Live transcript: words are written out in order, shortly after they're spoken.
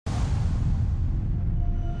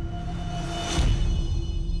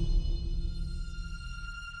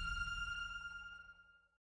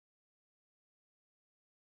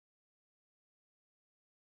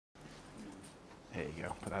you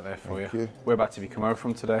go. Put that there for Thank you. you. Whereabouts have you come over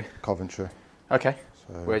from today? Coventry. Okay.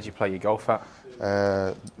 So, Where do you play your golf at?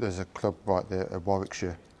 there's a club right there at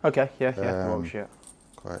Warwickshire. Okay, yeah. Warwickshire.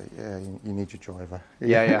 Quite, yeah, you need your driver.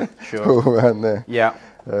 Yeah, sure. All around there. Yeah.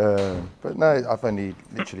 But no, I've only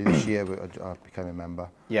literally this year I became a member.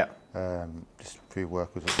 Yeah. Just through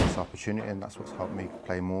work was this opportunity, and that's what's helped me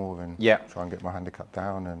play more and try and get my handicap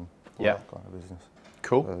down and all that kind of business.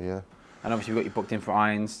 Cool. So, yeah. And obviously we've got you booked in for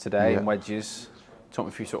irons today and wedges. Talk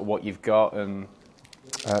me through sort of what you've got and.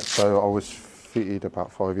 So I was fitted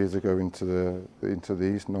about 5 years ago into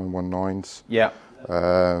these 919s. Yeah.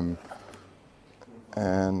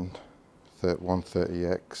 And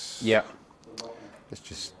 130X. Yeah. It's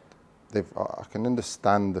just I can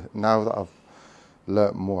understand now that I've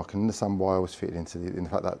learnt more. I can understand why I was fitted into in the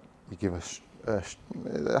fact that you give us. I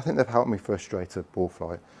think they've helped me for a straighter ball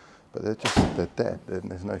flight, but they're dead.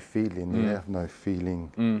 There's no feeling. They have no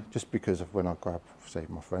feeling. Just because of when I grab, say,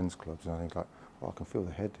 my friends' clubs, and I think like, I can feel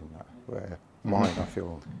the head in that. Where mine, I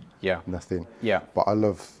feel nothing. Yeah. But I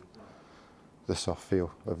love the soft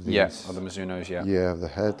feel of these. Yeah, of the Mizunos, Yeah, the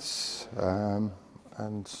heads.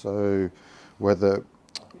 And so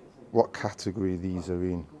what category these are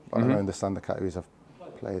in. I don't understand the categories of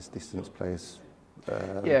players, distance players.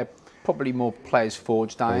 Yeah, probably more players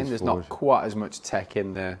forged iron. There's not quite as much tech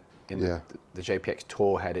in the JPX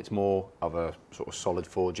Tour head. It's more of a sort of solid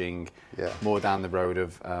forging, more down the road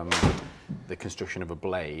of the construction of a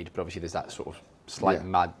blade. But obviously there's that sort of slight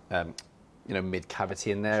mid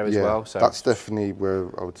cavity in there as well. So that's definitely where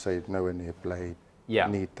I would say nowhere near blade.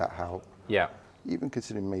 Need that help. Yeah. Even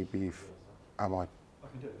considering maybe am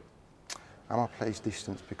I plays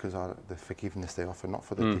distance because the forgiveness they offer, not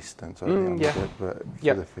for the distance, but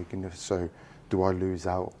for the forgiveness. So do I lose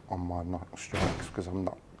out on my strikes because I'm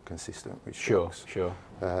not consistent with strikes? Sure.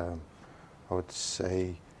 I would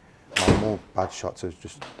say my more bad shots are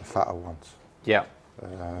just the fatter ones. Yeah.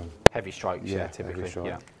 Heavy strikes, typically. Heavy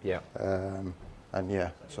strike. Yeah.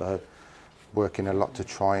 And so working a lot to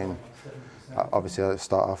try and obviously I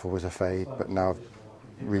start off always a fade, but now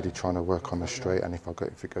really trying to work on the straight, and if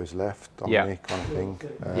it goes left on me kind of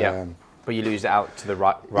thing. But you lose it out to the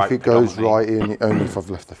right. If it goes right in, only if I've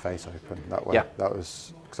left the face open that way. That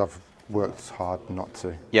was because I've worked hard not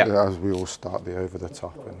to. As we all start the over the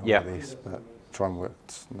top and all this, but try and work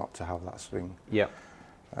not to have that swing.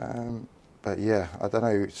 But yeah, I don't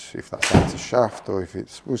know if that's down to shaft or if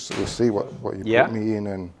it's. We'll see what you put me in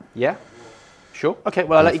and. Sure. Okay.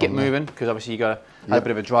 Well, I'll let you get moving because obviously you got a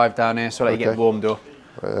bit of a drive down here, so I'll let you get warmed up.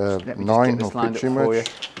 9 or pitching wedge?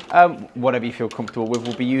 Whatever you feel comfortable with.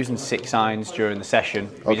 We'll be using 6 irons during the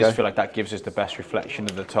session. We just feel like that gives us the best reflection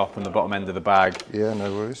of the top and the bottom end of the bag. Yeah,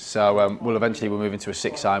 no worries. So we'll move into a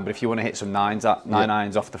 6 iron. But if you want to hit some 9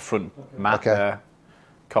 irons off the front mat there,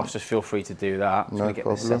 Costas, feel free to do that. I'm going to get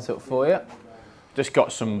this set up for you. Just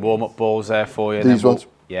got some warm-up balls there for you. These ones?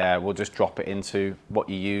 Yeah, we'll just drop it into what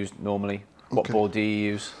you use normally. What ball do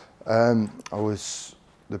you use? I was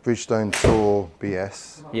the Bridgestone Tour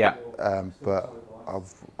BS. Yeah. But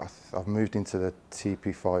I've moved into the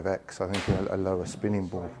TP5X. I think a lower spinning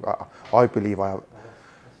ball. I believe I have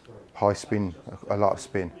high spin, a lot of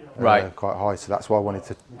spin. Right. Quite high. So that's why I wanted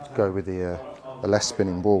to go with the less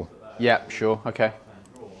spinning ball. Yeah. Sure. Okay.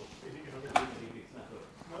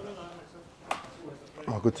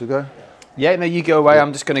 Am I good to go? Yeah. No, you go away.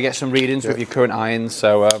 I'm just going to get some readings with your current irons.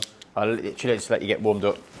 So I'll literally just let you get warmed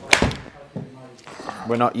up.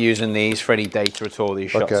 We're not using these for any data at all, these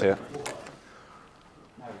shots here.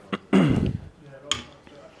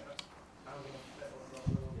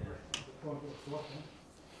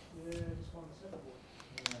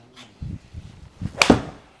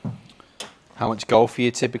 How much golf are you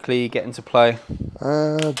typically getting to play?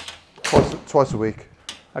 Twice a week.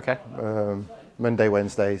 Okay. Monday,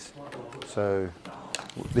 Wednesdays. So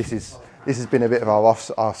this has been a bit of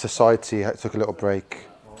our society took a little break.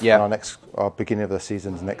 Yeah. Our beginning of the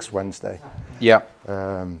season's next Wednesday. Yeah.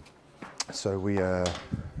 So we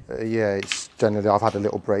it's generally I've had a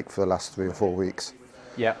little break for the last 3 or 4 weeks.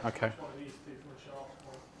 Yeah. Okay.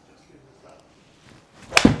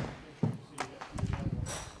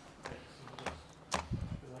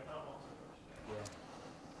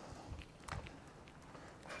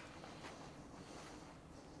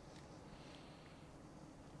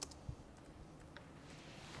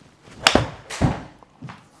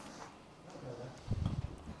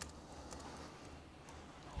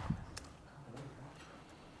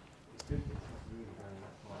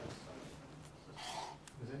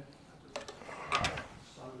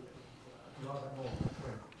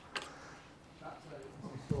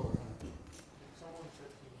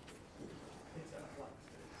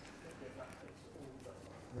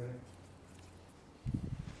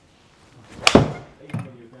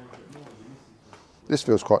 This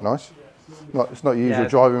feels quite nice. It's not usual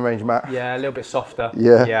driving range mat. Yeah, a little bit softer.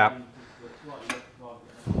 Yeah. Yeah.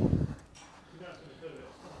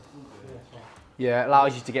 Yeah, it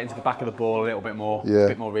allows you to get into the back of the ball a little bit more. Yeah. A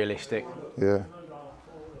bit more realistic. Yeah.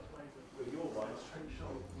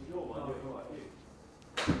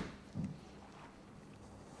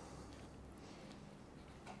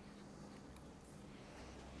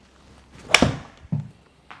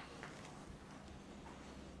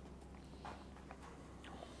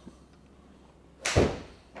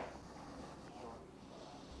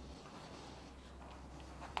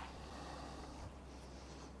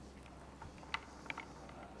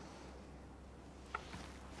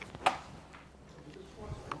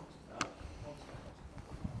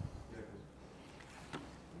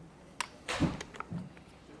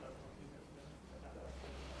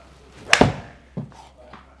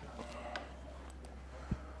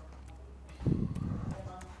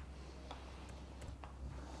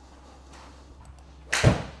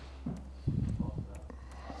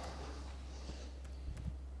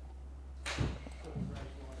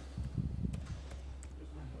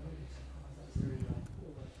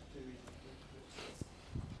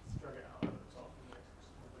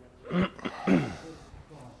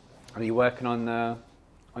 Are you working on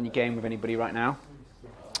your game with anybody right now?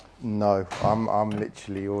 No, I'm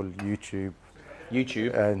literally all YouTube.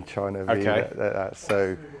 YouTube? And trying to be that.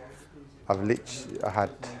 So I had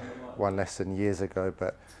one lesson years ago,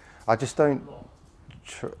 but I just don't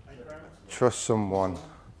trust someone.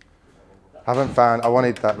 I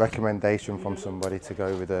wanted that recommendation from somebody to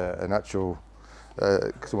go with an actual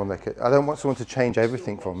someone I don't want someone to change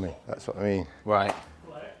everything for me. That's what I mean. Right.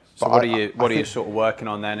 So what are you sort of working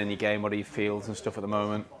on then in your game? What are your fields and stuff at the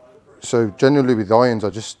moment? So generally with irons,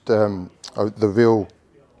 I just the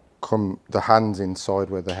hands inside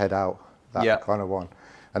where the head out, that kind of one.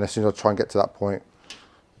 And as soon as I try and get to that point,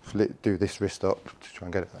 do this wrist up to try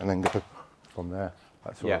and get it, and then go from there.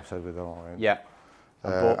 That's what I've said with the irons. Yeah.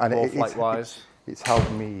 And ball flight wise, it's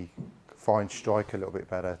helped me find strike a little bit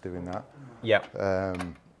better doing that. Yeah.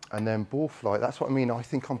 And then ball flight, that's what I mean. I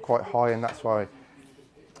think I'm quite high, and that's why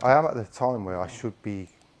I am at the time where I should be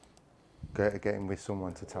getting with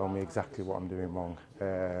someone to tell me exactly what I'm doing wrong.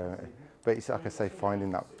 But it's like I say, finding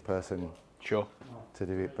that person to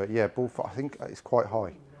do it. But yeah, ball flight, I think it's quite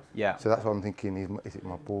high. Yeah. So that's what I'm thinking, is it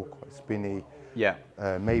my ball quite spinny? Yeah.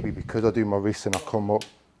 Maybe because I do my wrist and I come up,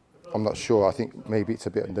 I'm not sure. I think maybe it's a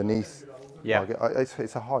bit underneath. Yeah.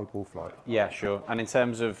 It's a high ball flight. Yeah, sure. And in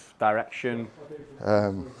terms of direction,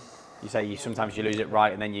 you say sometimes you lose it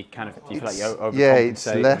right, and then you kind of feel like you overcompensate. Yeah, it's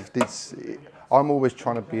left. I'm always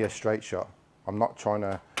trying to be a straight shot. I'm not trying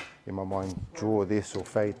to, in my mind, draw this or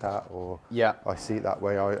fade that, or I see it that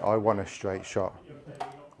way. I want a straight shot.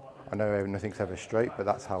 I know nothing's ever straight, but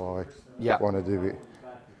that's how I want to do it.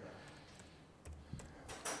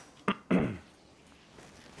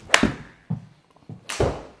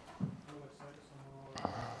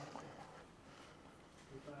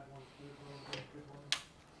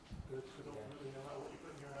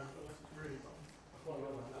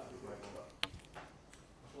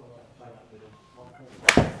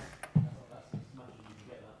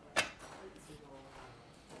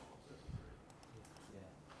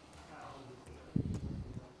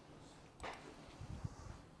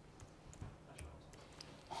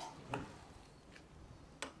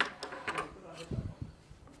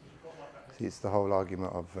 It's the whole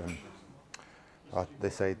argument of, they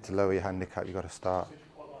say to lower your handicap, you've got to start,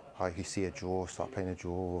 like you see a draw, start playing a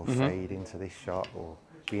draw, or fade into this shot, or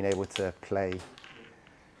being able to play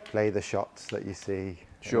the shots that you see.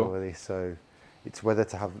 Sure. All of this. So it's whether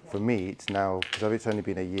to have, for me, it's now, because it's only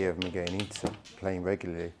been a year of me getting into playing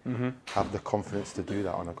regularly, have the confidence to do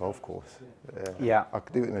that on a golf course. I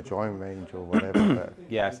could do it in a driving range or whatever. But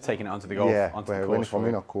yeah, it's taking it onto the golf, onto the course. If I'm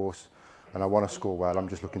in a course, and I want to score well, I'm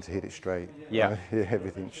just looking to hit it straight. Yeah. Hit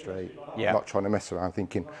everything straight. Yeah. I'm not trying to mess around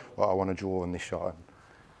thinking, well, I want to draw on this shot.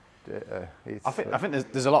 I think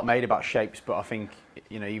there's a lot made about shapes, but I think,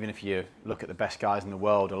 even if you look at the best guys in the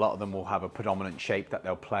world, a lot of them will have a predominant shape that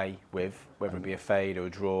they'll play with, whether it be a fade or a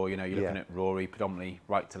draw. You're looking at Rory predominantly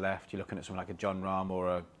right to left. You're looking at someone like a John Rahm or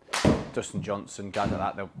a Dustin Johnson, guys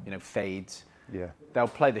like that. They'll fades. Yeah. They'll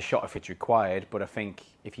play the shot if it's required, but I think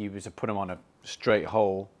if you was to put them on a straight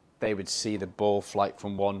hole, they would see the ball flight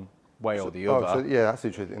from one way or the other. So that's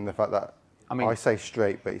interesting in the fact that I say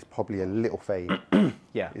straight, but it's probably a little fade.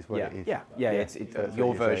 Is what it is. It's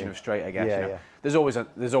your version of straight, I guess. There's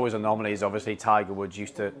always anomalies. Obviously, Tiger Woods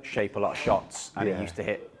used to shape a lot of shots, and he used to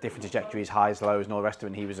hit different trajectories, highs, lows, and all the rest of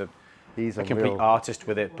it. And he was a complete artist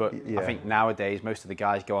with it. But I think nowadays, most of the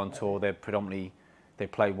guys go on tour. They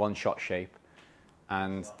play one shot shape,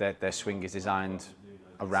 and their swing is designed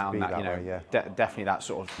around that. You know, way, yeah. Definitely that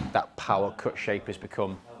sort of that power cut shape has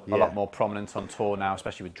become a lot more prominent on tour now,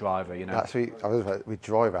 especially with driver. You know, actually, I was like, with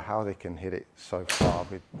driver, how they can hit it so far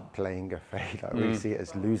with playing a fade. I really see it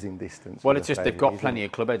as losing distance. Well, it's just they've got plenty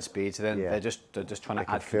of club head speed, so then they're just trying to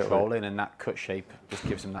add control in, and that cut shape just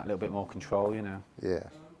gives them that little bit more control. You know. Yeah.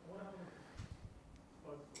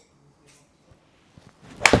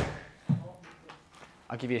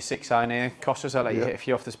 I'll give you a 6-iron here, Costas. I'll let you hit a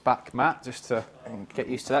few off this back mat just to get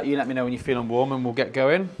used to that. You let me know when you're feeling warm and we'll get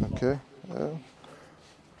going. Okay.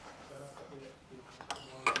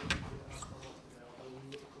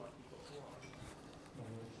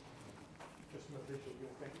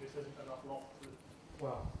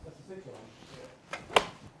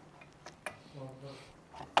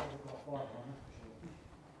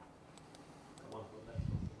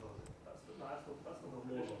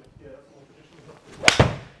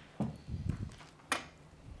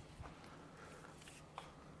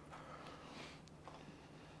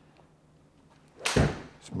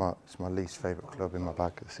 It's my least favourite club in my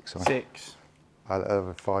bag, the 6-iron. 6. I have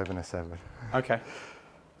a 5 and a 7. Okay.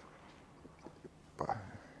 But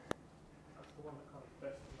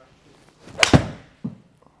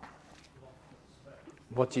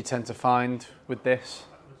what do you tend to find with this?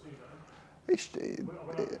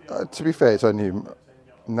 To be fair, it's only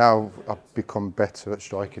now I've become better at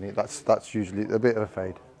striking it. That's usually a bit of a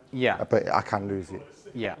fade. Yeah. But I can lose it.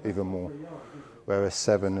 Yeah. Even more. Whereas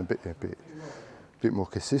 7 a bit more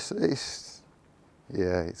consistent.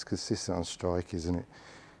 It's consistent on strike, isn't it?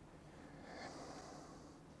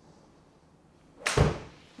 That's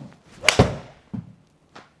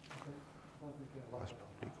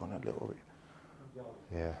probably gone a little bit.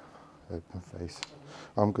 Yeah, open face.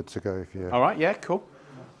 I'm good to go if you. All right, yeah, cool.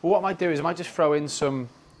 Well, what I might do is I might just throw in some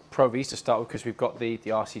Pro Vs to start with, because we've got the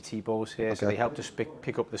RCT balls here, so they help to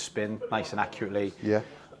pick up the spin nice and accurately. Yeah.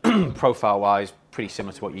 Profile-wise, pretty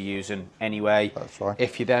similar to what you're using anyway. That's right.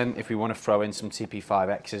 If we want to throw in some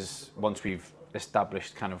TP5Xs, once we've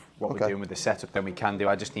established kind of what we're doing with the setup, then we can do.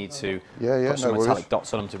 I just need to put some metallic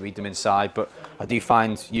dots on them to read them inside. But I do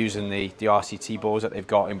find using the RCT balls that they've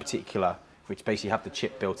got in particular, which basically have the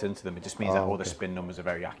chip built into them, it just means that all the spin numbers are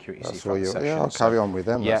very accurate. You see throughout the session. I'll carry on with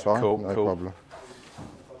them. That's fine. Cool, no problem.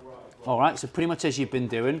 All right, so pretty much as you've been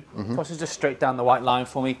doing, Costas, just straight down the white line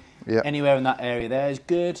for me. Yeah. Anywhere in that area there is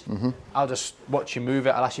good. I'll just watch you move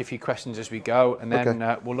it. I'll ask you a few questions as we go, and then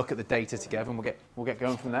we'll look at the data together, and we'll get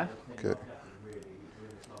going from there. Good.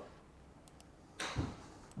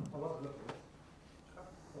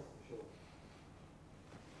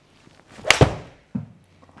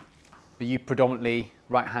 Are you predominantly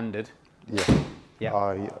right-handed? Yeah.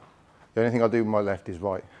 Yeah. The only thing I do with my left is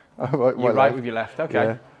right. You're right with your left, okay.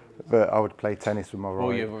 Yeah. But I would play tennis with my right.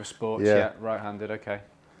 All your other sports, yeah, right-handed, okay.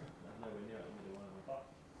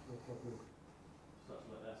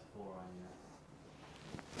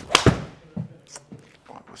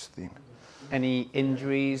 What's the theme? Any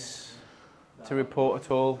injuries to report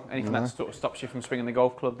at all? Anything that sort of stops you from swinging the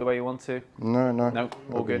golf club the way you want to? No. No,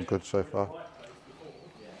 all good. Good so far.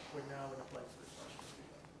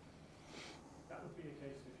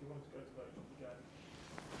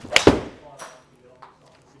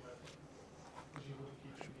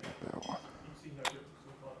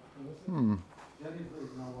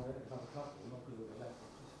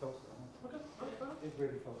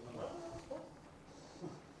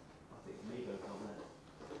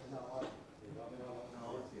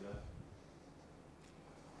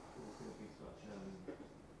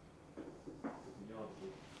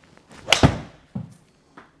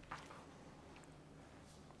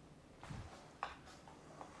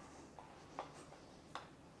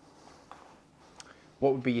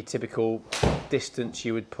 What would be your typical distance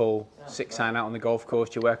you would pull 6-iron out on the golf course?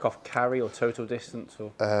 Do you work off carry or total distance?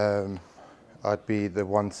 Or? I'd be the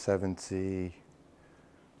 170.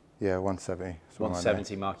 Yeah, 170.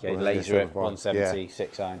 170 mark, yeah, laser it, 170,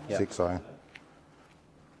 6-iron. Yeah. 6-iron.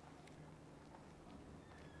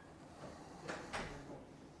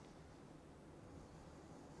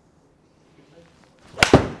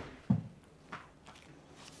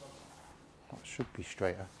 That should be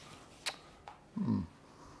straighter.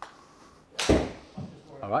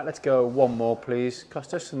 All right, let's go one more, please,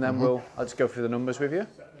 Costas, and then I'll just go through the numbers with you.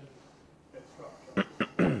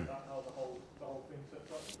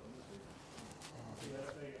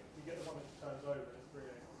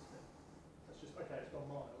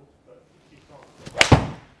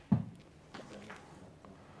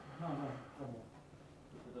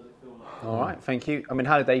 All right, thank you. I mean,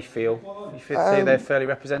 how did they feel? You say they're fairly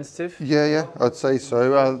representative? Yeah, I'd say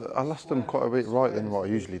so. I lost them quite a bit right than what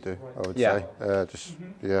I usually do, I would say.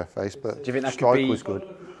 Face, but do you think that strike could be was good.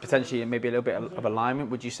 Potentially maybe a little bit of alignment?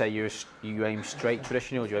 Would you say you aim straight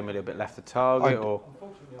traditional, or do you aim a little bit left of target, or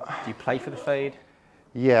do you play for the fade?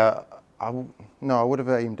 Yeah, no, I would have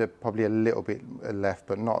aimed at probably a little bit left,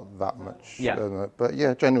 but not that much. Yeah. But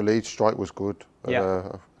yeah, generally strike was good.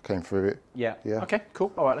 Yeah. Came through it. Yeah. Okay,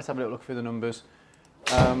 cool. All right, let's have a little look through the numbers.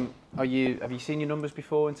 Have you seen your numbers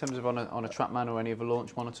before in terms of on a TrackMan or any of the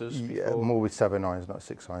launch monitors? Yeah, before? more with 7.9s, not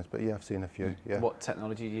 6.9s, but yeah, I've seen a few. Yeah. What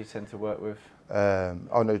technology do you tend to work with?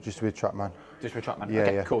 Oh no, just with TrackMan. Just with TrackMan. Yeah,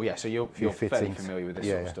 okay, cool. Yeah, so you're fairly familiar with this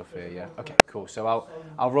sort of stuff here. Yeah. Okay, cool. So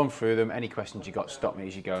I'll run through them. Any questions you got, stop me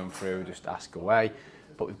as you're going through. Just ask away.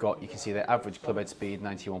 But you can see the average club head speed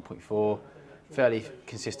 91.4. Fairly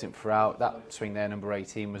consistent throughout. That swing there, number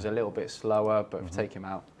 18, was a little bit slower, but if you take him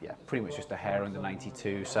out, yeah, pretty much just a hair under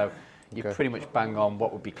 92. So you're pretty much bang on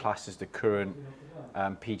what would be classed as the current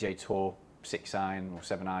PJ Tour 6-iron or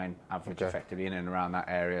 7-iron average, effectively in and around that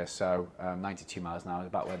area. So 92 miles an hour is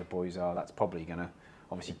about where the boys are. That's probably going to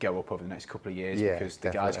obviously go up over the next couple of years because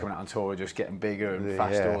the guys coming out on tour are just getting bigger and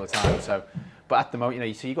faster all the time. So, but at the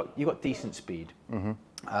moment, so you got decent speed, and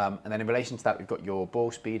then in relation to that, we've got your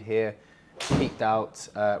ball speed here. Peaked out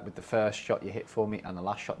with the first shot you hit for me and the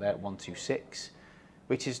last shot there at 126,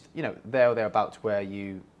 which is there or thereabouts where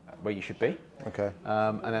you should be. Okay.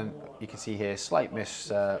 And then you can see here slight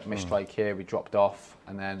miss strike here. We dropped off,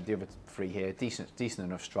 and then the other three here decent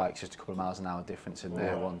enough strikes, just a couple of miles an hour difference in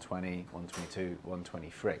there. 120, 122,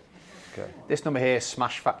 123. Okay. This number here,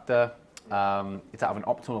 smash factor. It's out of an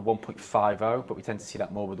optimal of 1.50, but we tend to see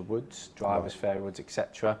that more with the woods, drivers, fairwoods,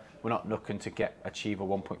 etc. We're not looking to achieve a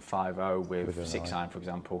 1.50 with 6-iron, for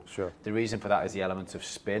example. Sure. The reason for that is the element of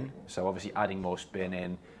spin. So obviously adding more spin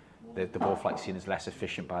in, the ball flight seen is less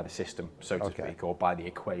efficient by the system, so to speak, or by the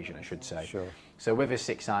equation, I should say. Sure. So with a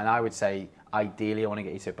 6-iron, I would say ideally I want to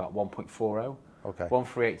get you to about 1.40. Okay.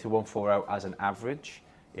 138 to 140 as an average.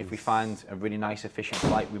 If we find a really nice efficient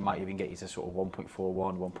flight, we might even get you to sort of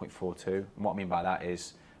 1.41, 1.42. And what I mean by that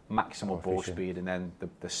is maximal ball speed and then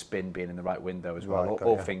the spin being in the right window as well.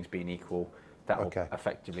 All things being equal, that will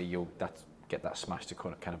effectively get that smash to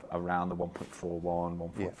kind of around the 1.41,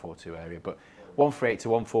 1.42 area. But 138 to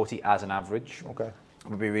 140 as an average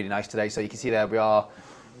would be really nice today. So you can see there we are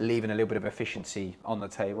leaving a little bit of efficiency on the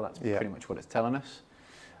table. That's pretty much what it's telling us.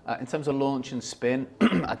 In terms of launch and spin,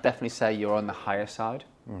 I'd definitely say you're on the higher side.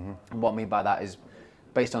 And what I mean by that is,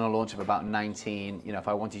 based on a launch of about 19, if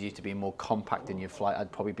I wanted you to be more compact in your flight,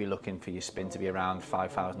 I'd probably be looking for your spin to be around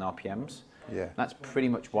 5,000 RPMs. Yeah. That's pretty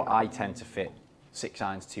much what I tend to fit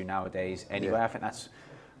 6-irons to nowadays anyway. I think that's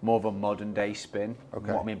more of a modern day spin. And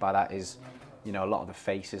what I mean by that is, a lot of the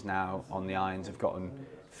faces now on the irons have gotten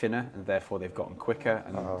thinner, and therefore they've gotten quicker,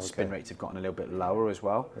 and spin rates have gotten a little bit lower as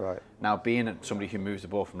well. Right. Now, being somebody who moves the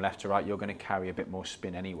ball from left to right, you're going to carry a bit more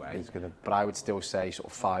spin anyway. But I would still say sort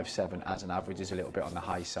of 5.7 as an average is a little bit on the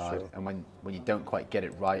high side. Sure. And when you don't quite get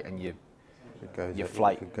it right and your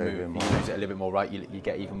flight move, you lose it a little bit more right, you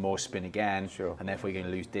get even more spin again, and therefore you're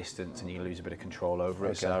going to lose distance and you're going to lose a bit of control over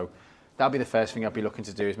it. So that'll be the first thing I'd be looking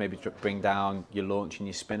to do, is maybe bring down your launch and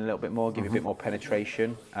your spin a little bit more, give you a bit more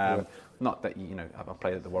penetration. Not that I've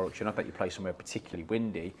played at the Warwickshire, not that you play somewhere particularly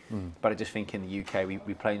windy, but I just think in the UK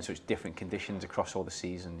we play in such different conditions across all the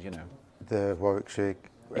seasons. The Warwickshire,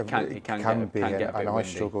 it can be, and I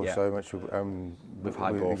struggle so much with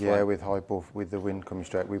high ball. Yeah, with high ball, with the wind coming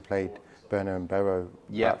straight. We played Burner and Barrow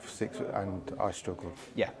at 6, and I struggled.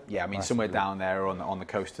 Yeah. I mean, somewhere down there on the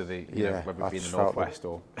coast of the, whether it be in the northwest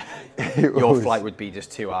or your flight would be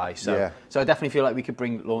just too high. So I definitely feel like we could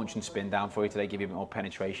bring launch and spin down for you today, give you a bit more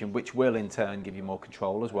penetration, which will in turn give you more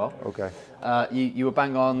control as well. Okay. You were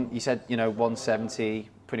bang on. You said 170,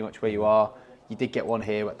 pretty much where you are. You did get one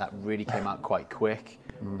here that really came out quite quick,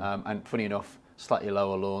 and funny enough, slightly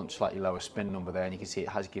lower launch, slightly lower spin number there, and you can see it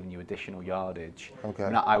has given you additional yardage. Okay.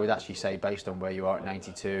 And I would actually say, based on where you are at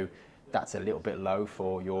 92, that's a little bit low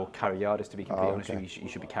for your carry yardage, to be completely honest with you. You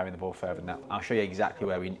should be carrying the ball further than that. I'll show you exactly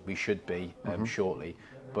where we should be shortly.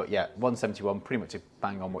 But yeah, 171, pretty much a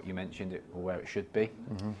bang on what you mentioned, or where it should be.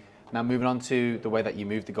 Now moving on to the way that you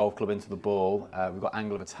move the golf club into the ball, we've got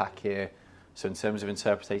angle of attack here. So in terms of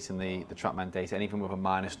interpreting the TrackMan data, anything with a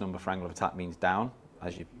minus number for angle of attack means down,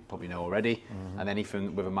 as you probably know already, and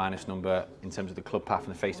anything with a minus number in terms of the club path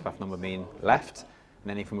and the face path number mean left,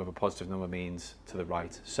 and anything with a positive number means to the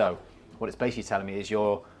right. So what it's basically telling me is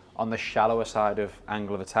you're on the shallower side of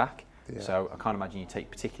angle of attack. So I can't imagine you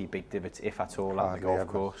take particularly big divots, if at all, at the golf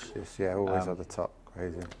course. Always at the top,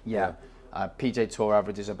 crazy. Yeah. PJ Tour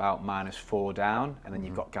average is about -4 down, and then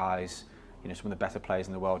you've got guys, you know, some of the better players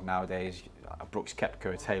in the world nowadays, Brooks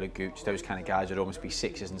Koepka, Taylor Gooch, those kind of guys would almost be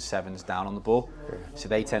 6s and 7s down on the ball. So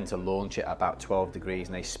they tend to launch it at about 12 degrees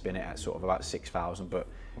and they spin it at sort of about 6,000, but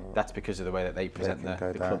that's because of the way that they present the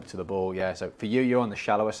club to the ball. Yeah, so for you, you're on the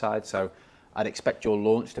shallower side, so I'd expect your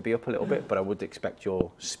launch to be up a little bit, but I would expect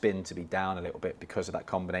your spin to be down a little bit because of that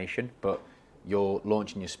combination. But you're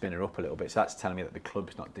launching your spinner up a little bit, so that's telling me that the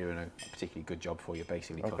club's not doing a particularly good job for you,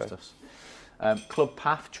 basically, Costas. Club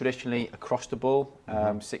path, traditionally across the ball,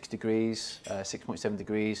 6 degrees, 6.7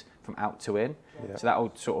 degrees from out to in. So that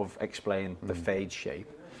will sort of explain the fade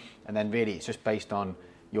shape. And then really it's just based on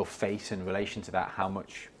your face in relation to that, how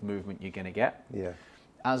much movement you're going to get.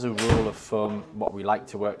 As a rule of thumb, what we like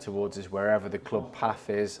to work towards is wherever the club path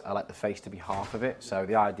is, I like the face to be half of it. So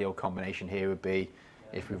the ideal combination here would be,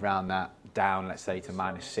 if we round that down, let's say to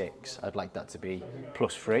 -6, I'd like that to be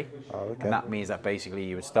 +3. And that means that basically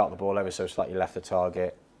you would start the ball ever so slightly left of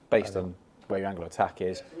target based on where your angle of attack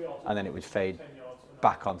is, and then it would fade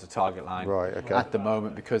back onto target line. At the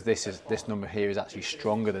moment, because this number here is actually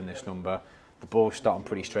stronger than this number, the ball's starting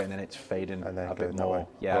pretty straight and then it's fading a bit more.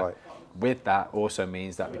 With that also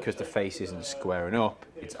means that because the face isn't squaring up,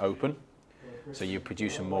 it's open. So you're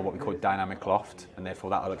producing more what we call dynamic loft, and therefore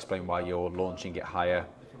that will explain why you're launching it higher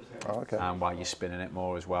and why you're spinning it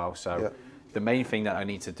more as well. So the main thing that I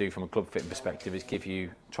need to do from a club fitting perspective is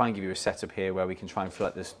try and give you a setup here where we can try and feel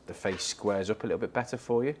like the face squares up a little bit better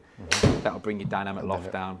for you. That'll bring your dynamic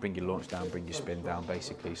loft down, bring your launch down, bring your spin down,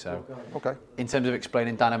 basically. So in terms of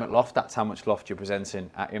explaining dynamic loft, that's how much loft you're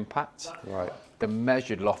presenting at impact. The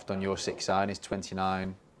measured loft on your 6 iron is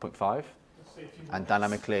 29.5, and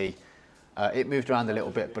dynamically it moved around a little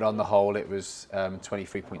bit, but on the whole it was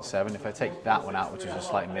 23.7. If I take that one out, which is a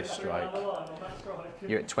slight miss strike,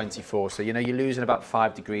 you're at 24. So you know you're losing about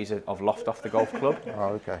 5 degrees of loft off the golf club.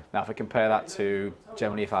 Now if I compare that to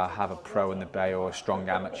generally if I have a pro in the bay or a strong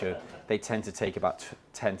amateur, they tend to take about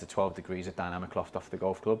 10 to 12 degrees of dynamic loft off the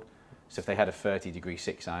golf club. So if they had a 30-degree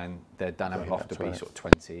 6 iron, their dynamic loft would be sort of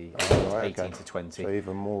 20, 18 to 20. So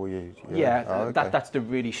even more that's the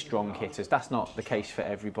really strong hitters. That's not the case for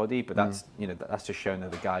everybody, but that's you know that's just showing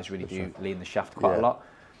that the guys really do lean the shaft quite a lot.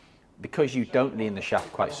 Because you don't lean the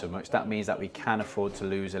shaft quite so much, that means that we can afford to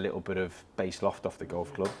lose a little bit of base loft off the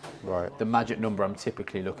golf club. The magic number I'm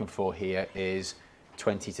typically looking for here is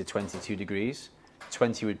 20 to 22 degrees.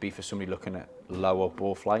 20 would be for somebody looking at lower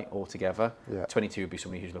ball flight altogether. 22 would be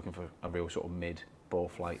somebody who's looking for a real sort of mid ball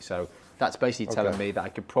flight. So that's basically telling me that I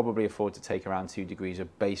could probably afford to take around 2 degrees of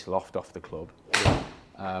base loft off the club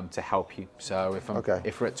to help you. So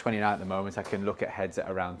if we're at 29 at the moment, I can look at heads at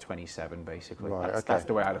around 27 basically. That's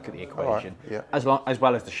the way I look at the equation, as well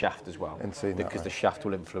as the shaft as well, because the shaft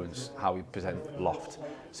will influence how we present loft.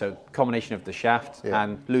 So combination of the shaft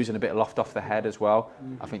and losing a bit of loft off the head as well,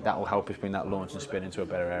 I think that will help us bring that launch and spin into a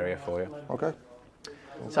better area for you.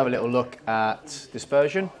 Let's have a little look at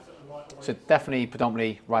dispersion. So definitely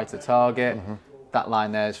predominantly right to target. That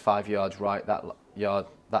line there is 5 yards right.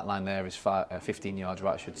 That line there is 15 yards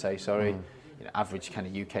right, I should say. Sorry. You know, average kind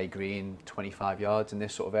of UK green, 25 yards in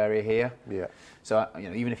this sort of area here. So you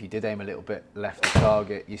know, even if you did aim a little bit left of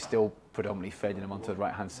target, you're still predominantly fading them onto the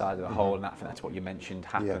right-hand side of the hole, and I think that's what you mentioned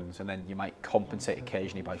happens. And then you might compensate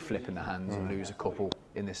occasionally by flipping the hands and lose a couple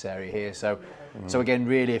in this area here. So again,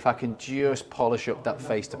 really, if I can just polish up that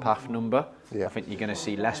face to path number, I think you're going to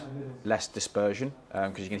see less dispersion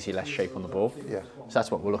because you're going to see less shape on the ball. So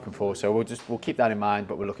that's what we're looking for. So we'll keep that in mind,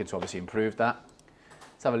 but we're looking to obviously improve that.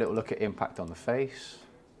 Let's have a little look at impact on the face.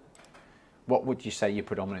 What would you say your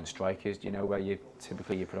predominant strike is? Do you know where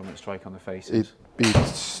typically your predominant strike on the face is? It'd be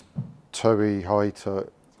toey, high toe.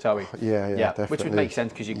 Toey? Yeah, definitely. Which would make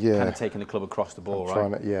sense because you're kind of taking the club across the ball,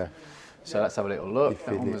 right? So let's have a little look.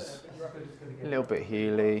 That one was a little bit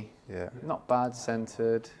heely. Not bad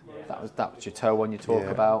centred. That was your toe one you talk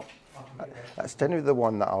about. That's generally the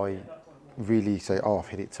one that I really say, oh, I've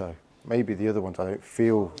hit it toe. Maybe the other ones I don't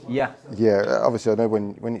feel. Obviously I know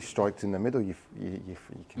when it strikes in the middle, you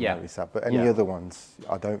can notice that. But any other ones,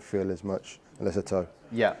 I don't feel as much unless a toe.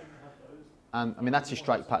 And I mean that's your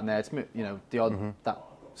strike pattern there. It's the odd that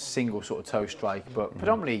single sort of toe strike, but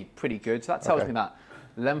predominantly pretty good. So that tells me that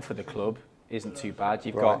length of the club isn't too bad.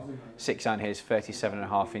 You've got 6 iron here is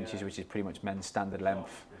 37.5 inches, which is pretty much men's standard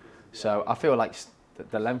length. So I feel like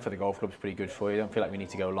the length of the golf club is pretty good for you. I don't feel like we need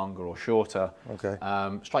to go longer or shorter.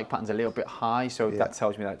 Strike pattern's a little bit high, so that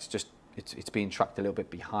tells me that it's being tracked a little bit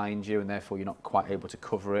behind you, and therefore you're not quite able to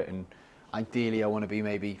cover it. And ideally, I want to be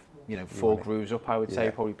maybe 4 grooves up. I would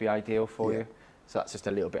say probably be ideal for you. So that's just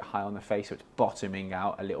a little bit high on the face, so it's bottoming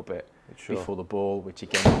out a little bit before the ball, which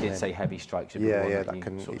again, you did say heavy strikes would be one that you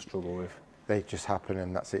can sort of struggle with. They just happen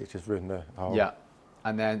and that's it, just ruin the whole... Yeah,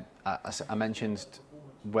 and then I mentioned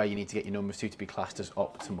where you need to get your numbers to be classed as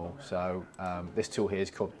optimal. So this tool here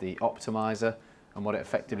is called the Optimizer, and what it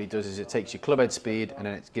effectively does is it takes your club head speed and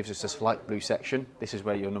then it gives us this light blue section. This is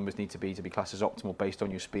where your numbers need to be classed as optimal based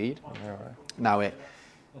on your speed. Yeah, right. Now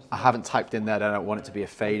I haven't typed in there that I don't want it to be a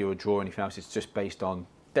fade or a draw or anything else. It's just based on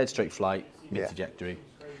dead straight flight, mid trajectory.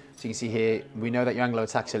 So you can see here, we know that your angle of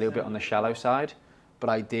attack's a little bit on the shallow side, but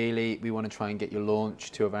ideally we want to try and get your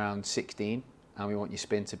launch to around 16, and we want your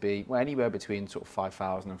spin to be anywhere between sort of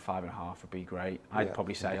 5,000 and 5.5 would be great. I'd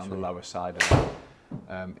probably say on the lower side of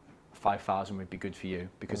that. 5,000 would be good for you,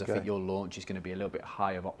 because I think your launch is going to be a little bit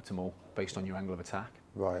high of optimal based on your angle of attack.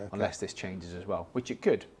 Right. Okay. Unless this changes as well, which it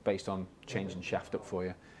could based on changing shaft up for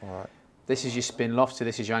you. All right. This is your spin loft, so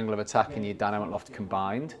this is your angle of attack and your dynamic loft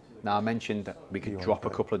combined. Now I mentioned that we could drop a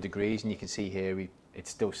couple of degrees, and you can see here it's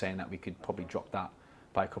still saying that we could probably drop that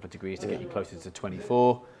by a couple of degrees to get you closer to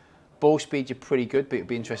 24. Ball speed, you're pretty good, but it'd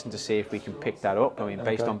be interesting to see if we can pick that up. I mean,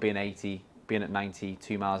 based on being at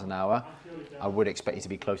 92 miles an hour, I would expect you to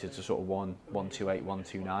be closer to sort of 128,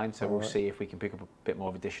 129. So we'll see if we can pick up a bit more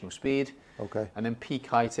of additional speed. Okay. And then peak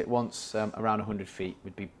height at once around 100 feet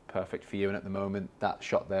would be perfect for you. And at the moment, that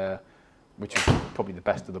shot there, which was probably the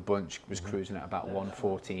best of the bunch, was cruising at about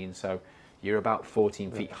 114. So you're about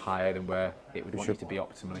 14 feet higher than where it would want you to be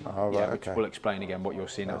optimally. Oh, right, which will explain again what you're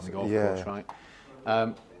seeing out on the golf course,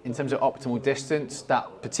 right? In terms of optimal distance,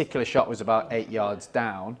 that particular shot was about 8 yards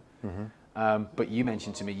down. But you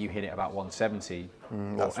mentioned to me you hit it about 170,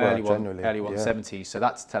 that's early 170. So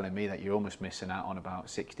that's telling me that you're almost missing out on about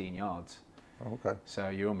 16 yards. Okay. So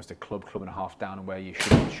you're almost a club and a half down on where you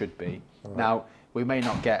should be. Right. Now, we may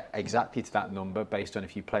not get exactly to that number based on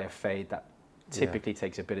if you play a fade that typically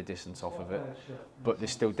takes a bit of distance off of it, but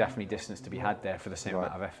there's still definitely distance to be had there for the same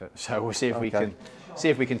amount of effort. So we'll see if we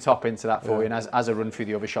can top into that for you. And as I run through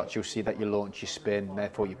the other shots, you'll see that your launch, your spin,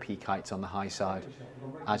 therefore your peak height's on the high side,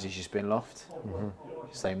 as is your spin loft.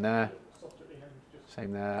 Same there.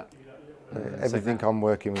 Same there. Everything I'm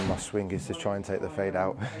working with my swing is to try and take the fade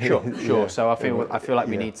out. Sure. So I feel like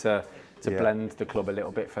we need to blend the club a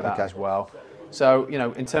little bit for that as well. So, you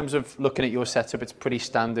know, in terms of looking at your setup, it's pretty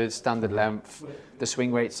standard length. The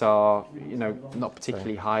swing rates are, you know, not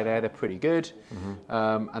particularly high there. They're pretty good.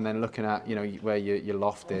 And then looking at, you know, where your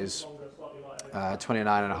loft is,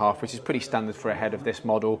 29.5, which is pretty standard for a head of this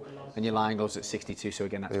model. And your lie angle's at 62, so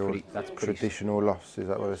again, that's pretty traditional lofts. Is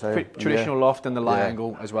that what they're saying? Traditional loft, and the lie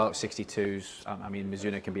angle as well at 62s. I mean,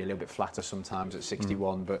 Mizuno can be a little bit flatter sometimes at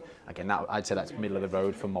 61, but again, I'd say that's middle of the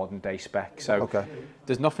road for modern day spec. So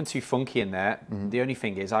there's nothing too funky in there. The only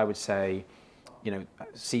thing is, I would say, you know,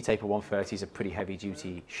 C-Taper 130 is a pretty heavy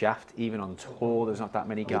duty shaft. Even on tour, there's not that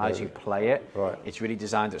many guys who play it. It's really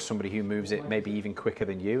designed as somebody who moves it maybe even quicker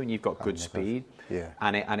than you, and you've got good speed.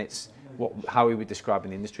 And it's how we would describe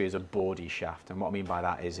in the industry as a boardy shaft. And what I mean by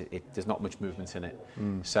that is there's not much movement in it.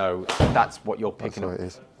 So that's what you're picking up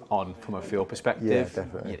on from a feel perspective. Yeah,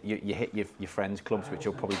 definitely. You hit your friends' clubs, which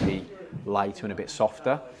will probably be lighter and a bit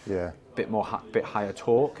softer. Bit higher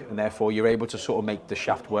torque, and therefore you're able to sort of make the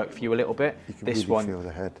shaft work for you a little bit. You can really feel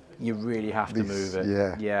the head. You really have to move it.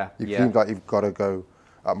 You feel like you've got to go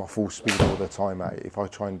at my full speed all the time. If I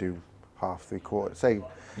try and do half, 3/4, say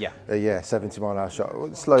 70 mile an hour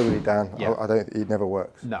shot, slowly down. It never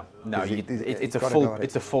works. No, it's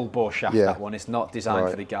a full bore shaft. That one. It's not designed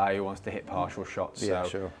for the guy who wants to hit partial shots. So,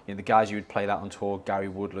 you know, the guys who would play that on tour, Gary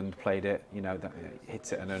Woodland played it. You know, that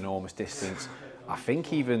hits it at an enormous distance. I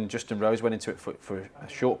think even Justin Rose went into it for a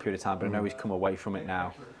short period of time, but I know he's come away from it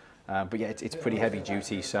now. But yeah, it's pretty heavy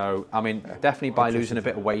duty. So I mean, definitely by losing a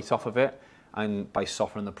bit of weight off of it, and by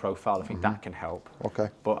softening the profile, I think that can help.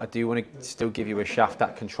 But I do want to still give you a shaft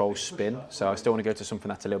that controls spin, so I still want to go to something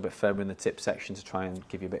that's a little bit further in the tip section to try and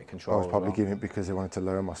give you a bit of control. I was probably giving it because they wanted to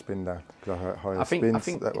lower my spin down, because I higher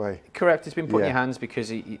spins that way. Correct, it's been put in your hands because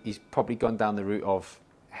he's probably gone down the route of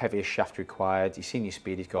heavier shaft required. You've seen your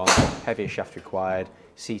speed, he's gone heavier shaft required,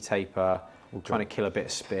 C-taper, trying to kill a bit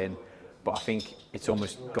of spin. But I think it's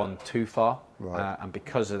almost gone too far, and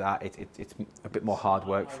because of that, it's a bit more hard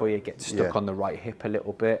work for you. It gets stuck on the right hip a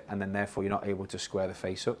little bit, and then therefore you're not able to square the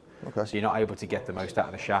face up. So you're not able to get the most out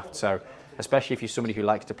of the shaft. So especially if you're somebody who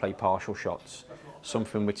likes to play partial shots,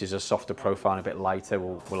 something which is a softer profile and a bit lighter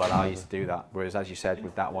will allow you to do that. Whereas, as you said,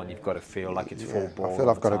 with that one, you've got to feel like it's full ball. I feel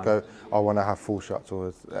I've got to go, I want to have full shots,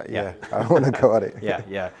 or I want to go at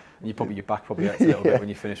it. And your back probably hurts a little bit when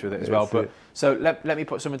you finish with it as well. But so let me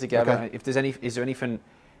put something together. If there's is there anything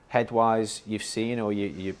head-wise you've seen, or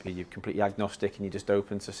you're completely agnostic and you're just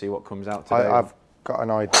open to see what comes out today? got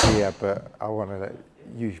an idea, but I want to let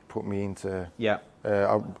you put me into. Yeah.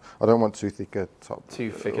 I don't want too thick a top.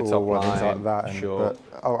 Too thick a top line. Like that. And, sure.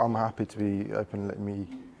 But I'm happy to be open. Let me,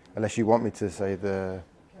 unless you want me to say the.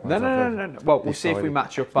 No. Well, we'll see if we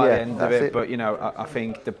match up by the end of it. But you know, I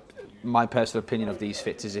think my personal opinion of these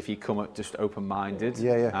fits is if you come up just open-minded,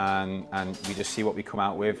 and we just see what we come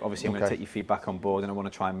out with. Obviously, I'm going to take your feedback on board, and I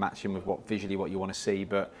want to try and match them with what visually what you want to see.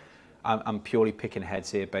 But I'm purely picking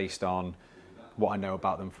heads here based on what I know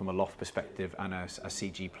about them from a loft perspective and a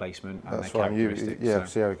CG placement and their characteristics. So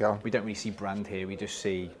see how we go. We don't really see brand here. We just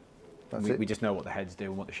see. We just know what the heads do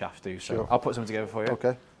and what the shafts do. So sure. I'll put something together for you.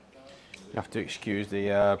 Okay. You have to excuse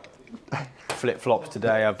the flip-flops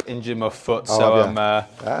today. I've injured my foot, so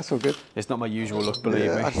that's all good. It's not my usual look,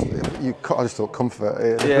 believe me. I just thought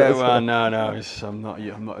comfort. Yeah, well, no. I'm not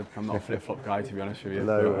a flip-flop guy, to be honest with you.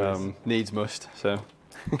 No, needs must. So.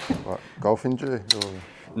 What, golf injury? Or?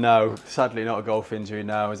 No, sadly not a golf injury.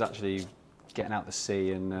 No, I was actually getting out the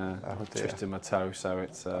sea and twisting my toe. So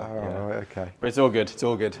it's right, okay. But it's all good. It's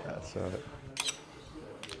all good. That's all right.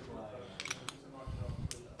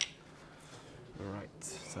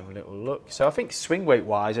 Let's have a little look. So I think swing weight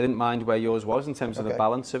wise, I didn't mind where yours was in terms of the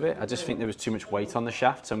balance of it. I just think there was too much weight on the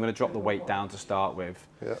shaft, so I'm going to drop the weight down to start with.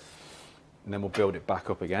 Yeah. And then we'll build it back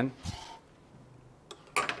up again.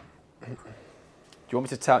 Do you want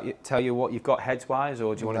me to tell you what you've got heads wise,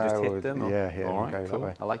 or do you want to just hit them? Or? Yeah. All right,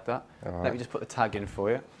 cool. I like that. Right. Let me just put the tag in for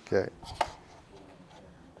you. Okay.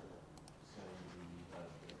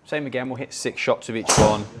 Same again, we'll hit 6 shots of each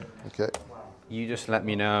one. Okay. You just let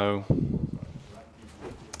me know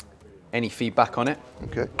any feedback on it.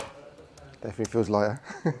 Okay. Definitely feels lighter.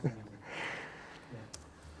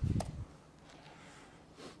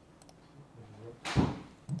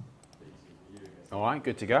 All right,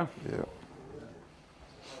 good to go. Yeah.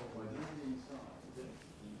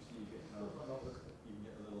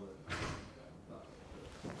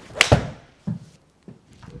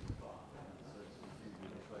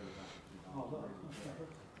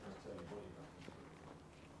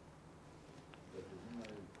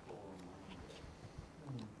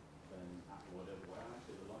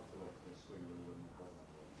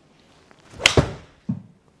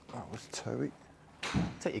 Toey.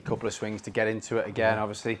 Take you a couple of swings to get into it again.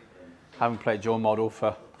 Obviously, haven't played your model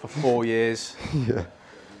for 4 years. Yeah.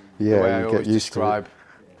 The way I always describe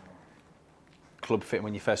club fit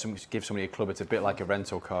when you first give somebody a club, it's a bit like a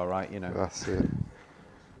rental car, right? You know. That's it.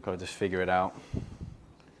 Got to just figure it out.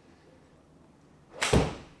 A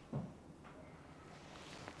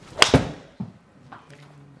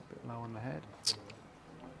bit low on the head.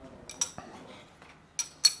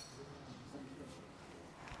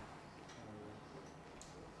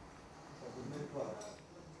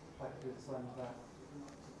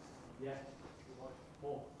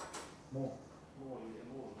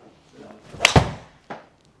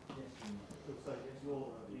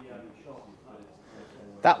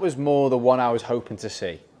 That was more the one I was hoping to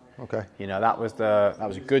see. Okay. You know, that was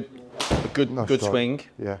a good swing.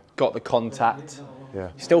 Yeah. Got the contact.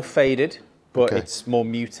 Yeah. Still faded, but it's more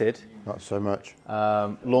muted. Not so much.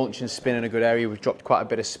 Launch and spin in a good area. We've dropped quite a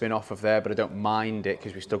bit of spin off of there, but I don't mind it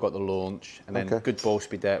because we've still got the launch. And then good ball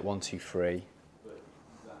speed there at 1, 2, 3.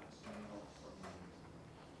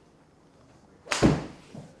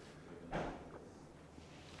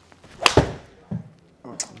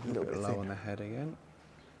 A little bit low on the head again.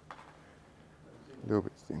 A little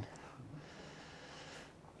bit thin.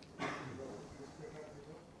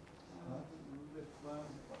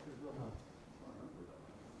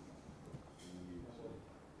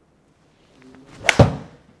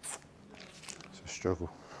 It's a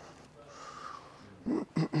struggle.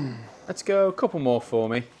 Let's go a couple more for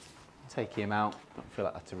me. Take him out. I feel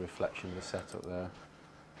like that's a reflection of the setup there.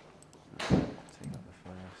 Take out the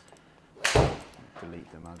first.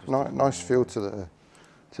 Delete them. I'll just nice feel to the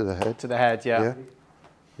head. To the head, yeah. Yeah.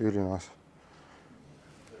 Really nice.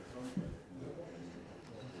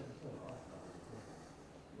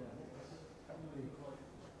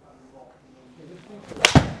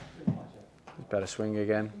 Better swing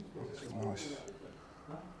again. Nice.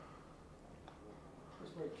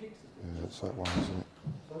 Yeah, it's that one, isn't it?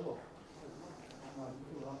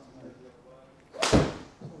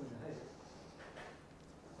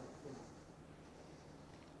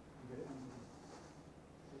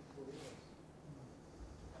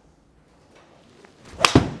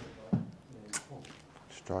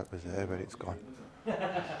 Stripe was there, but it's gone.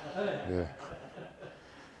 Yeah.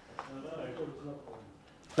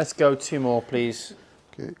 Let's go 2 more, please.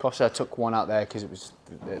 Okay. Costas, I took one out there because it was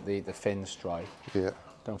the fin stripe. Yeah.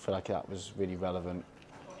 Don't feel like that was really relevant.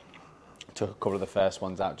 Took a couple of the first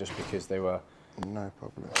ones out just because they were No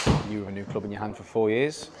problem. You with a new club in your hand for 4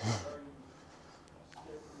 years.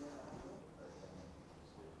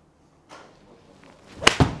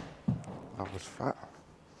 I was fat.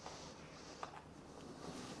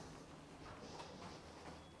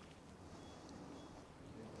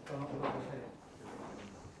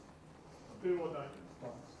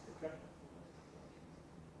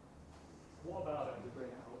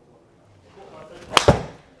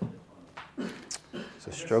 It's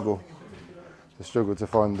a struggle. It's a struggle to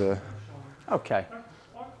find the... Okay.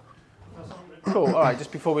 Cool. All right.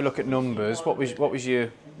 Just before we look at numbers, what was your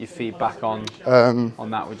feedback on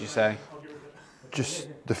that? Would you say? Just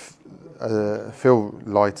the feel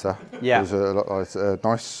lighter. Yeah. It was a lot lighter.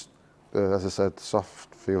 Nice, as I said,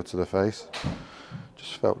 soft feel to the face.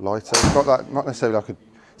 Just felt lighter. Got that, not necessarily like a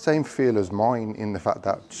same feel as mine in the fact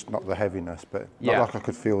that just not the heaviness, but not like I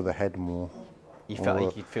could feel the head more. You felt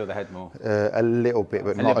like you'd feel the head more? A little bit,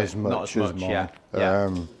 but not as much as mine. Yeah.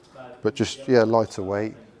 But just, yeah, lighter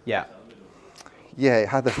weight. Yeah. Yeah, it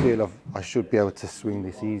had the feel of I should be able to swing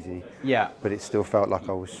this easy. Yeah. But it still felt like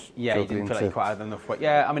I was. Yeah, you didn't feel like you quite had enough weight.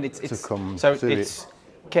 Yeah, I mean it's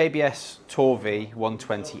KBS Tour V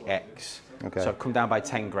 120X. Okay. So I've come down by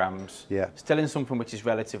 10 grams. Yeah. Still in something which is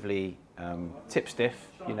relatively tip stiff.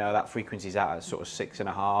 You know, that frequency's at sort of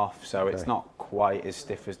 6.5, so it's not quite as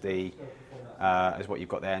stiff as the as what you've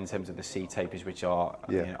got there in terms of the C tapers, which are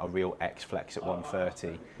you know, a real X flex at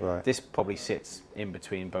 130. Right. This probably sits in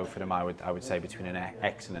between both of them. I would say between an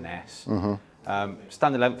X and an S. Mm-hmm.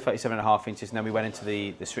 Standard length 37.5 inches, and then we went into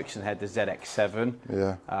the Srixon head, the ZX7.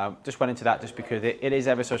 Yeah. Just went into that just because it is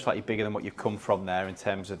ever so slightly bigger than what you've come from there in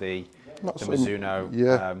terms of the Mizuno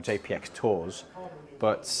JPX tours.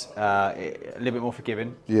 But a little bit more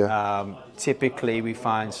forgiving. Yeah. Typically, we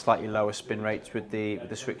find slightly lower spin rates with the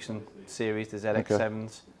Srixon series, the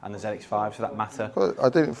ZX7s and the ZX5s, for that matter. Well, I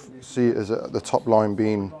didn't see it as the top line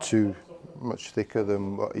being too much thicker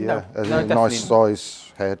than what. Yeah, a nice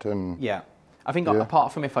size head and. Yeah. I think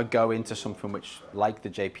apart from if I go into something which, like the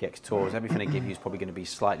JPX tours, everything I give you is probably going to be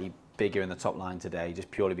slightly bigger in the top line today,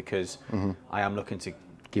 just purely because I am looking to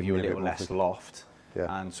give you a little less loft.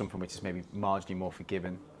 Yeah. And something which is maybe marginally more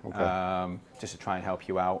forgiving, just to try and help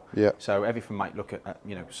you out. Yeah. So everything might look at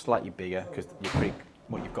you know, slightly bigger because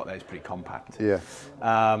what you've got there is pretty compact. Yeah.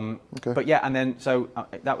 But yeah, and then so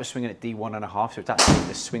that was swinging at D1.5, so it's actually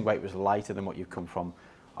the swing weight was lighter than what you've come from.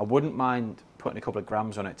 I wouldn't mind putting a couple of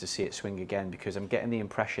grams on it to see it swing again, because I'm getting the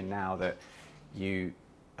impression now that you,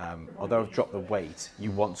 although I've dropped the weight,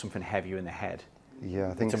 you want something heavier in the head.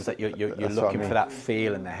 Yeah, I think that you're looking for that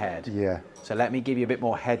feel in the head. Yeah. So let me give you a bit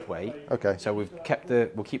more head weight. Okay. So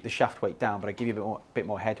we'll keep the shaft weight down, but I give you a bit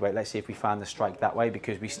more head weight. Let's see if we find the strike that way,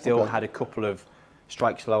 because we still had a couple of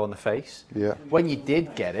strikes low on the face. Yeah. When you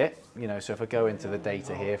did get it, you know, so if I go into the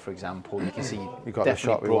data here, for example, you can see you got the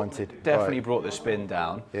shot we wanted. Definitely brought the spin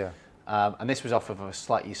down. Yeah. And this was off of a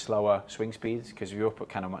slightly slower swing speed, because you're up at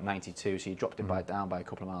kind of 92, so you dropped it down by a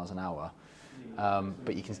couple of miles an hour.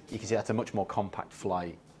 But you can see that's a much more compact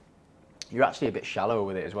flight. You're actually a bit shallower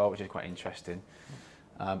with it as well, which is quite interesting.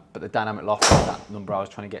 But the dynamic loft, that number I was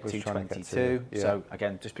trying to get to, 22. Yeah. So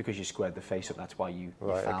again, just because you squared the face up, that's why you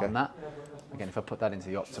found that. Again, if I put that into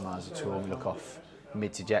the optimizer tool and we look off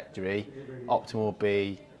mid-trajectory, optimal will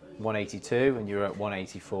be 182, and you're at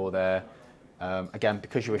 184 there. Again,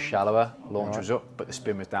 because you were shallower, launch was up, but the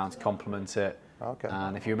spin was down to complement it. Okay.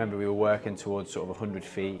 And if you remember, we were working towards sort of 100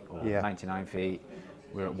 feet or 99 feet.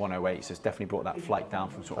 We were at 108, so it's definitely brought that flight down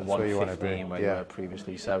from sort of 115 where you were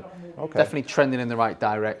previously. So definitely trending in the right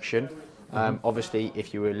direction. Obviously,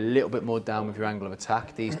 if you were a little bit more down with your angle of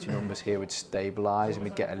attack, these two numbers here would stabilise and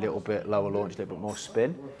we'd get a little bit lower launch, a little bit more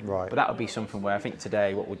spin. Right. But that would be something where I think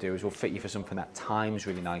today what we'll do is we'll fit you for something that times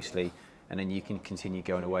really nicely, and then you can continue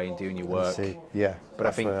going away and doing your work. Yeah. But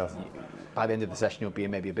I think by the end of the session, you'll be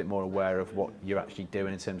maybe a bit more aware of what you're actually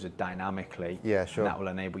doing in terms of dynamically. Yeah, sure. And that will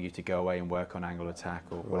enable you to go away and work on angle of attack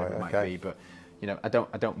or whatever it might be. But you know, I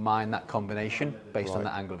don't mind that combination based on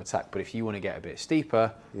that angle of attack. But if you want to get a bit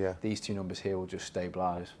steeper, these two numbers here will just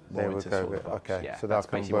stabilise more into sort of the box. Yeah, so that's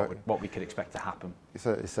basically what we could expect to happen.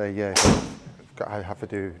 So yeah. I have to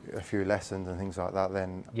do a few lessons and things like that,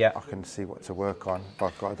 then I can see what to work on. If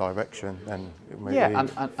I've got a direction, then maybe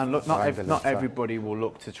and look, not everybody will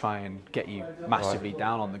look to try and get you massively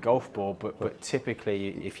down on the golf ball, but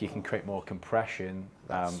typically if you can create more compression,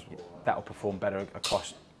 that will perform better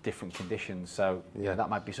across different conditions. So that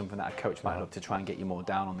might be something that a coach might look to try and get you more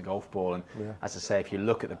down on the golf ball. And as I say, if you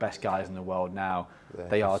look at the best guys in the world now,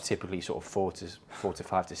 they are typically sort of 4 to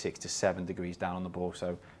 5 to 6 to 7 degrees down on the ball.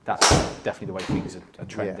 So that's definitely the way things are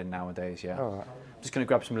trending nowadays. Yeah. All right. I'm just going to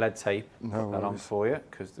grab some lead tape, put that on for you,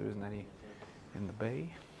 because there isn't any in the bay.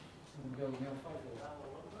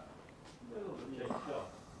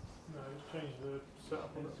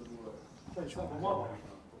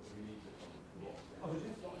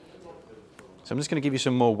 So I'm just going to give you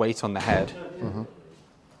some more weight on the head. Mm-hmm.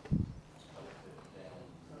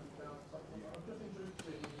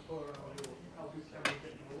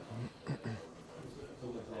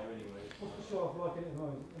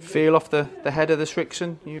 Feel off the head of the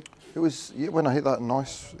Srixon? It was, yeah, when I hit that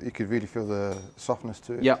nice, you could really feel the softness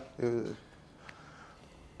to it. Yeah. It was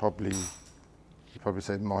probably, you'd probably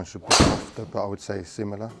say mine should be softer, but I would say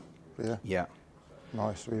similar. But yeah. Yeah.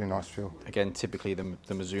 Nice, really nice feel. Again, typically the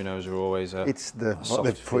Mizunos are always it's what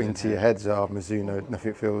they've put into your heads are Mizuno,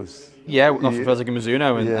 nothing feels... Yeah, nothing feels like a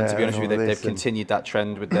Mizuno, and to be honest with you, they've continued that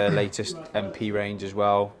trend with their latest MP range as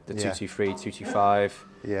well, the 223, 225.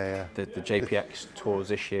 Yeah, yeah. The JPX tours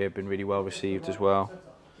this year have been really well received as well.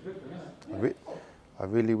 I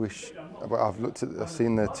really wish, I've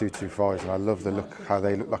seen the 225s and I love the look, how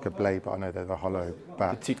they look like a blade, but I know they're the hollow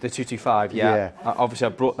back. The 225, yeah. Obviously I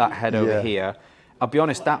brought that head over here. I'll be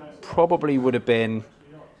honest, that probably would have been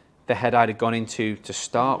the head I'd have gone into to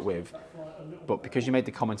start with, but because you made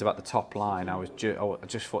the comment about the top line, I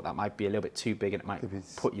just thought that might be a little bit too big and it might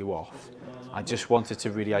put you off. I just wanted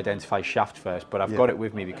to really identify shaft first, but I've got it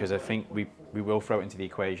with me because I think we will throw it into the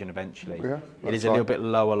equation eventually. Yeah, it is a little bit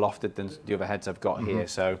lower lofted than the other heads I've got here,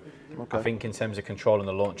 so I think in terms of controlling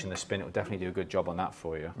the launch and the spin, it will definitely do a good job on that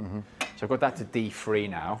for you. So I've got that to D3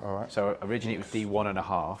 now. So originally it was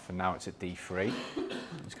D1.5 and now it's at D3.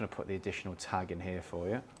 I'm just going to put the additional tag in here for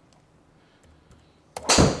you.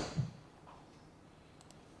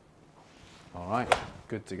 All right,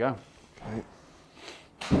 good to go. Okay.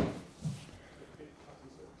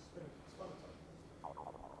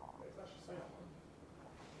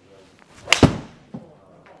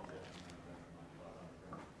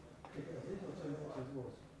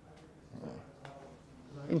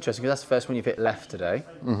 Interesting, because that's the first one you've hit left today.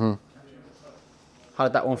 How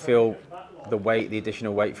did that one feel, the weight, the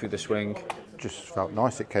additional weight through the swing? Just felt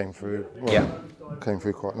nice, it came through. Yeah. Came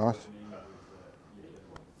through quite nice.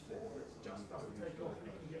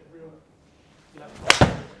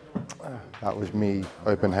 That was me,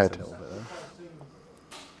 open head.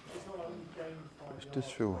 It does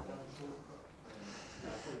feel...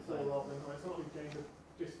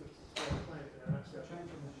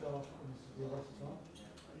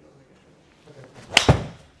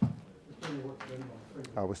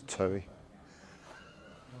 That was toey.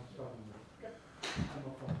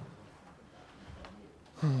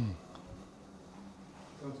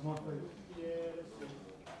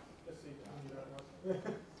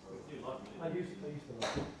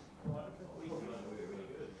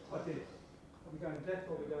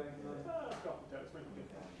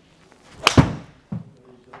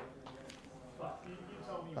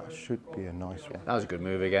 That should be a nice one. That was a good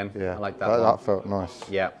move again. Yeah, I like that. That felt nice.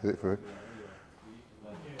 Yeah. Through.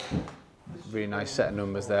 Really nice set of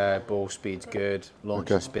numbers there. Ball speed's good.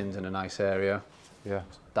 Launch and spins in a nice area. Yeah.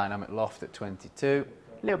 Dynamic loft at 22.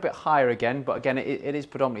 A little bit higher again, but again, it is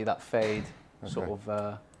predominantly that fade sort of.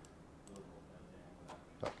 That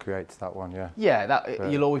creates that one, yeah. Yeah,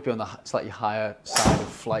 you'll always be on the slightly higher side of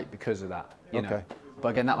flight because of that. You know. But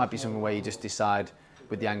again, that might be something where you just decide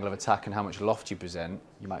with the angle of attack and how much loft you present,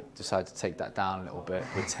 you might decide to take that down a little bit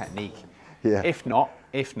with technique. Yeah. If not,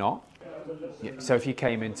 so if you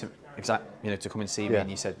came into to come and see me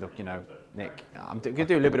and you said, look, Nick, I'm going to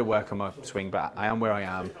do a little bit of work on my swing, but I am where I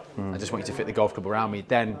am. I just want you to fit the golf club around me.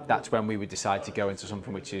 Then that's when we would decide to go into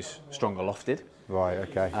something which is stronger lofted. Right.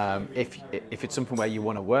 Okay. If it's something where you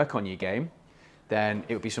want to work on your game, then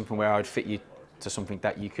it would be something where I would fit you to something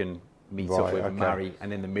that you can meet up with and marry,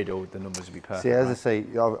 and in the middle the numbers would be perfect. See, as I say,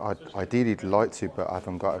 I'd ideally like to, but I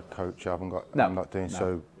haven't got a coach. I'm not doing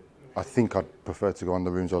so. I think I'd prefer to go on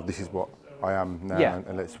the rooms of this is what I am now,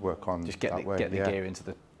 and let's work on just get that way. Get the gear into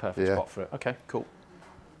the perfect spot for it. Okay, cool.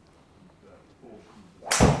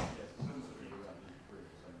 That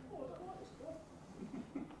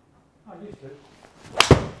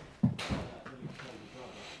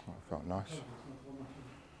felt nice.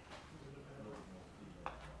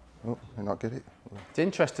 Oh, did not get it. It's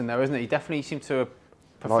interesting though, isn't it? You definitely seem to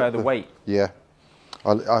prefer the weight. Yeah,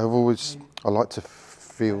 I like to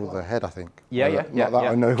feel the head, I think. Not that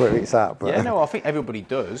I know where it's at, but yeah, no, I think everybody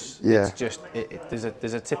does. Yeah. It's just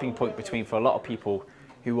there's a tipping point between, for a lot of people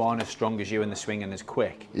who aren't as strong as you in the swing and as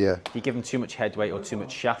quick. Yeah. If you give them too much head weight or too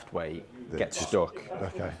much shaft weight, get stuck.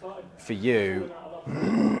 Okay. For you,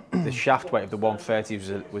 the shaft weight of the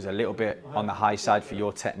 130 was a little bit on the high side for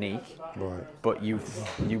your technique, right? But you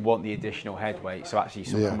want the additional head weight, so actually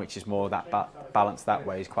something which is more that balanced that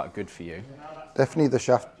way is quite good for you. Definitely the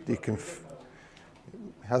shaft you can.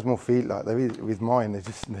 Has more feet like there is with mine.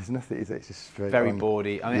 There's nothing. It's just straight very on.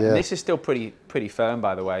 boardy. I mean, this is still pretty firm,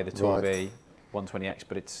 by the way, the Tour V 120X,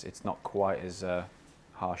 but it's not quite as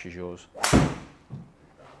harsh as yours.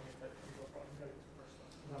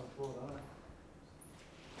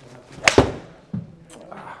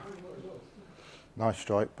 Nice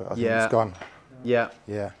strike, but I think it's gone. Yeah.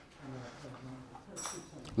 Yeah.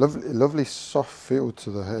 Lovely soft feel to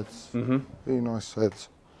the heads. Really nice heads.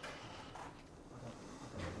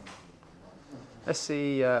 Let's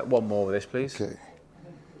see one more with this, please. Okay.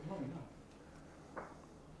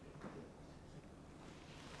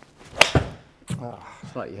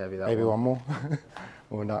 Slightly heavy, that Maybe one more,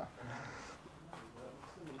 or not.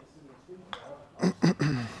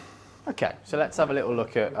 Okay, so let's have a little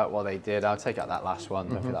look at what they did. I'll take out that last one.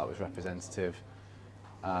 I don't think that was representative.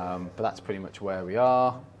 But that's pretty much where we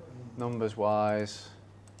are, numbers-wise.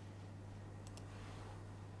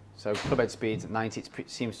 So club head speeds at 90, it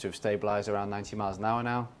seems to have stabilised around 90 miles an hour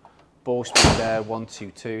now. Ball speed there,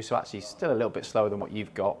 122, so actually still a little bit slower than what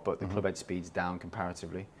you've got, but the club head speed's down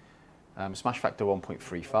comparatively. Smash factor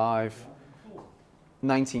 1.35,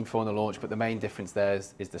 19.4 on the launch, but the main difference there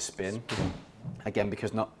is the spin. Again,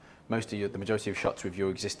 because the majority of shots with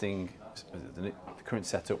your existing, the current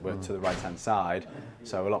setup were to the right-hand side,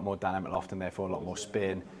 so a lot more dynamic loft and therefore a lot more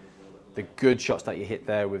spin. The good shots that you hit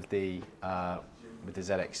there with the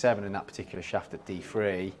ZX7 and that particular shaft at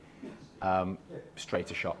D3,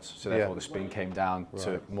 straighter shots. So therefore the spin came down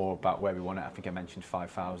to more about where we want it. I think I mentioned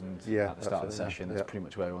 5,000 at the start of the session. That's pretty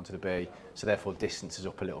much where we wanted to be. So therefore distance is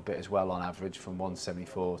up a little bit as well on average from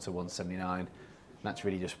 174 to 179. And that's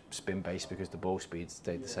really just spin based because the ball speed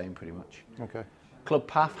stayed the same pretty much. Okay. Club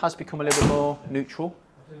path has become a little bit more neutral.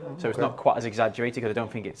 So it's not quite as exaggerated because I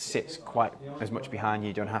don't think it sits quite as much behind you.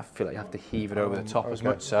 You don't feel like you have to heave it over the top as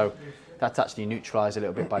much. So that's actually neutralised a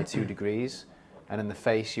little bit by 2 degrees. And in the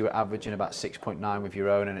face, you were averaging about 6.9 with your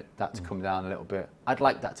own, and that's come down a little bit. I'd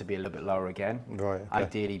like that to be a little bit lower again. Right. Okay.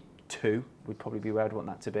 Ideally, 2 would probably be where I'd want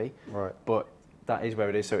that to be. Right. But that is where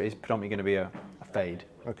it is, so it is predominantly going to be a fade.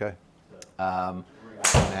 Okay. And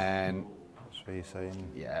then, so you're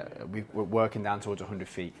saying? Yeah, we're working down towards 100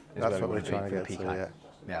 feet. That's what we're trying to get to,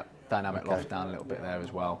 yeah, dynamic loft down a little bit there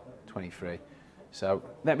as well, 23. So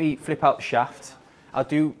let me flip out the shaft. I'll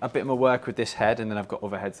do a bit more work with this head, and then I've got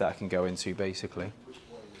other heads that I can go into, basically.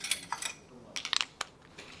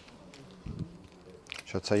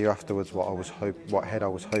 Shall I tell you afterwards what head I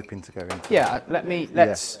was hoping to go into? Yeah,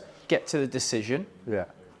 let's get to the decision. Yeah.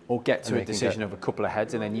 Or get to a decision of a couple of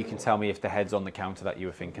heads, and then you can tell me if the head's on the counter that you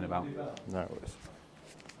were thinking about. No, it was.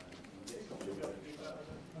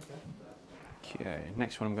 Okay,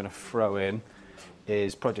 next one I'm going to throw in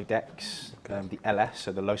is Project X, the LS,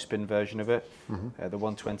 so the low spin version of it, the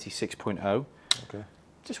 120 6.0. Okay.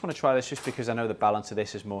 Just want to try this just because I know the balance of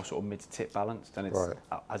this is more sort of mid to tip balanced, and it's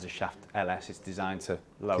as a shaft LS, it's designed to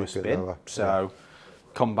lower spin. So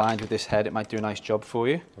combined with this head, it might do a nice job for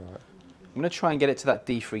you. Right. I'm going to try and get it to that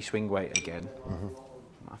D3 swing weight again.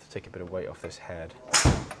 I have to take a bit of weight off this head.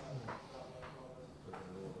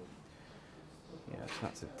 Yeah, so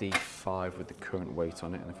that's a D5 with the current weight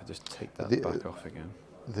on it, and if I just take that back off again.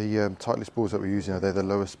 The Titleist balls that we're using, are they the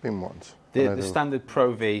lower spin ones? The standard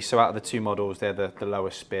Pro V, so out of the 2 models, they're the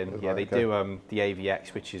lower spin. Yeah, they do the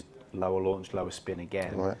AVX, which is lower launch, lower spin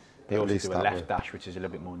again. Right. They also do a left dash, which is a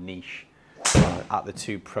little bit more niche. At the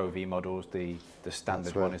 2 Pro V models, the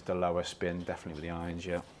standard one is the lower spin, definitely with the irons,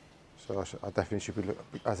 yeah. So I definitely should be,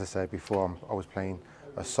 as I said before, I was playing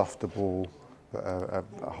a softer ball, but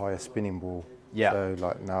a higher spinning ball. Yeah. So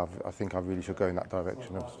like now, I think I really should go in that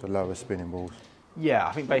direction of the lower spinning balls. Yeah,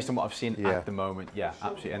 I think based on what I've seen at the moment, yeah,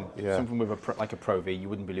 absolutely. And something with like a Pro V, you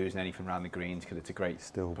wouldn't be losing anything around the greens because it's a great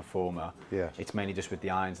performer. Yeah. It's mainly just with the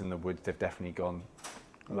irons and the woods, they've definitely gone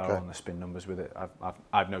lower on the spin numbers with it.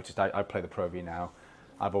 I've noticed, I play the Pro V now.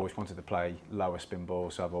 I've always wanted to play lower spin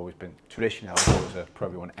balls, so I've always been, traditionally I was always a Pro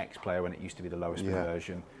V1X player when it used to be the lower spin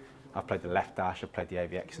version. I've played the left dash, I've played the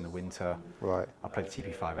AVX in the winter. Right. I played the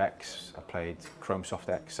TP5X, I played Chrome Soft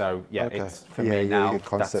X. So yeah, it's for me now,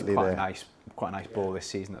 that's quite a nice ball this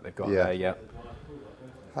season that they've got there, yeah.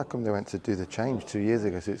 How come they went to do the change 2 years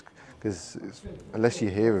ago? So because unless you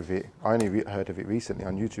hear of it, I only heard of it recently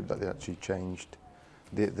on YouTube that they actually changed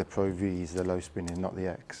the Pro V's, the low spinning, not the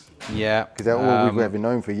X. Yeah. Because all we've ever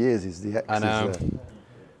known for years is the X. I know.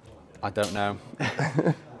 I don't know.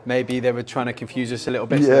 maybe they were trying to confuse us a little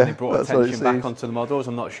bit, so they brought attention back onto the models.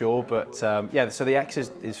 I'm not sure, but yeah. So the X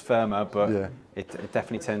is firmer, but it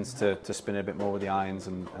definitely tends to spin a bit more with the irons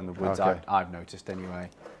and the woods. I've noticed anyway.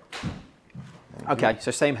 Okay,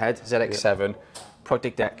 so same head, ZX7,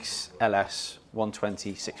 Project X LS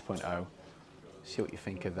 120 6.0. See what you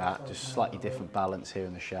think of that. Just slightly different balance here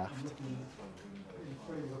in the shaft.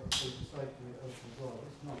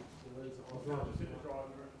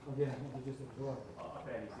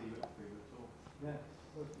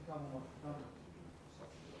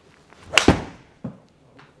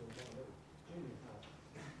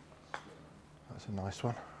 That's a nice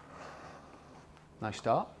one. Nice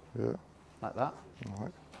start. Yeah. Like that. All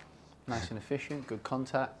right. Nice and efficient, good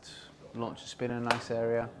contact, launch and spin in a nice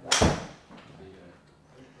area.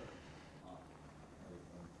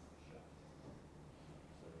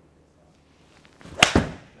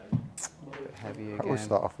 Heavy again. That will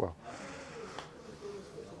start off well.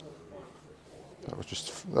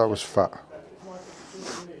 That was fat.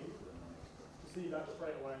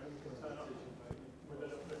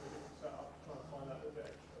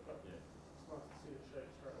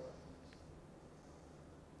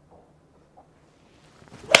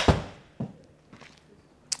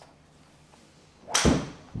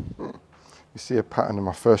 You see a pattern and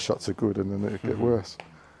my first shots are good and then it'll get worse.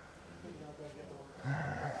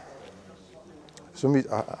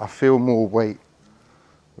 I feel more weight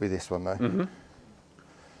with this one though.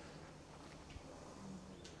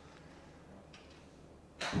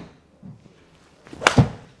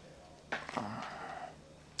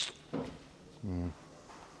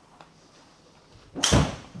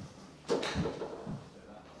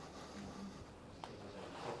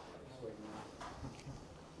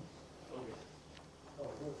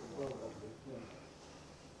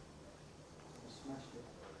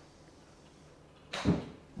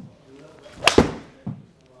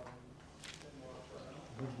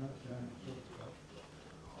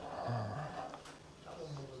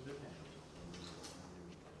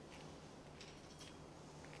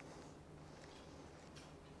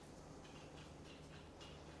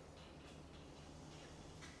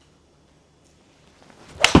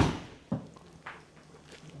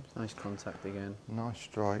 Nice contact again. Nice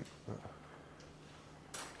strike.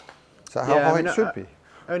 Is that how high it should be?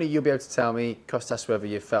 Only you'll be able to tell me, Costas, whether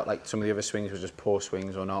you felt like some of the other swings were just poor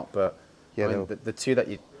swings or not. But yeah, I mean, the two that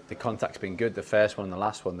the contact's been good. The first one and the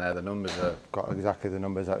last one there, the numbers are got exactly the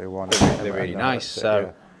numbers that we want. They're really nice. So,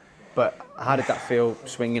 yeah. But how did that feel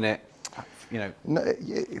swinging it? You know, no,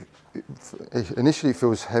 initially it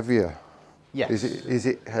feels heavier. Yes. Is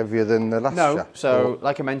it heavier than the last shaft? No. So,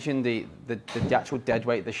 like I mentioned, the actual dead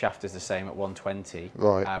weight of the shaft is the same at 120.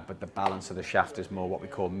 Right. But the balance of the shaft is more what we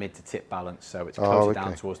call mid to tip balance. So it's closer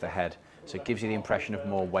down towards the head. So it gives you the impression of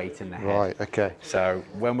more weight in the head. Right. Okay. So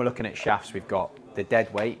when we're looking at shafts, we've got the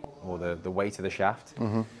dead weight or the weight of the shaft,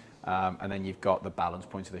 and then you've got the balance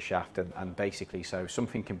point of the shaft, and basically, so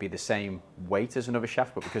something can be the same weight as another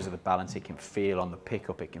shaft, but because of the balance, it can feel on the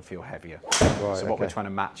pickup, it can feel heavier. Right, so what we're trying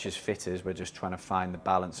to match as fitters, we're just trying to find the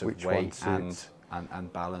balance of weight and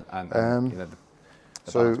balance, and you know,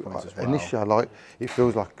 the balance points as well. Initially, it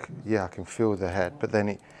feels like, yeah, I can feel the head, but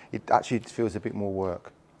then it actually feels a bit more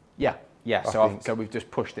work. Yeah. Yeah, so we've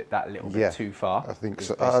just pushed it that little bit too far. I think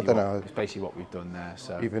so. I don't know. It's basically what we've done there.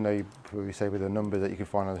 So even though you probably say with the numbers that you can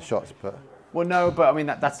find on the shots, but well, no, but I mean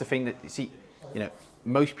that's the thing that you see. You know,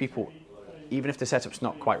 most people, even if the setup's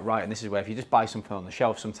not quite right, and this is where if you just buy something on the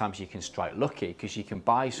shelf, sometimes you can strike lucky because you can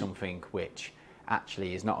buy something which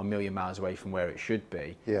actually is not a million miles away from where it should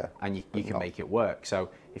be. Yeah. And you can make it work. So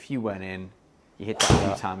if you went in, you hit that a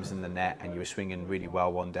few times in the net and you were swinging really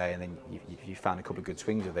well one day and then you found a couple of good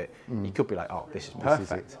swings with it, you could be like, oh, this is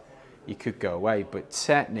perfect. You could go away, but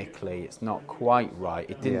technically it's not quite right.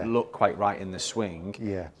 It didn't look quite right in the swing.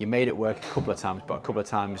 Yeah. You made it work a couple of times, but a couple of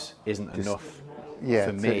times isn't enough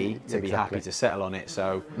for me to be happy to settle on it.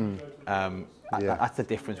 So that's the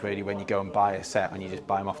difference really when you go and buy a set and you just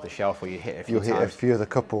buy them off the shelf or you hit a few times. You'll hit a few of the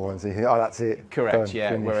couple ones and you think, oh, that's it. Correct,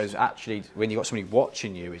 yeah. Finished. Whereas actually when you got somebody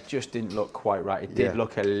watching you, it just didn't look quite right. It did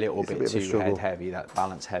look a little bit too head heavy, that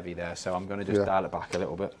balance heavy there. So I'm going to just dial it back a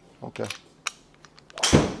little bit. Okay.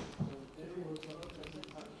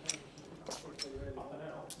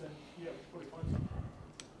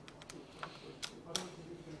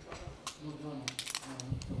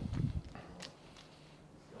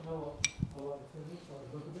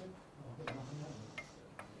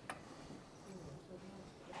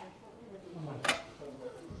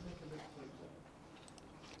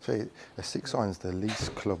 So a Srixon is the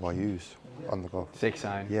least club I use on the golf.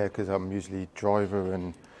 Srixon? Yeah, because I'm usually driver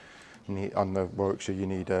and on the Warwickshire you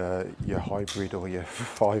need your hybrid or your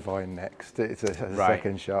 5-iron next. It's a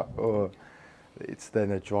second shot, or it's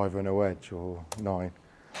then a driver and a wedge or 9.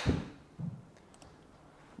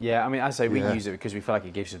 Yeah, I mean, as I say, we use it because we feel like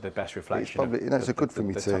it gives us the best reflection. It's probably, it's a good for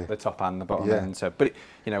me too. The top and the bottom end. So, but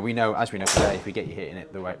you know, as we know today, if we get you hitting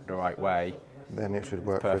it the right way, then it should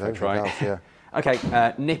work. Perfect, with everything else, yeah.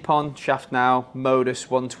 Okay, Nippon shaft now, Modus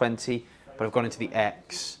 120, but I've gone into the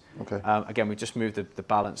X. Okay. Again, we just moved the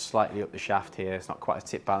balance slightly up the shaft here. It's not quite as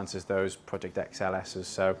tip balance as those Project XLSs.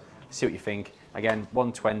 So, see what you think. Again,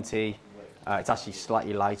 120. It's actually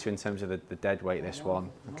slightly lighter in terms of the dead weight. This one.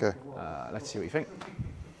 Okay. Let's see what you think.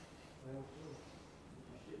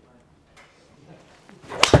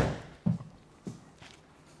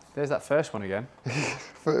 There's that first one again.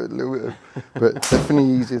 For a little bit, but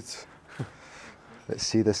definitely easy. Let's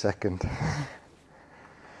see the second.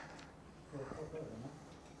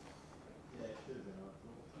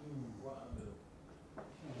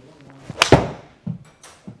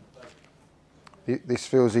 This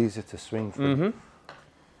feels easier to swing from.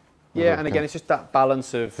 Yeah, and again, it's just that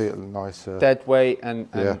balance of dead weight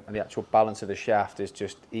and the actual balance of the shaft is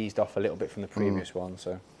just eased off a little bit from the previous one.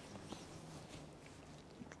 So.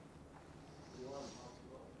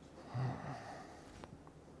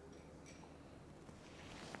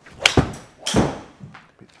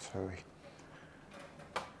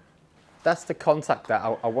 That's the contact that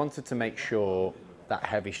I wanted to make sure that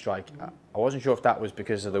heavy strike. I wasn't sure if that was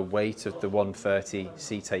because of the weight of the 130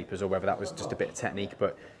 C tapers or whether that was just a bit of technique,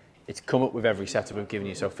 but it's come up with every setup I've given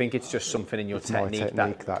you. So I think it's just something in your technique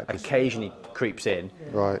that occasionally creeps in.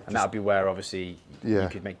 Right. And that would be where obviously you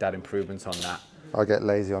could make that improvement on that. I get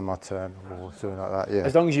lazy on my turn or something like that, yeah.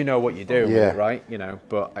 As long as you know what you're doing with it, right? You know,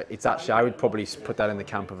 but it's actually, I would probably put that in the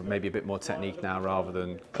camp of maybe a bit more technique now rather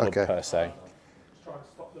than club per se.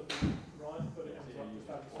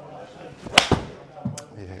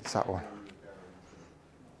 Yeah, it's that one.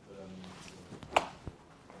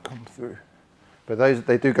 Come through. But those,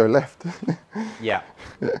 they do go left. Yeah.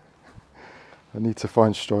 I need to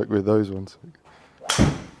find strike with those ones.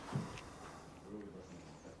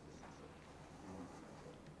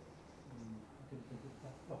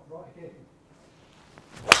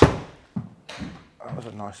 That was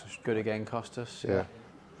a nice. Good again, Costas. Yeah.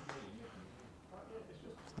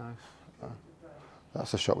 It's nice.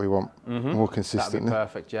 That's a shot we want. More consistently. That'd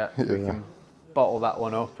be perfect, yeah. If we can bottle that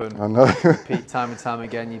one up and repeat time and time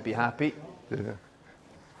again, you'd be happy. Yeah.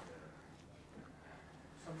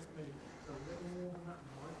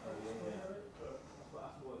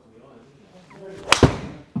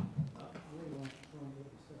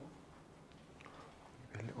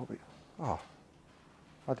 A little bit. Oh,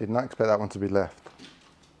 I did not expect that one to be left.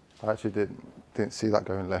 I actually didn't see that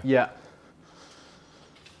going left. Yeah.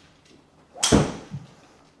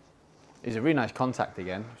 It's a really nice contact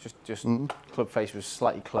again. Just club face was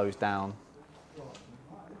slightly closed down.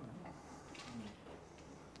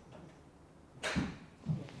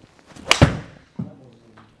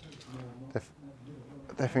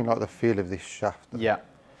 Definitely like the feel of this shaft. Yeah.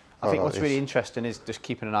 I think what's really interesting is just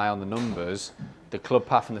keeping an eye on the numbers. The club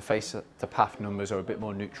path and the face to path numbers are a bit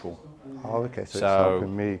more neutral. Oh, okay. So it's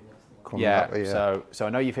helping me come that way, So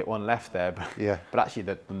I know you've hit one left there, but but actually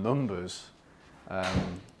the numbers.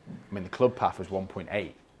 I mean, the club path was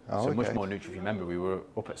 1.8, so much more neutral. If you remember, we were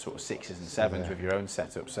up at sort of 6s and 7s with your own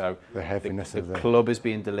setup. So the heaviness of the club is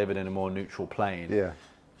being delivered in a more neutral plane. Yeah.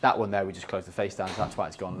 That one there, we just closed the face down, so that's why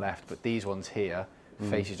it's gone left. But these ones here,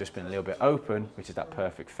 face has just been a little bit open, which is that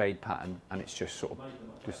perfect fade pattern, and it's just sort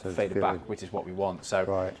of faded back, which is what we want.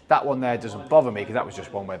 So that one there doesn't bother me because that was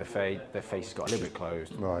just one where the face has got a little bit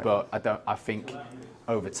closed. Right. But I think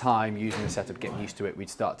over time, using the setup, getting used to it, we'd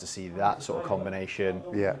start to see that sort of combination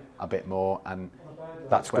a bit more, and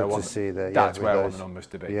that's where I want the numbers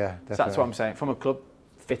to be. Yeah, so that's what I'm saying. From a club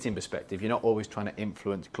fitting perspective, you're not always trying to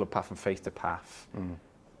influence club path and face to path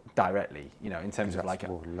directly. You know, in terms of like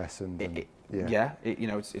more lessons. You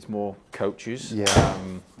know, it's more coaches.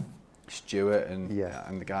 Stuart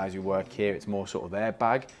and the guys who work here, it's more sort of their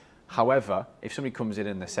bag. However, if somebody comes in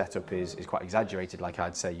and the setup is quite exaggerated, like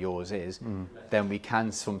I'd say yours is, then we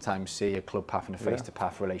can sometimes see a club path and a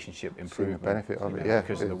face-to-path relationship improvement. Benefit of it,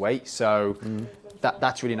 because of the weight. So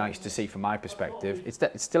that's really nice to see from my perspective.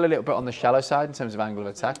 It's still a little bit on the shallow side in terms of angle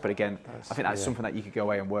of attack, but again, I think that's something that you could go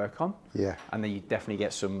away and work on. Yeah. And then you definitely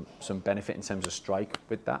get some benefit in terms of strike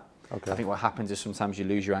with that. Okay. I think what happens is sometimes you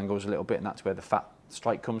lose your angles a little bit, and that's where the fat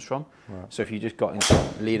strike comes from. Right. So if you just got into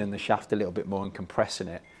leaning the shaft a little bit more and compressing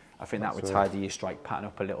it, I think that would tidy your strike pattern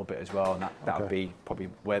up a little bit as well, and that would be probably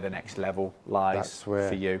where the next level lies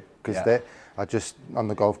for you. Because I just, on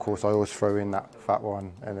the golf course, I always throw in that fat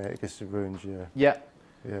one, and it just ruins you. Yeah.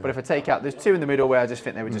 But if I take out, there's two in the middle where I just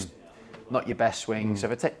think they were just not your best swings.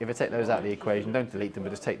 So if I take those out of the equation, don't delete them, but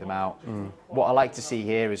just take them out. What I like to see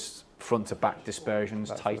here is front to back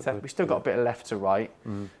dispersions tighter. We've still got a bit of left to right.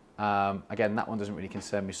 Again, that one doesn't really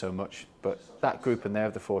concern me so much, but that group in there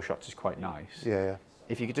of the 4 shots is quite nice.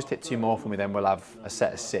 If you could just hit 2 more for me, then we'll have a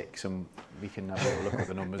set of 6 and we can have a little look at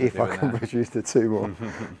the numbers. If I can produce the 2 more.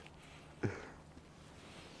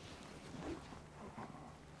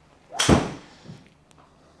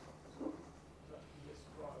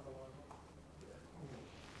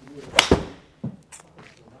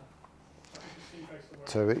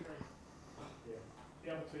 Toey.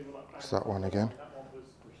 It's that one again.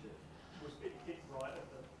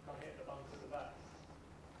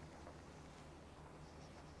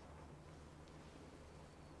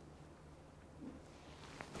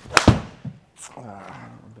 A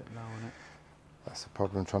bit low on it. That's the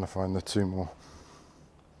problem, trying to find the 2 more.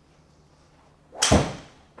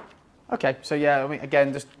 Okay, so yeah, I mean,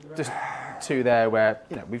 again, just 2 there where,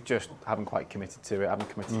 you know, we've just haven't quite committed to it, haven't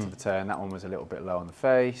committed to the turn. That one was a little bit low on the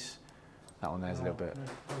face. That one there's a little bit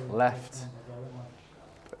left.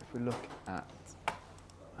 But if we look at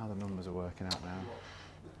how the numbers are working out now.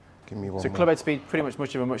 Give me one so more. club head speed, pretty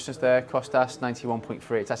much of a muchness there. Costas,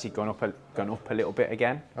 91.3. It's actually gone up a little bit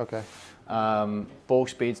again. Okay. Ball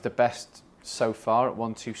speed's the best so far at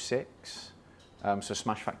 126. So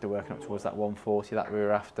smash factor working up towards that 140 that we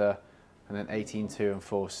were after. And then 18.2 and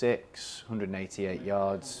 4.6, 188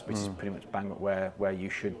 yards, which is pretty much bang up where you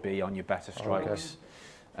should be on your better strikes.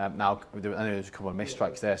 Now, I know there's a couple of missed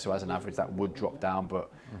strikes there, so as an average that would drop down, but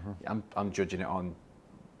I'm judging it on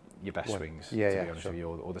your best swings, to be honest with you,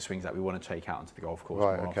 or the swings that we want to take out onto the golf course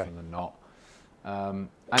more often than not. Angle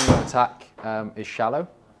of attack is shallow,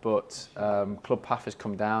 but club path has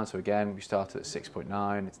come down, so again, we started at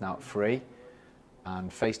 6.9, it's now at 3,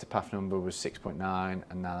 and face to path number was 6.9,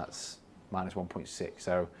 and now that's minus 1.6,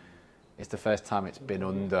 so it's the first time it's been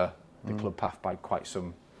under the club path by quite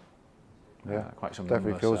some quite some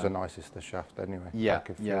definitely number, feels so. the nicest, the shaft anyway.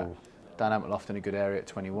 Dynamic loft in a good area at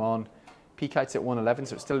 21. Peak height's at 111,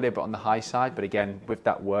 so it's still a little bit on the high side, but again, with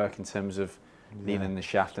that work in terms of leaning the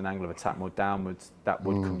shaft and angle of attack more downwards, that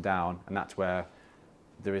would come down, and that's where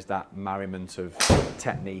there is that merriment of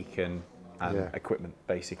technique and equipment,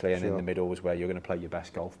 basically, and in the middle is where you're going to play your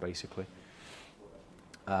best golf, basically.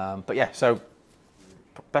 But yeah, so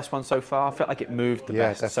best one so far. I felt like it moved the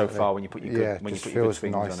best so far when you put your good, when you put your good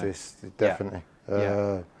swings nicest, on it. Definitely.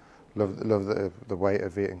 Love the weight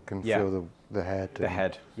of it and can feel the head. The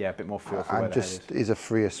head, a bit more feel for where and just the head is a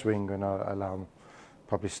freer swing, and I allow them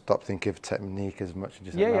probably stop thinking of technique as much and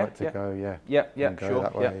just allow it to go. Go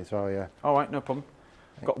that way as well. All right, no problem.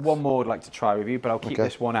 I've got one more I'd like to try with you, but I'll keep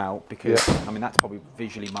this one out because I mean that's probably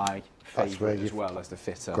visually my favourite as well as the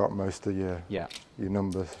fitter. Got most of your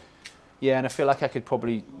numbers. Yeah, and I feel like I could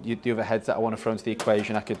probably the other heads that I want to throw into the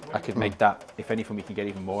equation. I could make that. If anything, we can get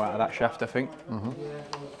even more out of that shaft, I think.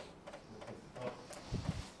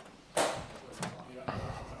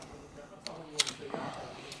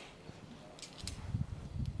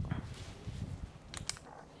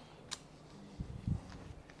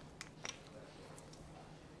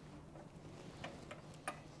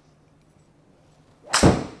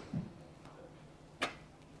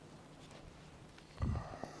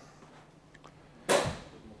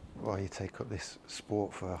 Why you take up this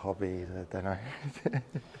sport for a hobby? I don't know.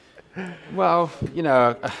 Well, you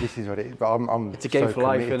know, this is what it is. But I'm it's a game so for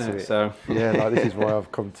life, isn't it? So like this is why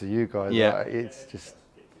I've come to you guys. Like, it's just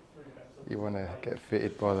you want to get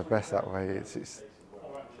fitted by the best that way. It's.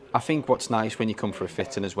 I think what's nice when you come for a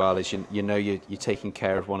fitting as well is you know you're taking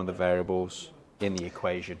care of one of the variables in the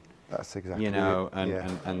equation. That's exactly it.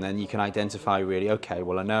 And then you can identify really, okay,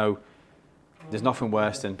 well I know there's nothing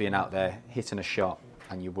worse than being out there hitting a shot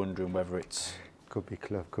and you're wondering whether it's could be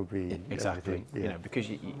club, could be exactly, you know, because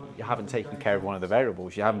you haven't taken care of one of the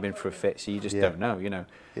variables, you haven't been for a fit, so you just don't know, you know.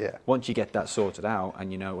 Once you get that sorted out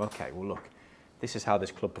and you know, okay, well look, this is how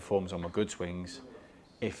this club performs on my good swings.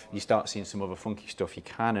 If you start seeing some other funky stuff, you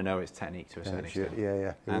kind of know it's technique to a certain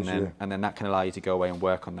extent. And then that can allow you to go away and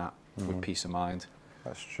work on that with peace of mind.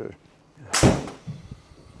 That's true.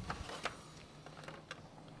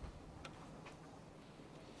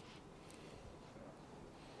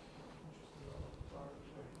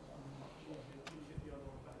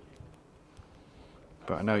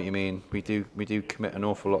 But I know what you mean. We do commit an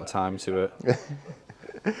awful lot of time to it.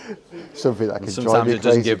 Something that can sometimes drive you it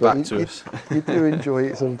doesn't crazy, give back to us. You do enjoy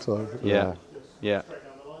it sometimes. Yeah.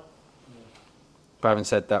 But having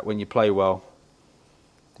said that, when you play well,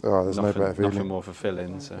 there's no better feeling. Nothing more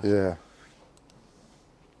fulfilling. So. Yeah.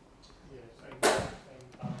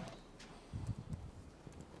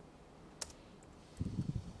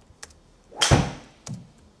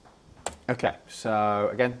 Okay, so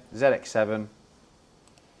again, ZX7.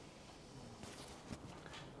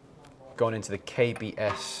 Going into the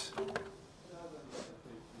KBS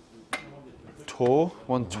Tour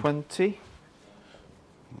 120.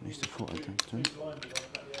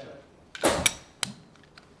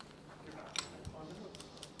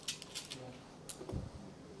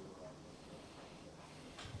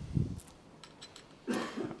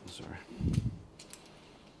 Sorry.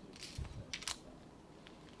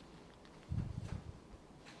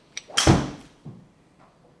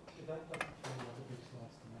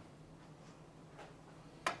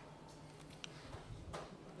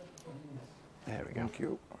 There we go. Thank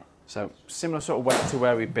you. So similar sort of weight to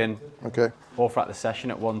where we've been all throughout the session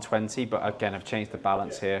at 120, but again, I've changed the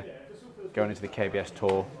balance here, going into the KBS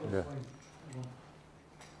Tour. Yeah.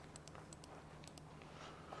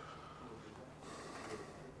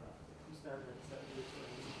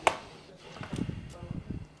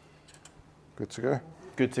 Good to go.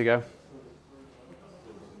 Good to go.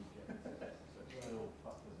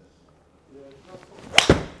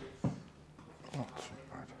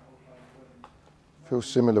 Feels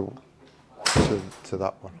similar to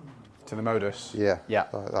that one. To the Modus? Yeah. Yeah.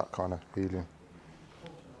 That kind of feeling.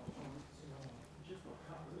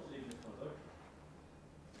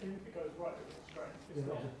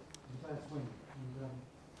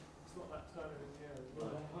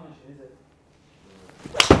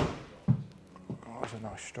 Oh, that's a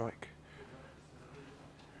nice strike.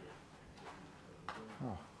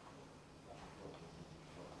 Oh.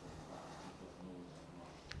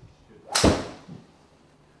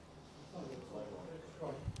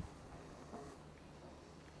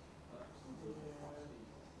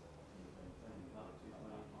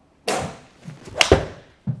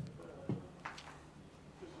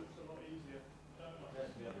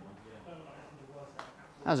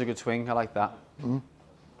 That was a good swing, I like that.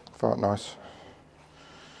 Felt nice.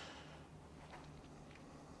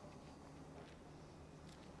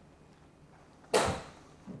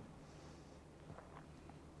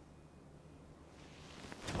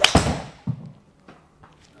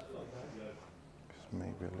 Just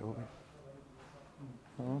maybe a little bit.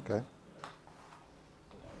 Oh, okay.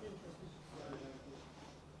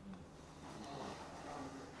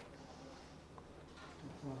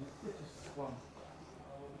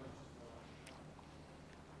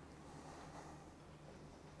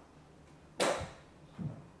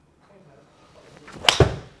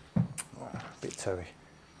 Bit toey.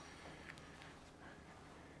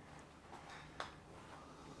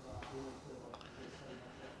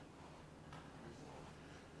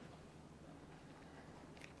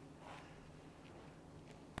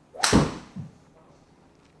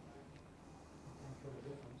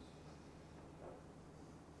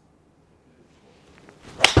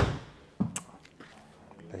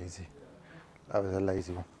 Lazy. That was a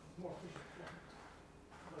lazy one.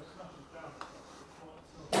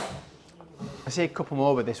 I see a couple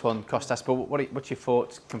more with this one, Costas, but what's your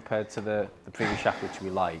thoughts compared to the previous shaft, which we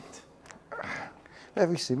liked?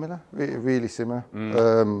 Very similar, really similar.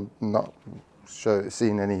 Not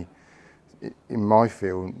seen any, in my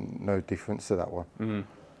feel, no difference to that one.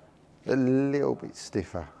 A little bit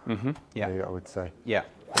stiffer, yeah, I would say. Yeah.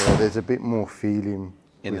 There's a bit more feeling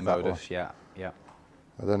in the Modus, yeah, yeah.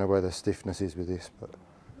 I don't know where the stiffness is with this, but.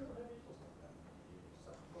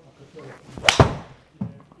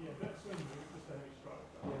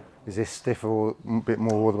 Is this stiffer a bit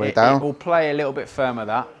more all the way down? It will play a little bit firmer,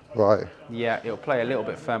 that. Right. Yeah, it'll play a little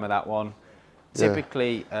bit firmer, that one.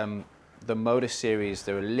 Typically, the Modus series,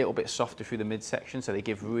 they're a little bit softer through the midsection, so they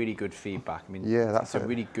give really good feedback. I mean, yeah, that's a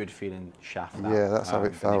really good feeling shaft. Yeah, that's how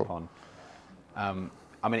it felt.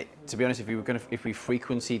 I mean, to be honest, if we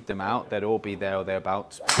frequencied them out, they'd all be there or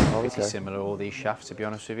thereabouts. Pretty similar, all these shafts, to be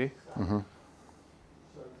honest with you.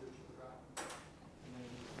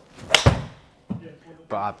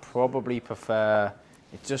 But I probably prefer,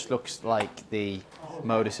 it just looks like the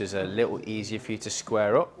Modus is a little easier for you to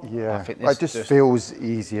square up. Yeah, I think this it just feels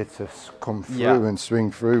easier to come through and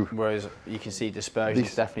swing through. Whereas you can see dispersion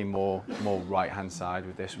is definitely more right-hand side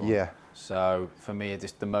with this one. Yeah. So for me,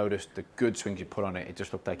 just the Modus, the good swings you put on it, it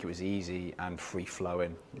just looked like it was easy and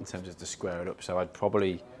free-flowing in terms of to square it up. So I'd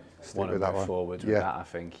probably want to go forward with that, I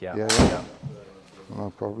think. Yeah. No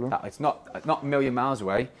problem. It's not a million miles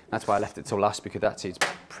away. That's why I left it till last, because it's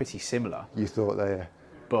pretty similar. You thought there,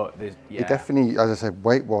 but it definitely, as I said,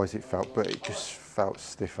 weight-wise it felt, but it just felt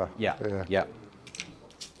stiffer. Yeah.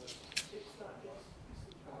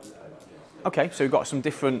 Okay, so we've got some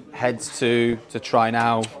different heads to try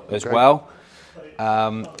now as well.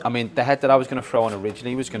 I mean, the head that I was going to throw on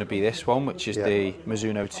originally was going to be this one, which is the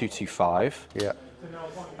Mizuno 225. Yeah.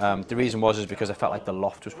 The reason is because I felt like the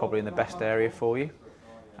loft was probably in the best area for you.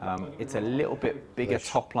 It's a little bit bigger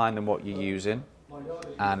top line than what you're using,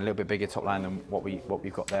 and a little bit bigger top line than what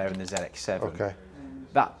we've got there in the ZX7. Okay.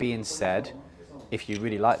 That being said, if you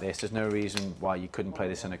really like this, there's no reason why you couldn't play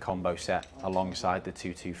this in a combo set alongside the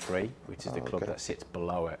 223, which is the club that sits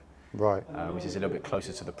below it. Right. Which is a little bit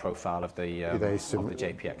closer to the profile of the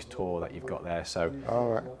JPX Tour that you've got there. So,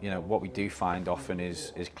 you know, what we do find often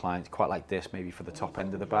is clients quite like this, maybe for the top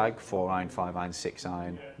end of the bag, 4-iron, 5-iron,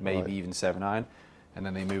 6-iron, maybe even 7-iron, and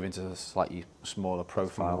then they move into the slightly smaller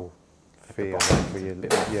profile. Feel,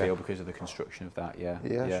 feel because of the construction of that, yeah.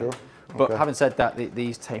 Sure. But having said that,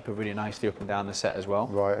 these taper really nicely up and down the set as well.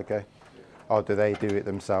 Right, okay. Oh, do they do it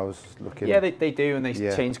themselves? Yeah, they do, and they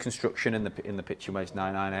change construction in the pitching wedge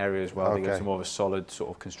 9-iron area as well. They go to more of a solid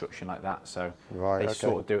sort of construction like that, so they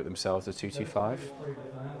sort of do it themselves, the 225.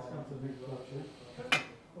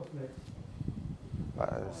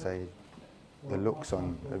 I'd say the looks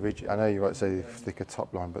on I know you might say thicker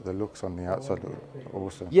top line, but the looks on the outside look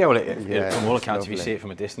awesome. Yeah, well, from all accounts, if you see it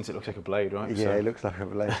from a distance, it looks like a blade, right? Yeah, it looks like a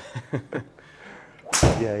blade.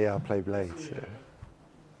 yeah, I play blades. Yeah.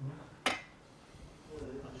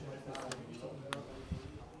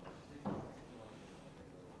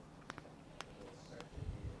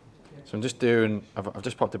 So I'm just doing, I've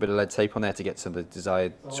just popped a bit of lead tape on there to get to the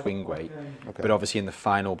desired swing weight, but obviously in the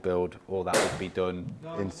final build, all that would be done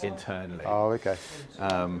internally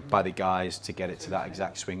by the guys to get it to that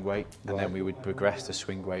exact swing weight, and then we would progress the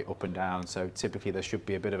swing weight up and down. So typically there should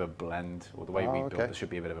be a bit of a blend, or the way we build, there should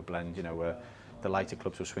be a bit of a blend, you know, where the lighter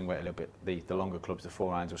clubs will swing weight a little bit, the longer clubs, the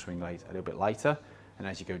 4-irons will swing weight a little bit lighter, and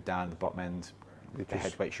as you go down the bottom end, the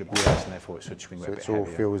head weight should be less, and therefore it should swing weight a bit heavier.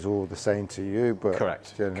 So it feels all the same to you, but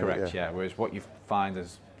correct. Whereas what you find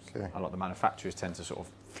is a lot of the manufacturers tend to sort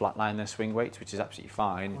of flatline their swing weights, which is absolutely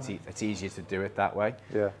fine. It's easier to do it that way.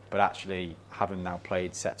 Yeah. But actually, having now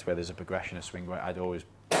played sets where there's a progression of swing weight, I'd always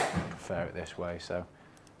prefer it this way. So,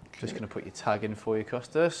 just going to put your tag in for you,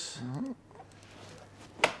 Costas.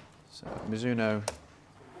 So Mizuno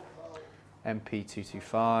MP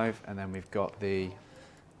 225, and then we've got the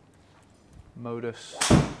Modus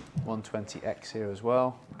 120X here as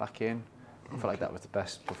well, back in. I felt like that was the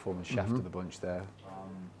best performance shaft of the bunch there.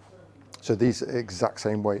 So these are exact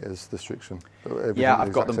same weight as the Srixon? Yeah,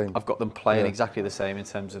 I've got them playing exactly the same in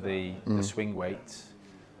terms of the swing weights.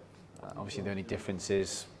 Obviously the only difference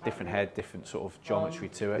is different head, different sort of geometry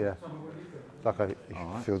to it. Yeah, like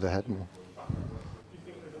I feel the head more.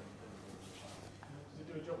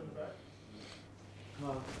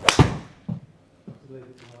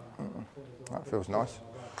 That feels nice.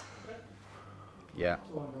 Yeah.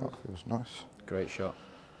 That feels nice. Great shot.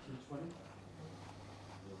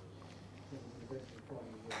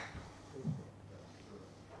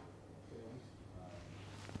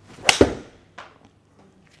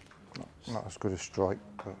 Not as good as strike,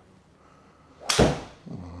 but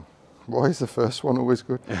why is the first one always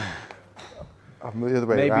good? I'm the other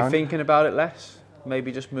way around. Maybe thinking about it less.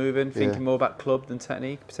 Maybe just moving, thinking more about club than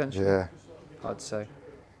technique potentially. Yeah. I'd say.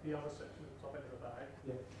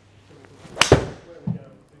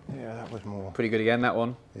 Yeah, that was more. Pretty good again, that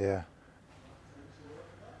one. Yeah.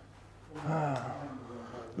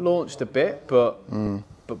 Launched a bit, but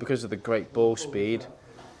because of the great ball speed,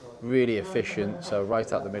 really efficient. So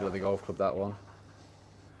right out the middle of the golf club, that one.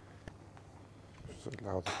 Just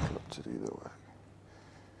allow the club to do the work.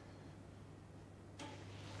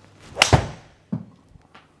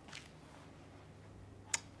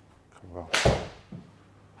 Well,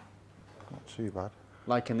 not too bad.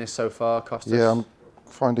 Liking this so far, Costas? Yeah, I'm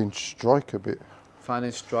finding strike a bit.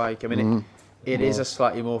 Finding strike. I mean, it is a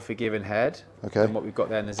slightly more forgiving head than what we've got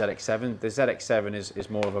there in the ZX7. The ZX7 is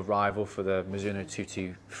more of a rival for the Mizuno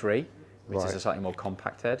 223, which is a slightly more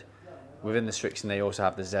compact head. Within the Srixon, they also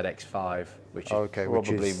have the ZX5, which is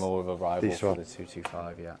probably more of a rival for the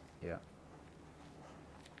 225. Yeah, yeah.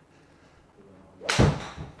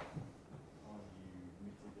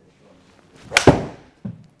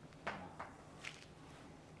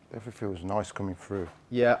 Definitely feels nice coming through.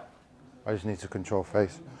 Yeah. I just need to control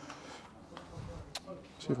face.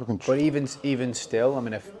 See if I can. But even still, I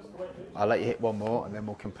mean, if I'll let you hit one more, and then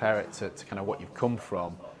we'll compare it to kind of what you've come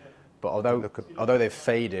from. But although they've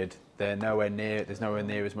faded, they're nowhere near. There's nowhere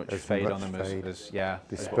near as much fade on them as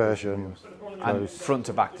dispersion. And front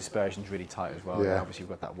to back dispersion's really tight as well. Yeah. Obviously, you've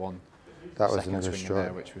got that one. That was second another swing in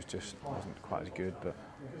there, which was just wasn't quite as good, but.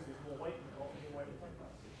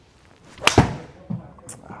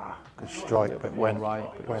 Good strike, but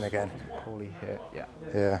went again. Poorly hit, yeah.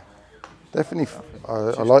 Yeah, definitely.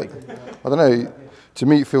 I like. I don't know. To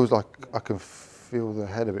me, it feels like I can feel the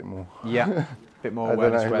head a bit more. Yeah, a bit more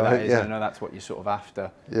awareness where that is. Yeah. I know that's what you're sort of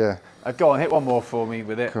after. Yeah. Go on, hit one more for me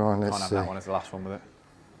with it. Come on, let's Can't have see. that one as the last one with it.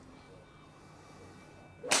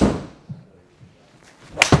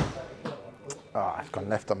 It's gone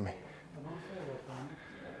left on me.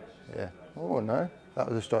 Yeah. Oh no, that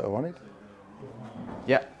was the strike I wanted.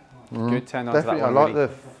 Yeah. Good. Turned on to that one. Definitely, I like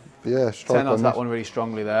the strike. Turned on to that one really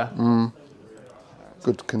strongly there.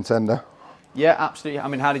 Good contender. Yeah, absolutely. I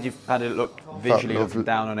mean, how did it look visually looking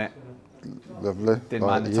down on it? Lovely. Didn't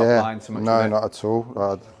mind the top line so much. No, not at all.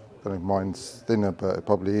 I don't know, mine's thinner, but it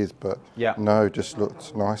probably is. But yeah, no, it just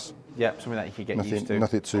looked nice. Yeah, something that you could get used to.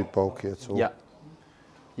 Nothing too bulky at all. Yeah.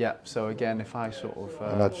 Yeah. So again, if I sort of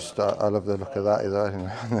and I love the look of that, you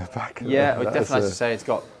know, on the back. Yeah, I definitely have to say it's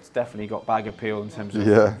definitely got bag appeal in terms of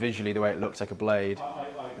visually the way it looks like a blade.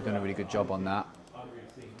 They've done a really good job on that.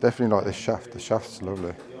 Definitely like the shaft. The shaft's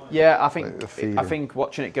lovely. Yeah, I think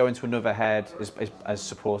watching it go into another head has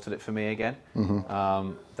supported it for me again.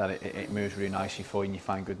 That it moves really nicely for you and you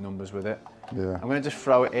find good numbers with it. Yeah. I'm going to just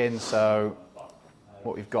throw it in. So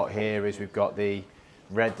what we've got here is we've got the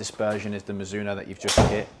red dispersion is the Mizuno that you've just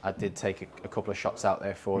hit. I did take a couple of shots out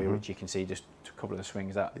there for you, which you can see just a couple of the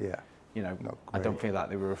swings that. Yeah. You know, I don't feel that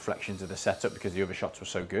they were reflections of the setup because the other shots were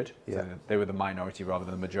so good. Yeah. So they were the minority rather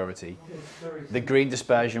than the majority. The green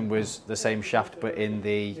dispersion was the same shaft, but in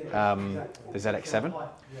the ZX7.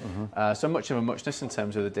 So much of a muchness in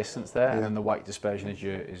terms of the distance there, and then the white dispersion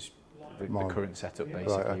is the current setup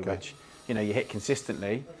basically, which you hit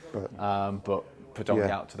consistently, but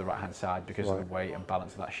predominantly out to the right hand side because of the weight and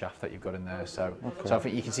balance of that shaft that you've got in there. So I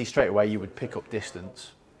think you can see straight away you would pick up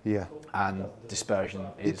distance. Yeah, and dispersion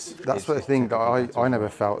is. That's the thing that I never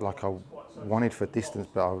felt like I wanted for distance,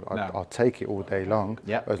 but I'll take it all day long.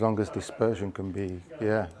 Yeah, as long as dispersion can be.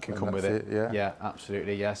 Yeah, can come with it. Yeah,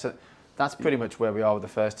 absolutely. Yeah, so that's pretty much where we are with the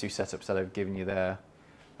first two setups that I've given you there.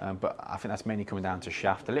 But I think that's mainly coming down to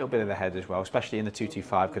shaft, a little bit of the head as well, especially in the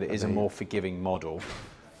 225 because it is a more forgiving model.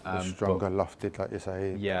 Stronger lofted, like you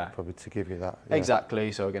say. Yeah, probably to give you that. Yeah.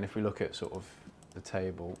 Exactly. So again, if we look at sort of the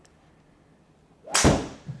table.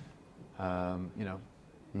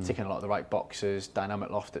 Ticking a lot of the right boxes, dynamic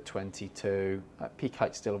loft at 22, peak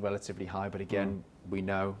height's still relatively high, but again, we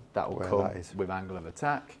know that will come with angle of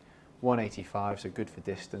attack. 185, so good for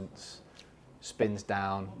distance, spins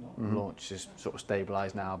down, launch is sort of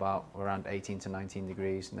stabilised now about around 18 to 19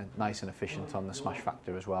 degrees, and then nice and efficient on the smash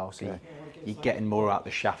factor as well, so you're getting more out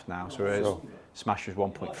the shaft now, so whereas smash was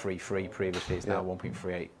 1.33 previously, it's now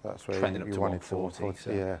 1.38, trending up to 140.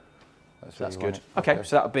 So that's good. Okay,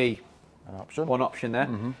 so that would be one option there.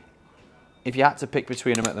 If you had to pick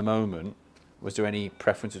between them at the moment, was there any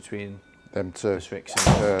preference between them two? The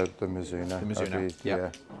Srixon, the Mizuno. The Mizuno,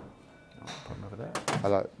 yeah. Over there. I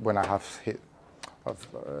like when I have hit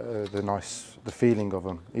the feeling of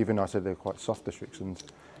them. Even though I said they're quite soft, the Srixons,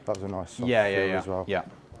 that was a nice soft feel as well. Yeah.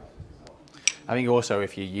 I think also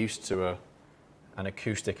if you're used to an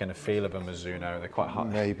acoustic and a feel of a Mizuno, they're quite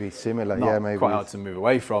hard. Maybe similar, maybe. Quite hard to move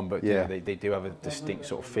away from, but they do have a distinct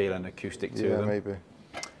sort of feel and acoustic to them. Maybe.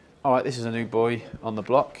 All right, this is a new boy on the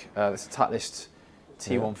block. This is Titleist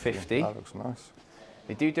T150. That looks nice.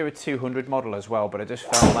 They do a 200 model as well, but I just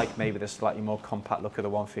felt like maybe the slightly more compact look of the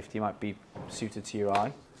 150 might be suited to your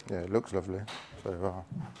eye. Yeah, it looks lovely. So,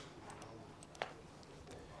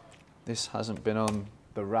 this hasn't been on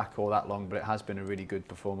the rack all that long, but it has been a really good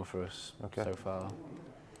performer for us so far.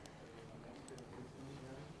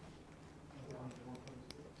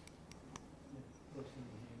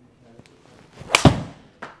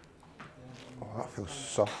 Oh, that feels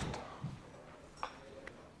soft.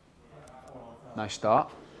 Nice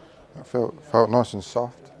start. That felt nice and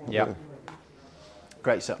soft. Yeah.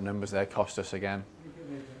 Great set of numbers there. Costas again.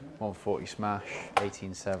 140 smash,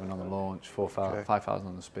 18.7 on the launch, 5,000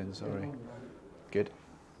 on the spin. Sorry. Good.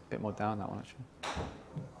 Bit more down that one actually.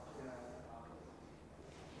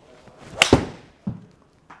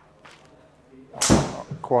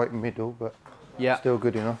 Not quite middle, but still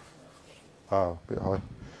good enough. Oh, a bit high.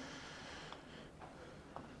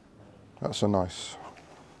 That's a nice.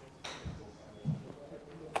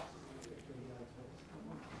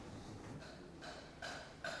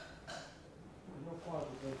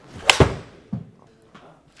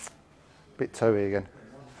 Bit toey again.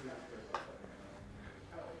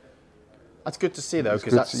 That's good to see though,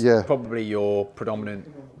 because that's probably your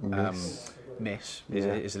predominant miss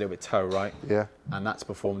is a little bit toe, right? Yeah. And that's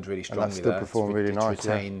performed really strongly there. That's still performed really nice.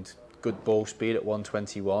 Retained good ball speed at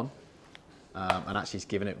 121. and actually it's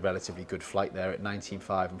given it relatively good flight there at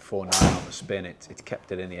 19.5 and 4.9 on the spin. It's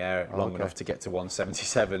kept it in the air long enough to get to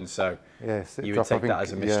 177. So you would take that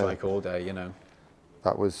as a mistrike all day, you know.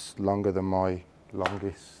 That was longer than my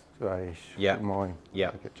longest range. Yeah. Mine. Yeah.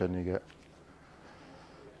 I generally get.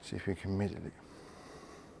 See if we can middle it.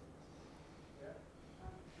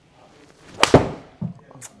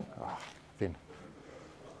 Thin.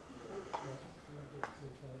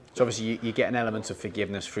 So obviously you get an element of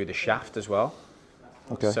forgiveness through the shaft as well.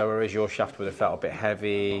 Okay. So whereas your shaft would have felt a bit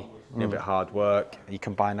heavy, a little bit hard work, you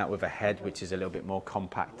combine that with a head which is a little bit more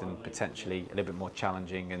compact and potentially a little bit more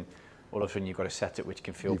challenging, and all of a sudden you've got a setup which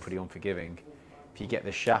can feel pretty unforgiving. If you get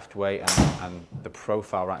the shaft weight and the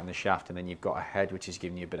profile right in the shaft, and then you've got a head which is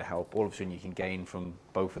giving you a bit of help, all of a sudden you can gain from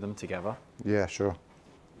both of them together. Yeah, sure.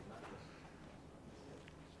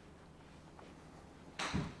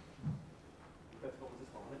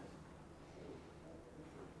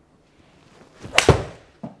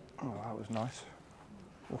 Oh, that was nice.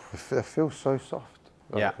 It feels so soft.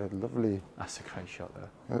 Yeah. Lovely. That's a great shot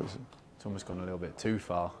there. It's almost gone a little bit too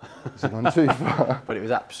far. It's gone too far. But it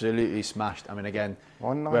was absolutely smashed. I mean, again,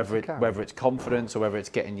 whether it's confidence or whether it's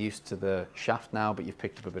getting used to the shaft now, but you've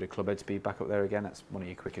picked up a bit of club head speed back up there again. That's one of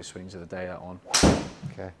your quickest swings of the day, that one.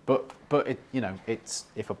 Okay. But it, you know, it's,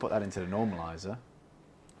 if I put that into the normalizer,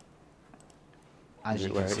 as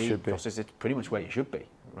you can see, Costas, it's pretty much where you should be,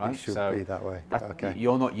 right? It should be that way. Okay.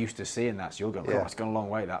 You're not used to seeing that, so you're going, oh, it's gone a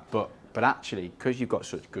long way, that. But actually, because you've got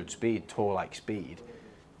such good speed, tour-like speed,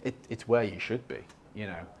 it's where you should be, you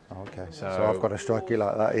know. Okay. So I've got to strike you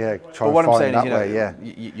like that, yeah. Try and find that is, you know, way, yeah.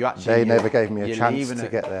 You actually, they never gave me a chance to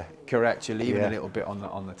get there. Correct. You're leaving a little bit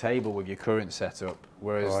on the table with your current setup,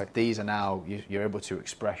 whereas these are now you're able to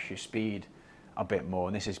express your speed a bit more,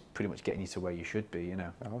 and this is pretty much getting you to where you should be, you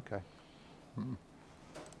know. Okay.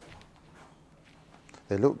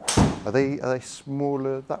 They look. Are they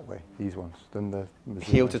smaller that way? These ones than the Mizuno?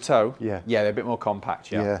 Heel to toe. Yeah. Yeah, they're a bit more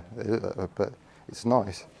compact. Yeah. Yeah, they look that way, but it's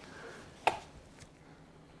nice.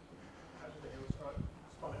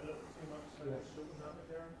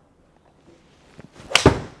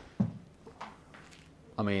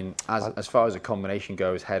 I mean, as far as a combination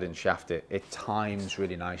goes, head and shaft, it times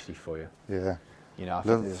really nicely for you. Yeah. You know, I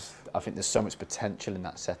think there's so much potential in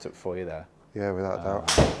that setup for you there. Yeah, without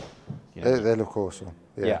doubt. You know, they look awesome.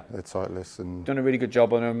 Yeah, they're Titleist and done a really good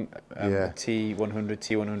job on them. The T100,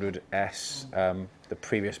 T100S, the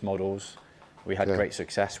previous models we had great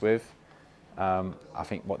success with. I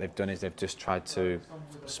think what they've done is they've just tried to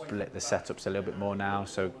split the setups a little bit more now,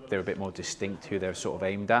 so they're a bit more distinct who they're sort of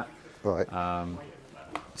aimed at. Right.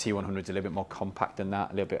 T100's a little bit more compact than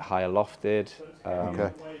that, a little bit higher lofted.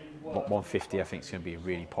 150 I think is going to be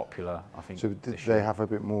really popular. I think. So did they have a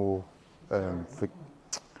bit more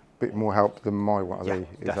help than my one? Yeah,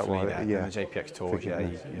 definitely. The JPX Tours, a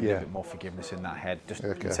little bit more forgiveness in that head, just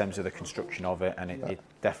in terms of the construction of it, and it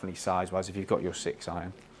definitely size-wise. If you've got your 6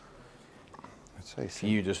 iron, I'd say if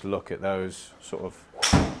you just look at those sort of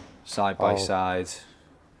side by side,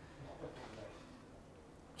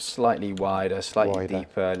 slightly wider, slightly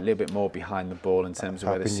deeper, a little bit more behind the ball in terms of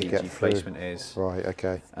where the CG placement is. Right.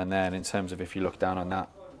 Okay. And then in terms of if you look down on that,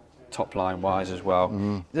 top line wise as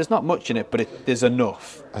well, there's not much in it, but there's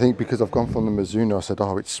enough. I think because I've gone from the Mizuno, I said,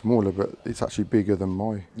 oh, it's smaller, but it's actually bigger than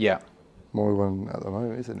my one at the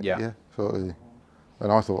moment, isn't it? Yeah. So,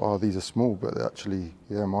 and I thought, oh, these are small, but actually,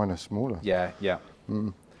 mine are smaller. Yeah.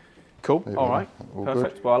 Cool. All right.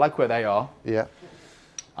 Perfect. Good. Well, I like where they are. Yeah.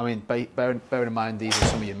 I mean, bearing in mind these are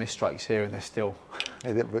some of your misstrikes here, and they're still,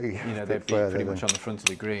 they're pretty much on the front of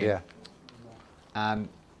the green. Yeah. And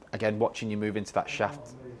again, watching you move into that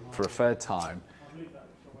shaft for a third time,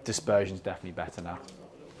 dispersion's definitely better now.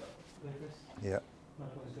 Yeah.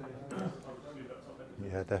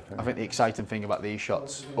 Yeah, definitely. I think the exciting thing about these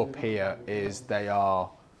shots up here is they are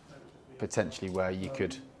potentially where you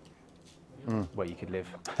could live.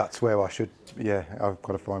 That's where I should. Yeah, I've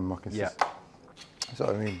got to find my consistency. Yeah. That's what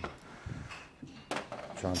I mean.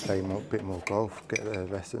 Try and play a bit more golf, get the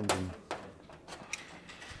lessons. And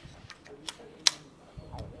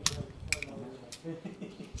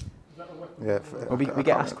well, we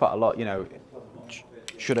get asked quite a lot, you know,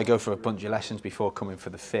 should I go for a bunch of lessons before coming for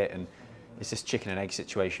the fit? And it's this chicken and egg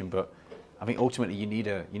situation, but I think ultimately you need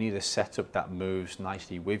a setup that moves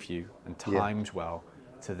nicely with you and times well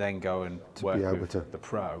to then go and work with the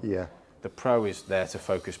pro. Yeah. The pro is there to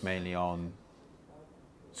focus mainly on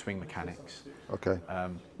swing mechanics. Okay.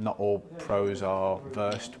 Not all pros are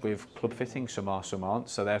versed with club fitting, some are, some aren't,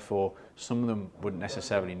 so therefore some of them wouldn't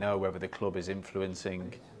necessarily know whether the club is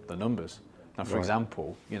influencing the numbers. Now, for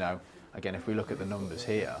example, you know, again, if we look at the numbers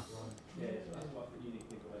here,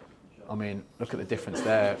 I mean, look at the difference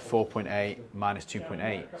there, 4.8 minus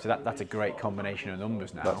 2.8. So that's a great combination of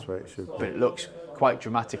numbers now. That's where it should be. But it looks quite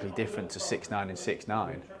dramatically different to 6.9 and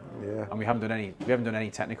 6.9. Yeah. And we haven't done any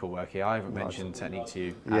technical work here. I haven't mentioned technique to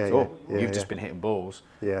you at all. You've just been hitting balls.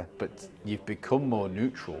 Yeah. But you've become more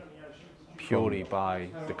neutral purely by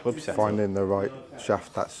the club setting. Finding the right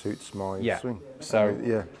shaft that suits my swing. So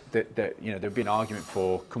you know, there'd be an argument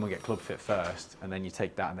for come and get club fit first, and then you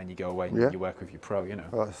take that and then you go away and you work with your pro. You know.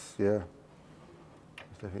 That's It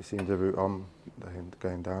definitely seems the route I'm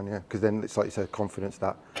going down. Yeah, because then it's like you said, confidence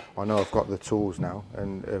that I know I've got the tools now,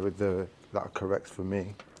 and that corrects for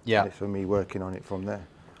me. Yeah. And it's for me working on it from there.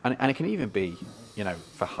 And it can even be, you know,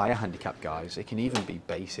 for higher handicap guys, it can even be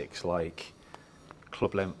basics like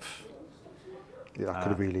club length. Yeah, I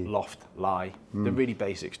could really loft, lie, the really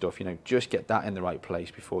basic stuff. You know, just get that in the right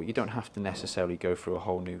place before. You don't have to necessarily go through a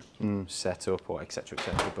whole new setup or etc.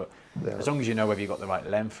 etc. But as long as you know whether you've got the right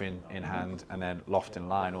length in hand and then loft and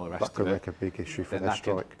line, all the rest that could make a big issue for their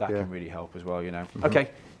strike. That can really help as well. You know. Okay,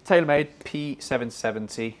 TaylorMade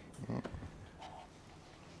P770.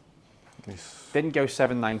 Didn't go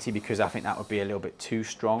 790 because I think that would be a little bit too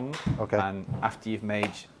strong. Okay. And after you've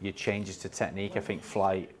made your changes to technique, I think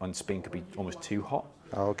flight on spin could be almost too hot.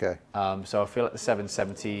 Oh, okay. So I feel like the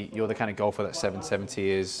 770, you're the kind of golfer that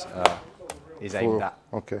 770 is aimed at.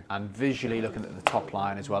 Okay. And visually looking at the top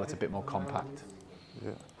line as well, it's a bit more compact.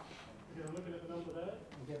 Yeah.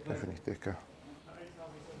 Definitely thicker.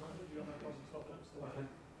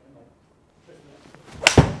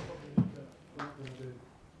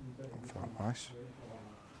 Nice.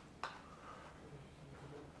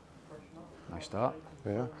 Nice start.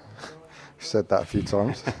 Yeah. Said that a few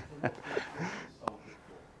times. That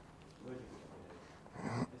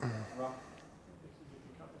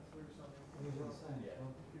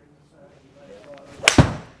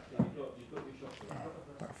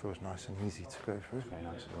feels nice and easy to go through. Very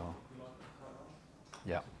nice as well.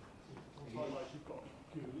 Yeah.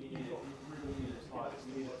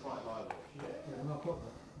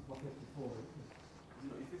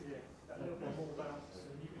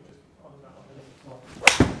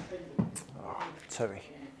 Oh, Terry.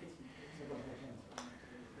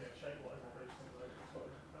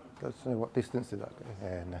 Don't know what distance did that go?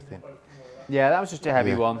 Yeah, nothing. Yeah, that was just a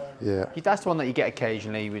heavy one. Yeah. That's the one that you get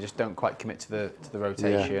occasionally. We just don't quite commit to the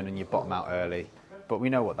rotation and you bottom out early. But we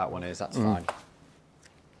know what that one is. That's fine.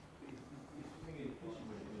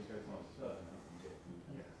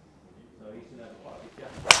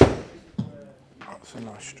 That's a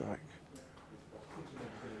nice strike.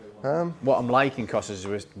 What I'm liking, Costas,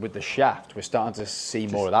 is with the shaft, we're starting to see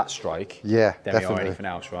more of that strike than we are anything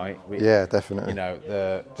else, right? Definitely. You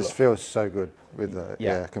know, just feels so good with the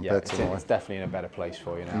compared to mine. It's definitely in a better place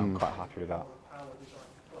for you now. I'm quite happy with that.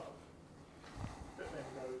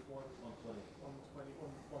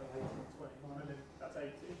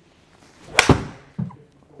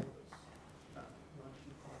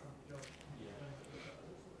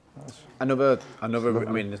 Another. I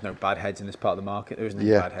mean, there's no bad heads in this part of the market. There isn't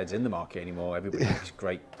any bad heads in the market anymore. Everybody makes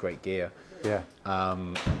great gear. Yeah.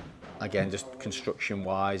 Again, just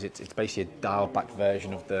construction-wise, it's basically a dialed-back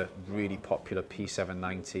version of the really popular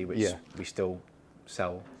P790, which we still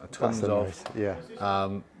sell a tons of. Yeah.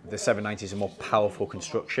 The 790 is a more powerful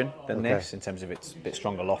construction than this in terms of it's a bit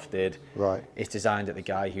stronger lofted. Right. It's designed at the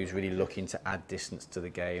guy who's really looking to add distance to the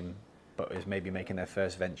game, but is maybe making their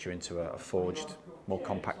first venture into a forged, more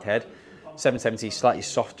compact head. 770 is slightly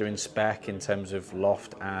softer in spec in terms of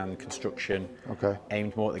loft and construction. Okay.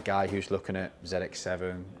 Aimed more at the guy who's looking at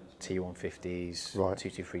ZX7, T150s,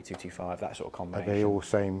 223, 225, that sort of combination. Are they all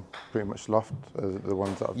same, pretty much loft, the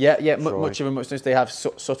ones that I've much of them. They have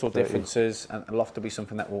subtle differences, and loft will be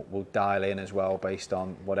something that we'll dial in as well based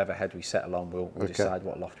on whatever head we settle on. We'll decide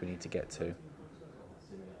what loft we need to get to.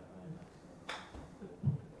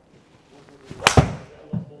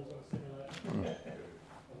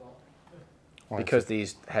 Because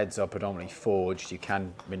these heads are predominantly forged, you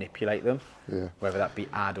can manipulate them. Yeah. Whether that be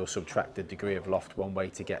add or subtract the degree of loft one way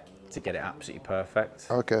to get it absolutely perfect.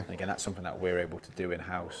 Okay. And again, that's something that we're able to do in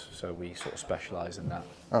house, so we sort of specialise in that.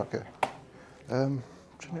 Okay. Trying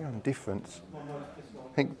to on difference.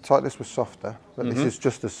 I think Titleist was softer, but this is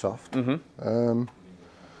just as soft. You can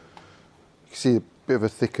see a bit of a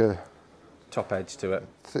thicker top edge to it.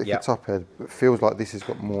 Thicker top edge, but feels like this has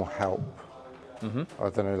got more help. I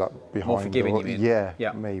don't know, like behind. More forgiving, you mean? Yeah,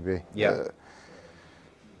 maybe. Yeah.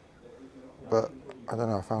 But I don't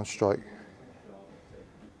know. I found strike.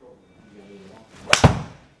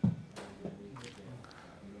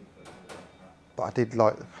 But I did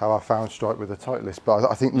like how I found strike with the Titleist. But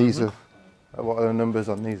I think these are What are the numbers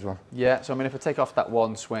on these ones? Yeah, so I mean, if I take off that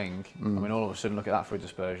one swing, I mean, all of a sudden, look at that for a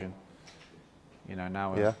dispersion. You know,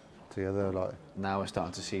 now we're, together like. Now we're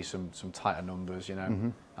starting to see some tighter numbers. You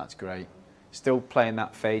know, that's great. Still playing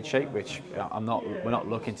that fade shape, which we're not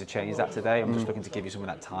looking to change that today. I'm just looking to give you something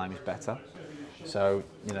that time is better. So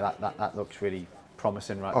you know that looks really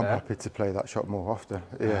promising there. I'm happy to play that shot more often.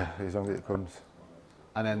 Yeah, as long as it comes.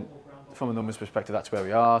 And then from a numbers perspective, that's where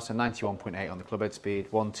we are. So 91.8 on the club head speed,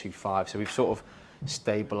 125. So we've sort of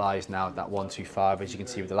stabilised now at that 125, as you can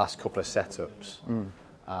see with the last couple of setups.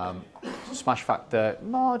 Smash factor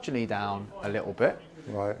marginally down a little bit,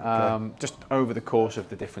 right? Okay. Just over the course of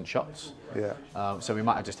the different shots. Yeah. So we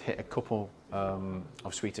might have just hit a couple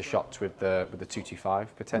of sweeter shots with the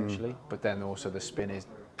 225 potentially, but then also the spin is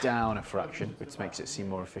down a fraction, which makes it seem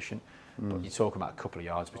more efficient. But you're talking about a couple of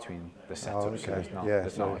yards between the setups, so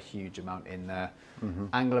there's not a huge amount in there.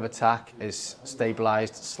 Angle of attack is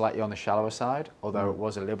stabilised slightly on the shallower side, although it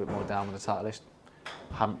was a little bit more down with the Titleist.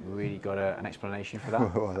 Haven't really got an explanation for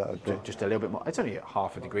that. Well, that would be. Just a little bit more. It's only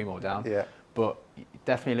half a degree more down, but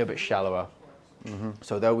definitely a little bit shallower.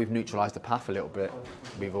 So though we've neutralised the path a little bit,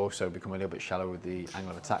 we've also become a little bit shallower with the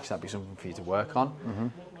angle of attack, so that'd be something for you to work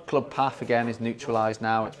on. Club path again is neutralised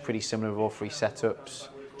now. It's pretty similar with all three setups.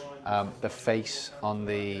 The face on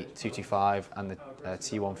the 225 and the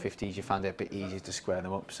T150s, you found it a bit easier to square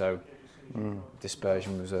them up, so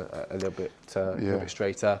dispersion was a little bit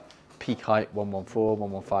straighter. Peak height 114,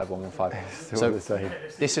 115, 115. So the same.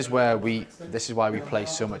 This is why we place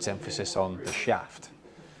so much emphasis on the shaft,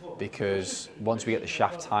 because once we get the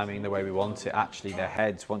shaft timing the way we want it, actually the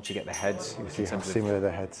heads, once you get the heads, you see how similar the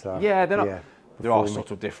heads are. Yeah, they're not. There are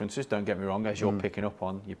subtle differences, don't get me wrong, as you're picking up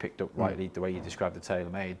on. You picked up rightly the way you described the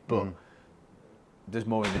TaylorMade, but there's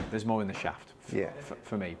more in the shaft.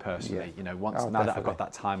 For me personally, you know, now that I've got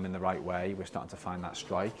that time in the right way, we're starting to find that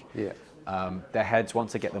strike. Their heads,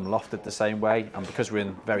 once I get them lofted the same way, and because we're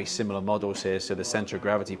in very similar models here, so the centre of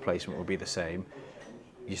gravity placement will be the same.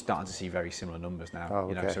 You're starting to see very similar numbers now.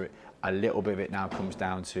 You know, so a little bit of it now comes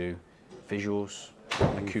down to visuals,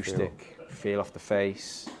 acoustic, feel off the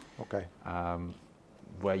face. Okay.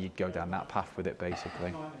 Where you'd go down that path with it,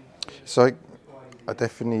 basically. So, I'd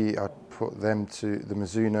put them to the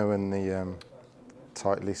Mizuno and the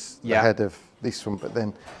Titleist ahead of this one, but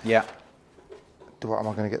then am I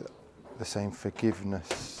going to get the same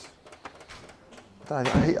forgiveness?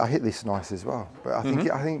 I hit this nice as well, but I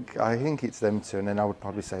think it's them two, and then I would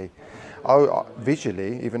probably say,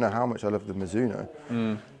 visually, even though how much I love the Mizuno,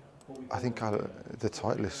 I think the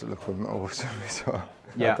Titleist look awesome as well.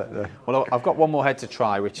 Well, I've got one more head to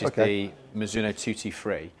try, which is the Mizuno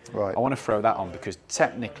 2T3. Right. I want to throw that on because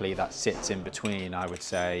technically that sits in between, I would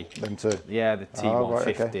say. Them two? Yeah, the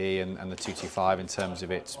T150 and the 2T5 in terms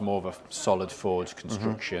of it's more of a solid forged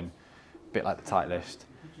construction, a bit like the Titleist.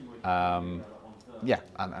 And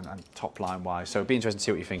top line wise. So it'd be interesting to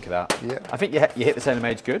see what you think of that. Yeah. I think you hit the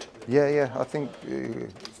TaylorMade good. Yeah, I think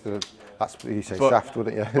that's what you say, shaft,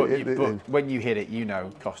 wouldn't you? But when you hit it, you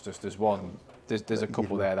know, Costas, there's a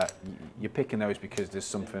couple there that you're picking those because there's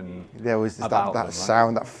something. There was that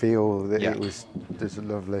sound, that feel, that it was just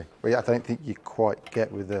lovely. But I don't think you quite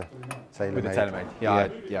get with the TaylorMade. With the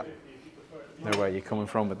TaylorMade, yeah. Know where you're coming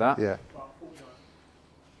from with that. Yeah.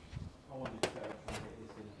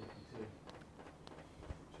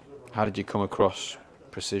 How did you come across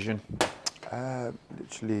precision?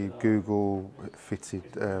 Literally Google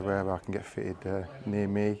fitted wherever I can get fitted near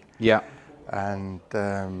me. Yeah. And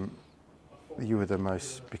you were the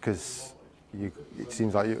most, because it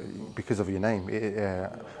seems like because of your name.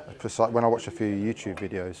 When I watched a few YouTube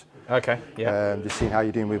videos. Okay. Yeah. Just seeing how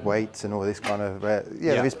you're doing with weights and all this kind of.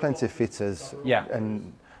 There is plenty of fitters. Yeah.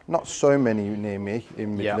 And not so many near me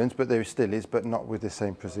in Midlands, but there still is, but not with the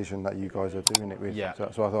same precision that you guys are doing it with. Yeah.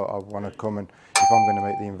 So I thought I want to come, and if I'm going to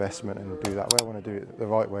make the investment and do that way, I want to do it the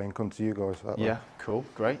right way and come to you guys that way. Cool,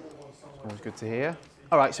 great. Always good to hear.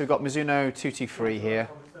 All right, so we've got Mizuno 2T3 here.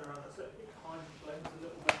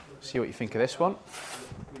 See what you think of this one.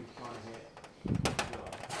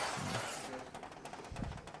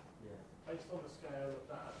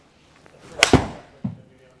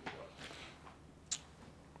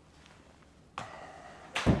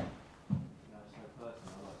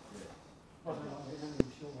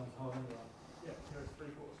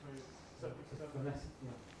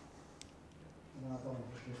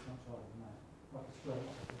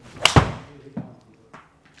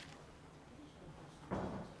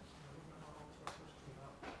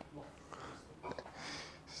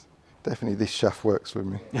 Definitely this shaft works with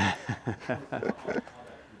me.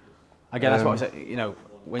 Again, that's what I said, you know,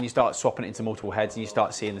 when you start swapping it into multiple heads and you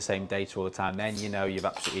start seeing the same data all the time, then you know you've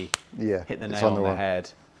absolutely hit the nail on the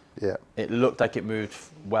head. Yeah. It looked like it moved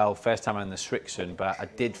well first time around the Srixon, but I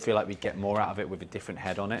did feel like we'd get more out of it with a different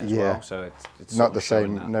head on it as well. So it's not the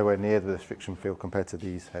same, nowhere near the Srixon feel compared to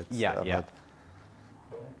these heads. Yeah, that I've had.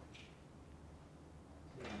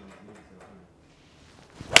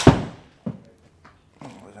 Oh,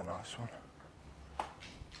 there's a nice one.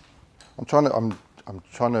 I'm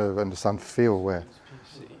trying to understand feel where.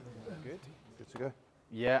 Good. Good to go.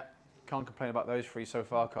 Yeah, can't complain about those three so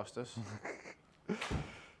far, Costas.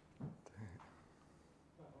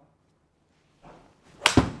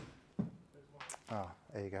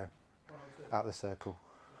 There you go. Out of the circle.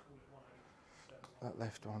 That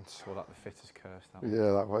left one's. Call that the fitter's curse. That one.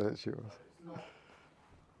 Yeah, that one actually was.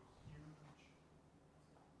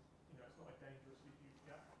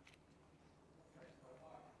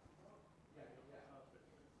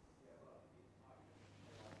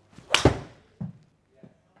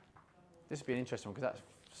 This would be an interesting one because that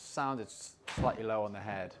sounded slightly low on the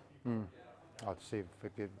head. I'd see if we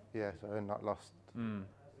could, so not lost.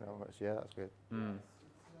 Yeah, that's good.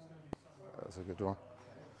 That's a good one.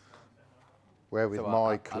 Where with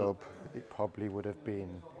my club, it probably would have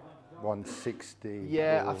been 160.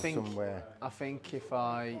 Yeah, or somewhere. I think if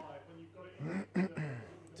I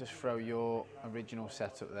just throw your original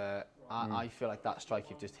setup there, I feel like that strike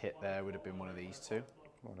you've just hit there would have been one of these two.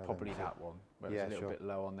 Probably that one, where it's a little bit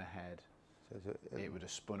low on the head. So it would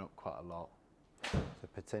have spun up quite a lot. So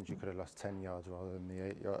potentially could have lost 10 yards rather than the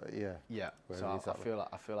 8 yards. Yeah. So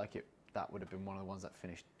I feel like that would have been one of the ones that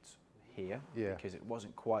finished here. Yeah. Because it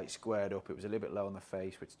wasn't quite squared up. It was a little bit low on the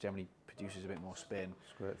face, which generally produces a bit more spin.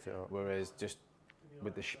 Squirts it up. Whereas just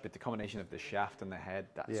with the combination of the shaft and the head,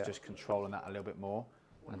 that's just controlling that a little bit more,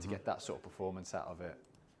 and to get that sort of performance out of it,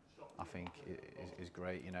 I think is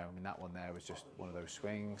great. You know, I mean that one there was just one of those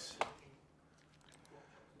swings.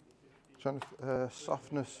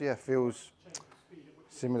 Softness, feels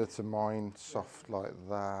similar to mine, soft like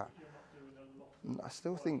that. I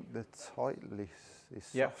still think the Titleist is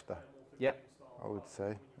softer. Yeah. I would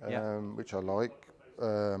say, which I like.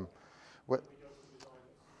 I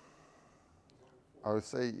would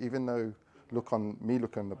say, even though look on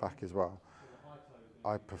the back as well,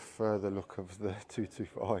 I prefer the look of the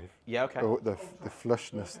 225. Yeah, okay. Or the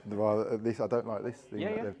flushness, rather. At least I don't like this thing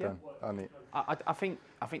that they've done on it. I think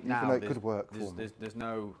even now though it could work for me. There's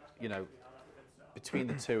no, between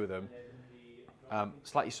the two of them,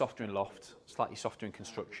 slightly softer in loft, slightly softer in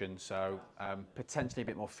construction, so potentially a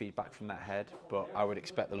bit more feedback from that head, but I would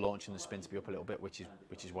expect the launch and the spin to be up a little bit, which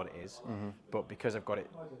is what it is. But because I've got it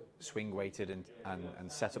swing weighted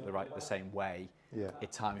and set up the same way,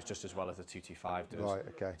 it times just as well as the 225 does. Right,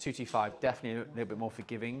 okay. 225 definitely a little bit more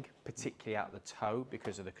forgiving, particularly out the toe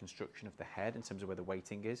because of the construction of the head in terms of where the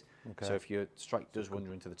weighting is. Okay. So if your strike does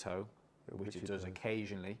wander into the toe, which it does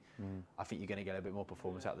occasionally, I think you're going to get a bit more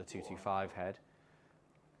performance out of the 225 head.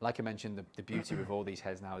 Like I mentioned, the beauty with all these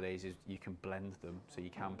heads nowadays is you can blend them, so you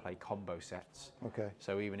can play combo sets. Okay.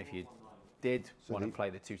 So even if you did want to play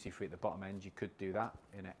the 223 at the bottom end, you could do that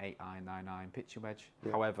in an 8-iron, 9-iron pitching wedge.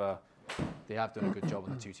 Yeah. However, they have done a good job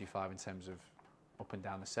on the 225 in terms of up and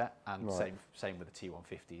down the set, and same with the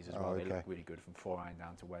T150s as well. They look really good from 4-iron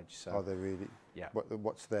down to wedge. So, are they really? Yeah.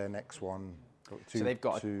 What's their next one? So they've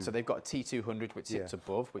got a T200 which sits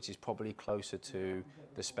above, which is probably closer to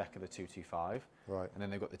the spec of the 225. Right. And then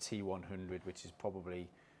they've got the T100, which is probably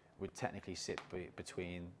would technically sit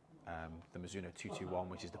between the Mizuno 221,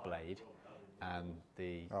 which is the blade, and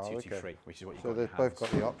the 223, which is what you've got. So they've both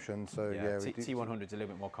got the option. So T100 is a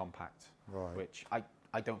little bit more compact, which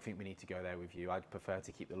I don't think we need to go there with you. I'd prefer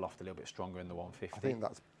to keep the loft a little bit stronger in the 150. I think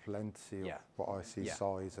that's plenty of what I see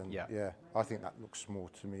size, and I think that looks small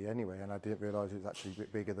to me anyway, and I didn't realise it was actually a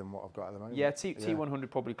bit bigger than what I've got at the moment. Yeah, T100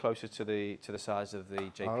 probably closer to the size of the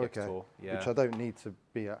JPX Tour. Yeah. Which I don't need to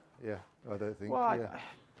be at. Yeah, I don't think. Well,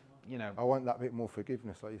 I want that bit more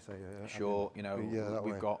forgiveness, like you say. Sure,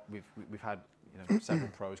 we've had several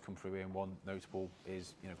pros come through here, and one notable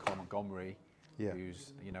is Colin Montgomery.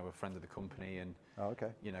 Who's a friend of the company, and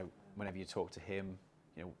whenever you talk to him,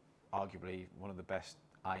 arguably one of the best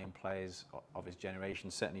iron players of his generation,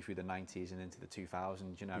 certainly through the 90s and into the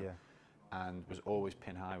 2000s, and was always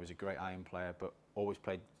pin high, was a great iron player, but always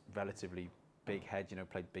played relatively big head,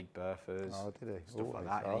 played big berthas, stuff like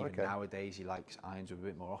that. And even nowadays he likes irons with a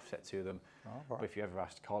bit more offset to them. But if you ever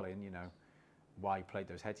asked Colin, why he played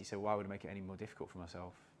those heads, he said, why would I make it any more difficult for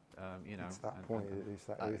myself? It's that point, it's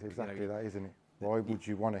exactly that, isn't it? Why would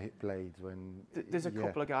you want to hit blades when... There's a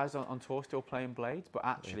couple of guys on tour still playing blades, but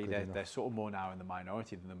actually they're sort of more now in the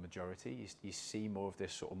minority than the majority. You see more of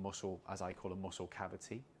this sort of muscle, as I call a muscle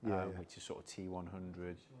cavity, which is sort of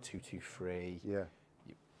T100, 223,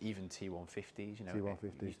 even T150s. You know,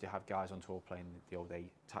 T150. You used to have guys on tour playing the old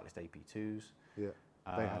Titleist AP2s. Yeah.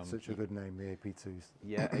 They had such a good name, the AP2s.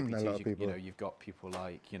 Yeah, AP2s, you know, you've got people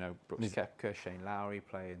like, you know, Brooks Koepka, Shane Lowry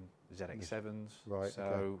playing ZX7s. Right.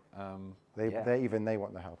 So, they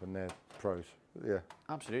want the help and they're pros. Yeah.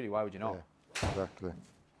 Absolutely, why would you not? Yeah, exactly.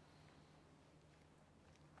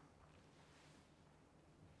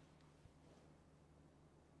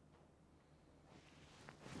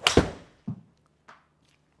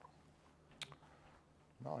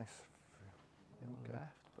 Nice.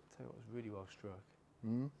 Left, but tell you what, was really well struck.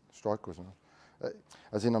 Strike was nice.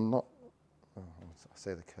 As in, I'm not. I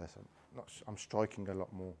say the curse. I'm striking a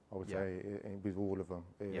lot more. I would say with all of them.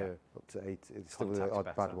 Up to 8. It's still an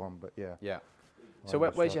odd bad one, but yeah. Yeah. So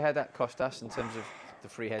where's your head at, Costas, in terms of the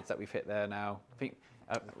free heads that we've hit there now? I think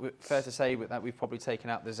fair to say that we've probably taken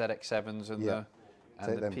out the ZX7s and the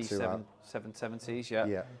P770s.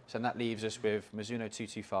 Yeah. So that leaves us with Mizuno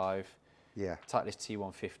 225. Titleist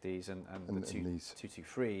T150s and the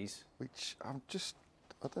 223s. Which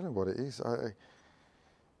I don't know what it is. I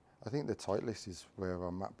think the Titleist is where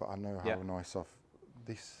I'm at, but I know how nice off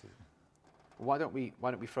this. Well, why don't we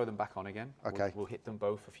throw them back on again? Okay. We'll hit them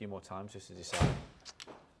both a few more times just to decide.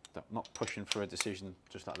 Not pushing for a decision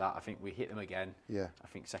just like that. I think we hit them again. Yeah. I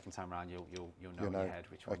think second time round you'll know in your head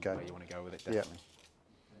which one where you want to go with it. Definitely.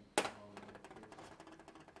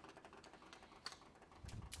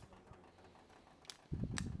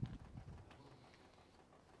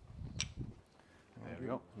 There we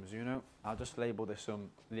go, Mizuno. I'll just label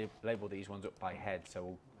label these ones up by head, so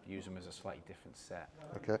we'll use them as a slightly different set.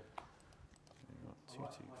 Okay.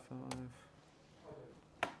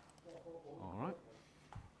 225. All right.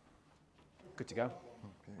 Good to go.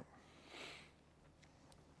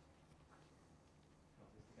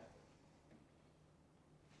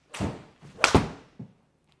 Okay.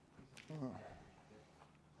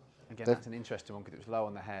 Again, that's an interesting one because it was low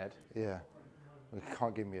on the head. Yeah. It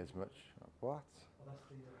can't give me as much. What?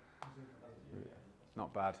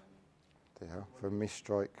 Not bad. Yeah, for a missed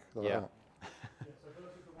strike. Like that.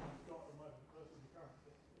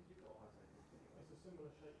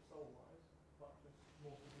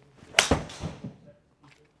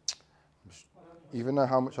 Even though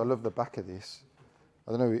how much I love the back of this,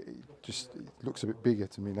 I don't know, it looks a bit bigger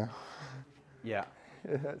to me now. Yeah.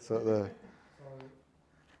 It's like the...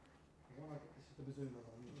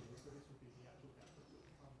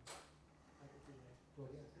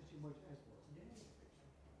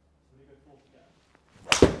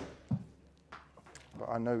 But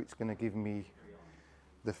I know it's going to give me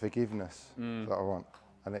the forgiveness that I want,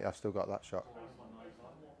 and I've still got that shot.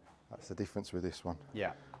 That's the difference with this one.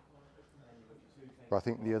 Yeah. But I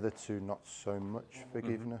think the other two, not so much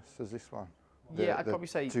forgiveness as this one. I'd probably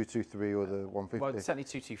say 223 or the 150. Well, certainly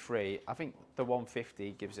 223. I think the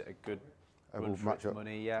 150 gives it a good run for its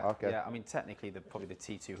money. Yeah. Okay. Yeah. I mean, technically, probably the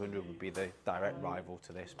T200 would be the direct rival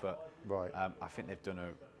to this, but I think they've done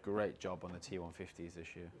a great job on the T150s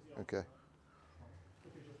this year. Okay.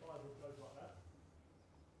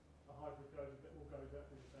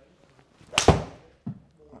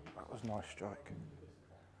 That was a nice strike.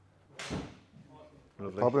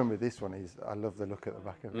 Lovely. The problem with this one is I love the look at the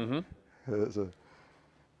back of it.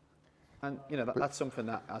 And you know that's something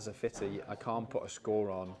that as a fitter I can't put a score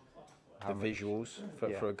on the visuals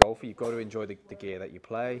for a golfer. You've got to enjoy the gear that you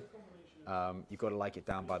play. You've got to like it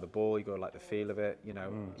down by the ball. You've got to like the feel of it. You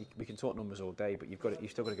know, we can talk numbers all day, but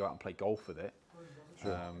you've still got to go out and play golf with it.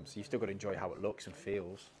 Sure. So you've still got to enjoy how it looks and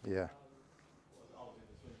feels. Yeah.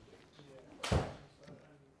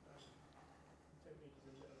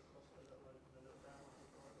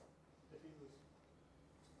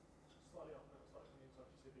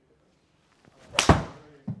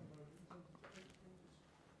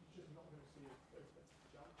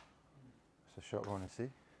 It's a shot I want to see.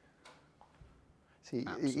 See,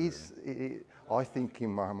 I think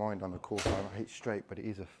in my mind on the course I hit straight, but it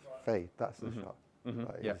is a fade. That's the shot.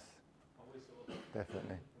 That is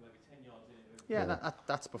definitely. Yeah,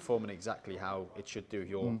 that's performing exactly how it should do.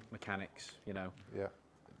 Your mechanics, you know. Yeah.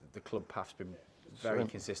 The club path's been very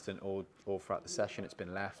consistent all throughout the session. It's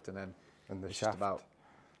been left, and then the shaft.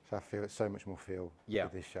 Shaft feel, it's so much more feel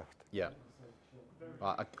with this shaft. Yeah.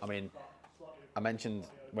 I mean, I mentioned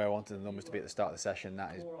where I wanted the numbers to be at the start of the session.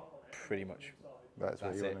 That is pretty much. That's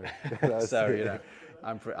what you it. want to do. So you know,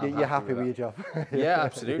 you're happy with your job. Yeah,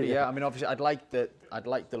 absolutely. Yeah, I mean, obviously, I'd like the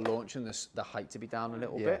launch and the height to be down a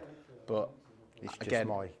little bit, but It's just again,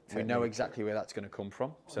 my technique. we know exactly where that's going to come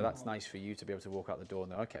from, so that's nice for you to be able to walk out the door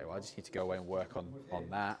and know, okay, well, I just need to go away and work on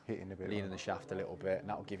that, hitting a bit, leaning the shaft a little bit, and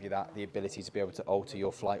that will give you the ability to be able to alter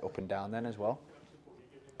your flight up and down then as well.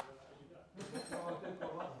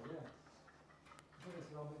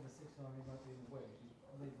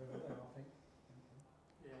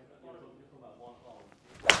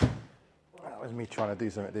 That was me trying to do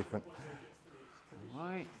something different.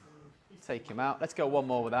 Right, take him out. Let's go one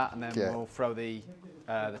more with that, and then we'll throw the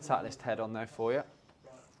Titleist head on there for you.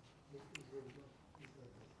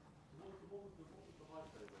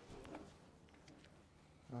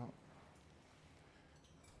 Oh.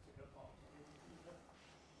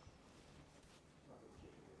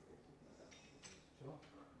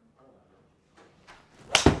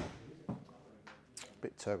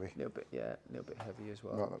 Bit toey. A little bit heavy as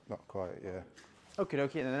well. Not quite, yeah. Okay, and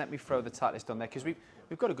then let me throw the Titleist on there, because we've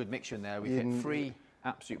got a good mixture in there. We've hit 3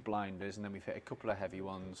 absolute blinders, and then we've hit a couple of heavy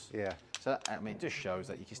ones. Yeah. So that, I mean, it just shows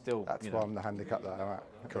that you can still. That's why I'm the handicap that I'm at.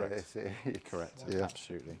 Correct. You're correct. Yeah.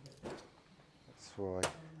 Absolutely. That's why.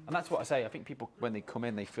 And that's what I say. I think people, when they come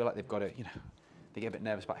in, they feel like they've got to, they get a bit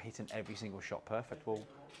nervous about hitting every single shot perfect. Well,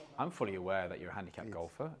 I'm fully aware that you're a handicap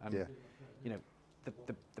golfer, and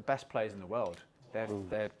the best players in the world,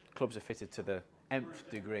 their clubs are fitted to the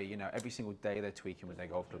nth degree. Every single day they're tweaking with their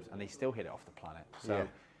golf clubs, and they still hit it off the planet. So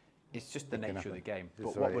it's just the nature of the game.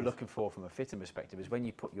 But what we're looking for from a fitting perspective is when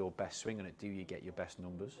you put your best swing on it, do you get your best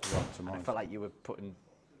numbers? And I felt like you were putting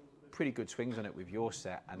pretty good swings on it with your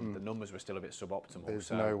set, and the numbers were still a bit suboptimal.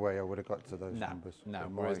 There's no way I would have got to those numbers. No,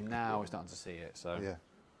 whereas now we're starting to see it. So yeah.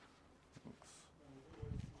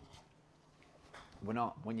 We're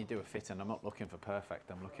not, when you do a fit, and I'm not looking for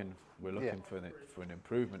perfect. We're looking for an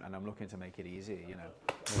improvement, and I'm looking to make it easier. Make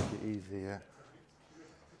it easy, yeah.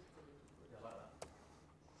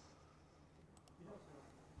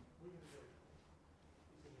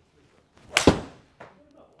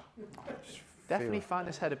 Definitely find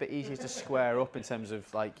this head a bit easier to square up in terms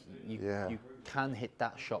of like you can hit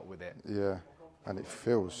that shot with it. Yeah, and it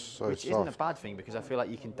feels so Which soft. isn't a bad thing, because I feel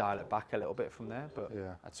like you can dial it back a little bit from there, but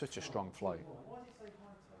that's such a strong flight.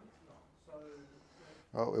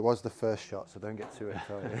 Oh, it was the first shot, so don't get too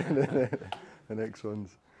excited. The next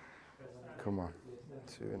one's, come on,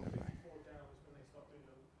 2 in a way.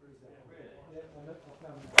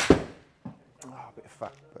 Oh, a bit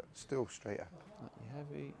fat, but still straight up. Not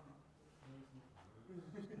heavy.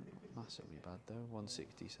 Massively bad though,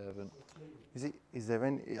 167. Is there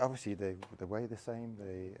any, obviously they weigh the same,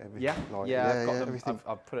 everything?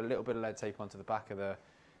 I've put a little bit of lead tape onto the back of the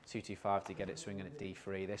 225 to get it swinging at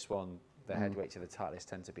D3. This one, the head weights of the Titleist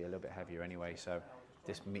tend to be a little bit heavier anyway, so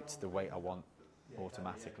this meets the weight I want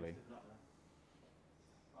automatically.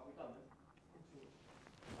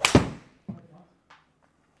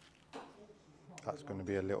 That's going to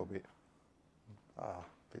be a little bit,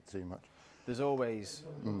 bit too much. There's always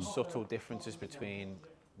subtle differences between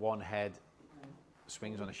one head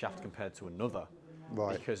swings on a shaft compared to another,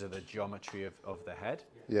 because of the geometry of the head.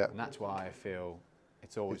 Yeah. And that's why I feel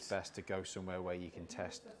it's always best to go somewhere where you can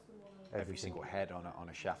test every single head on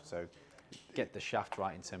a shaft. So get the shaft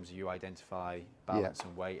right in terms of you identify balance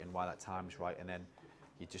and weight and why that time's right, and then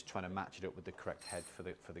you're just trying to match it up with the correct head for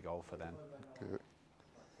the golfer then. Good.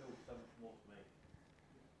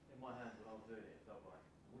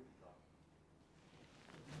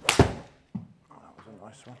 That was a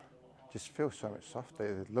nice one. Just feels so much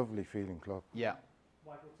softer. A lovely feeling club. Yeah.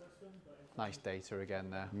 Nice data again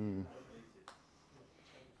there.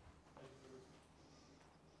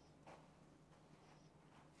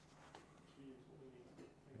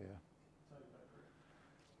 Yeah.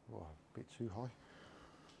 Oh, a bit too high.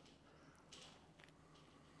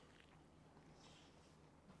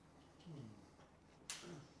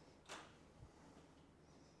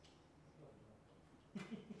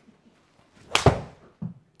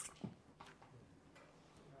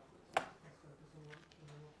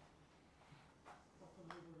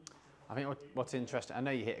 I think what's interesting, I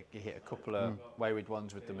know you hit a couple of wayward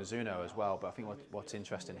ones with the Mizuno as well, but I think what's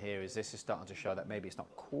interesting here is this is starting to show that maybe it's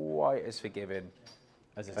not quite as forgiving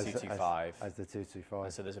as a 225. As the 225.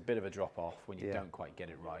 And so there's a bit of a drop off when you don't quite get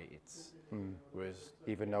it right. It's whereas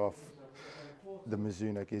even though the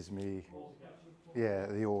Mizuno gives me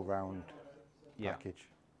the all-round package,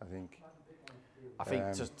 I think. I think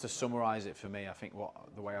to summarise it for me, I think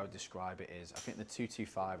the way I would describe it is, I think the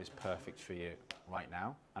 225 is perfect for you right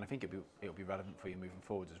now, and I think it'll be relevant for you moving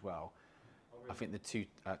forwards as well. I think the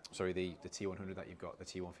T100 that you've got, the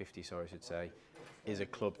T150, sorry, I should say, is a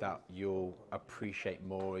club that you'll appreciate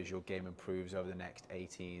more as your game improves over the next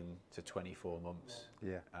 18 to 24 months.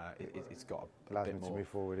 Yeah, it's got a allows bit me more to move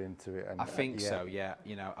forward into it. And, I think so. Yeah,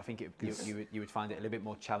 you know, I think you would find it a little bit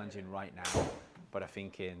more challenging right now, but I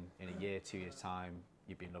think in a year, 2 years time,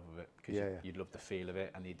 you'd be in love with it because you'd love the feel of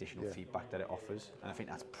it and the additional feedback that it offers. And I think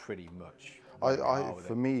that's pretty much.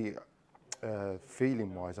 For me,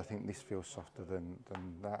 feeling wise, I think this feels softer than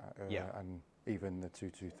that. And even the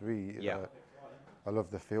 223. Yeah. I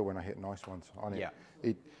love the feel when I hit nice ones on it.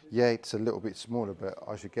 Yeah. It's a little bit smaller, but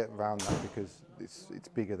I should get around that because it's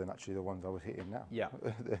bigger than actually the ones I was hitting now. Yeah.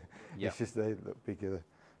 It's just they look bigger.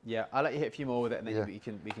 Yeah, I'll let you hit a few more with it, and then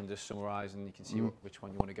we can just summarise and you can see which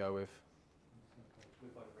one you want to go with.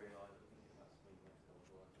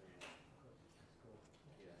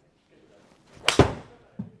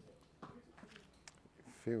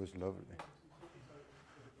 It feels lovely.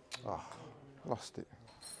 Oh, lost it.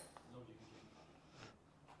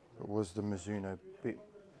 It was the Mizuno a bit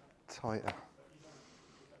tighter.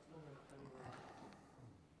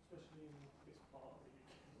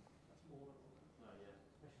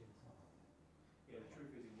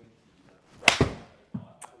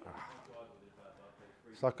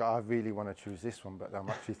 It's like I really want to choose this one, but I'm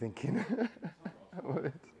actually thinking.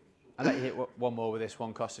 I'll let you hit one more with this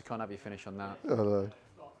one, Costas. Can't have you finish on that. Hello.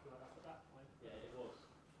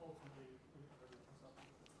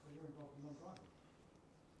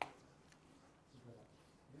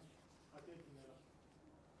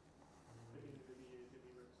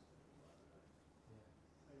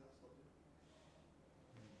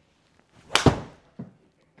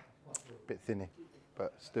 Bit thinny,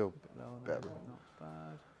 but still better. Not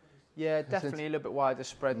bad. Yeah, definitely a little bit wider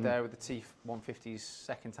spread there with the T150's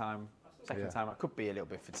second time. It could be a little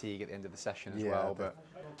bit fatigue at the end of the session as well.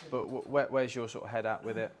 But where's your sort of head at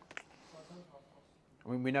with it? I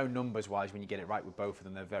mean, we know numbers-wise, when you get it right with both of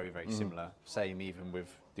them, they're very, very similar. Same even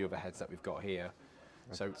with the other heads that we've got here.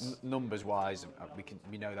 So numbers-wise,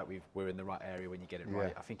 we know that we're in the right area when you get it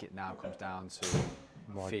right. I think it now comes down to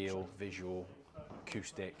feel, visual,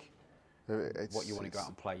 acoustic. What you want to go out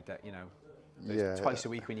and play, that you know, twice a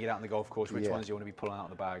week when you get out on the golf course, which ones do you want to be pulling out of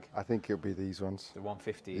the bag? I think it'll be these ones. The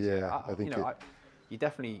 150s. Yeah, I think you're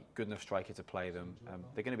definitely good enough striker to play them.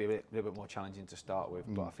 They're going to be a little bit more challenging to start with,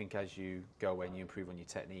 but I think as you go away and you improve on your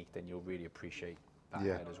technique, then you'll really appreciate that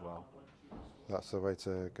head as well. That's the way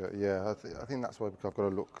to go. Yeah, I think that's why I've got to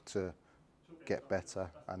look to get better,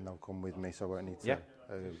 and they'll come with me, so I won't need to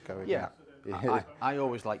go again. Yeah, I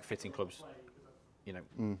always like fitting clubs, you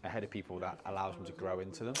know, ahead of people. That allows them to grow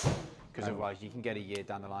into them, because otherwise you can get a year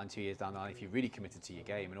down the line, 2 years down the line, if you're really committed to your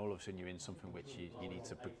game, and all of a sudden you're in something which you need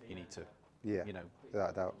to you know,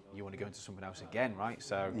 without doubt, you want to go into something else again, right?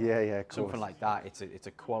 So of course. Something like that, it's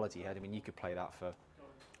a quality head. I mean, you could play that for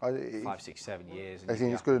 5, 6, 7 years. I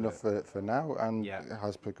think it's good enough for now, and it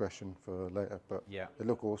has progression for later. But they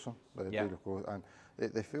look awesome. They do look awesome,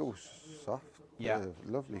 and they feel soft. Yeah,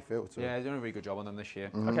 lovely feel to they're doing a really good job on them this year.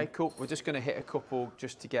 Okay, cool. We're just going to hit a couple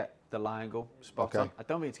just to get the lie angle spot on. I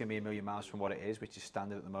don't think it's going to be a million miles from what it is, which is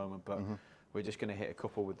standard at the moment, but we're just going to hit a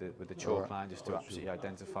couple with the chalk line just to absolutely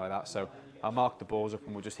identify that. So I'll mark the balls up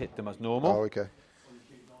and we'll just hit them as normal. Oh, okay.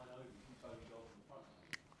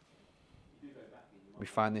 We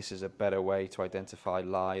find this is a better way to identify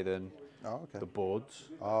lie than the boards.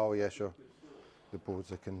 Oh, yeah, sure. The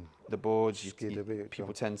boards,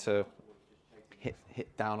 people tend to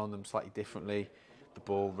hit down on them slightly differently. The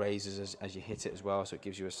ball raises as you hit it as well, so it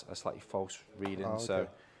gives you a slightly false reading. Oh, okay. So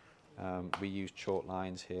we use chalk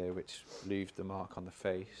lines here, which leave the mark on the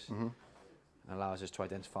face and allows us to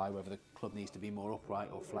identify whether the club needs to be more upright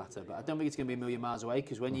or flatter. But I don't think it's going to be a million miles away,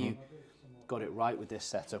 because when you got it right with this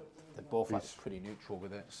setup, the ball flat is pretty neutral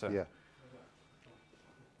with it. So. Yeah.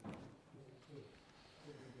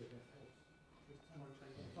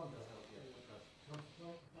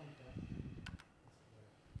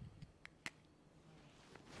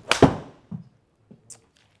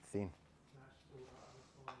 Thin.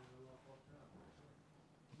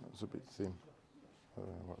 That was a bit thin. I don't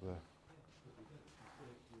know what the.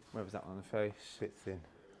 Where was that on the face? Bit thin.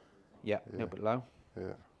 Yeah, a little bit low.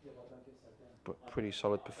 Yeah. But pretty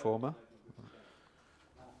solid performer.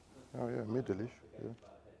 Oh yeah, middle-ish. Yeah.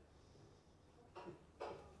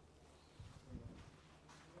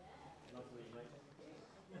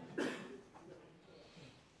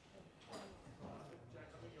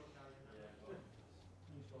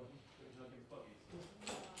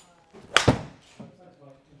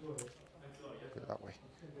 Go that way.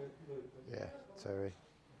 Yeah, Terry.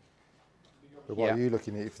 But what are you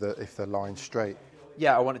looking at if the line's straight?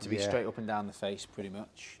 Yeah, I want it to be straight up and down the face, pretty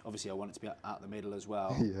much. Obviously, I want it to be out the middle as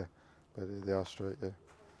well. Yeah, but they are straight, yeah.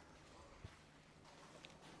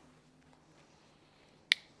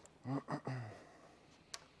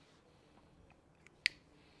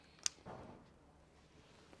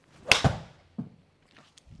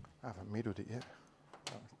 I haven't middled it yet.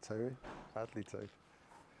 Toey, badly towed.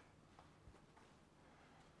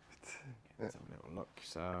 Let's have a little look.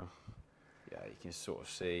 So, yeah, you can sort of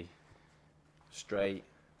see straight,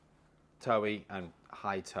 toey and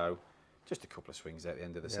high toe. Just a couple of swings at the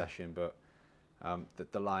end of the session, but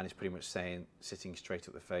the line is pretty much saying sitting straight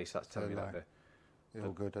up the face. That's telling me that they're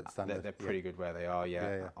all good at standard. They're pretty good where they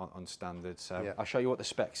are, on standard. So I'll show you what the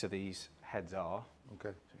specs of these heads are.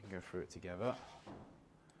 Okay. So we can go through it together.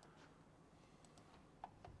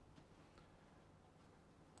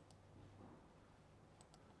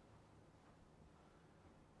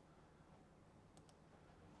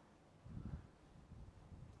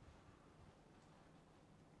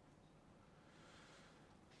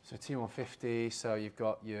 So T150, so you've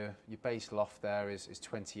got your base loft there is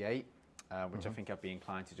 28, which I think I'd be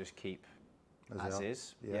inclined to just keep as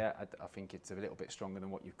is. Yeah, I think it's a little bit stronger than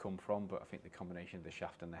what you've come from, but I think the combination of the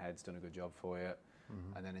shaft and the head's done a good job for you.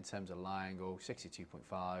 And then in terms of lie angle,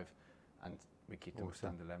 62.5, and we keep them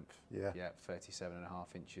standard length. Yeah,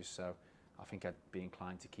 37.5 inches. So I think I'd be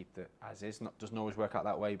inclined to keep the as is. Doesn't always work out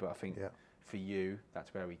that way, but I think for you,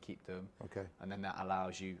 that's where we keep them. Okay. And then that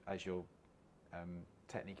allows you, as your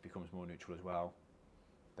technique becomes more neutral as well,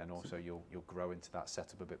 then also you'll grow into that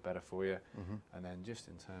setup a bit better for you. And then just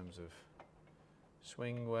in terms of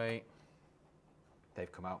swing weight,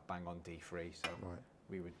 they've come out bang on D3, so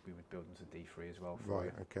we would build them to D3 as well for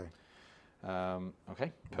you. Okay.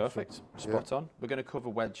 Okay, perfect. Spot on. We're going to cover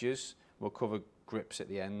wedges. We'll cover grips at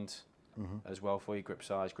the end as well for you, grip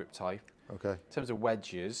size, grip type. Okay. In terms of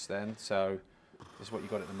wedges then, so this is what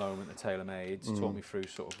you've got at the moment, the TaylorMade. Talk me through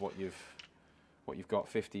sort of what you've got,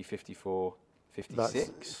 50, 54, 56?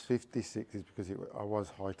 That's 56 is because I was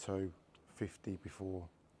high toe 50 before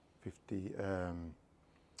 50.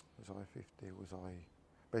 Was I 50? Was I?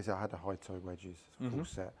 Basically, I had a high toe wedges full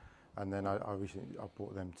set, and then I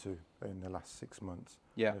bought them too in the last 6 months.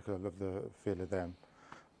 Yeah, because I love the feel of them.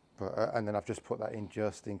 But and then I've just put that in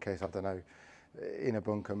just in case, I don't know, in a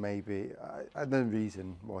bunker maybe. No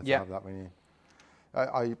reason why to have that one in.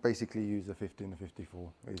 I basically use the 50 and the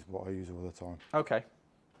 54 is what I use all the time. Okay.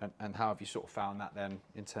 And how have you sort of found that then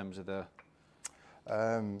in terms of the?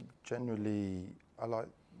 Generally, I like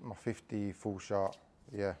my 50 full shot.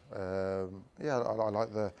 Yeah. I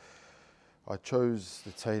like the. I chose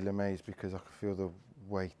the TaylorMade because I could feel the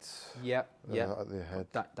weight. At the head.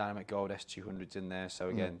 Dynamic Gold S200's in there. So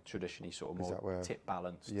again, traditionally sort of more tip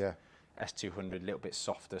balanced. Yeah. S200 a little bit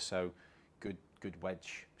softer, so good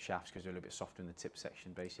wedge shafts because they're a little bit softer in the tip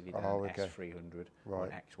section basically than S300 or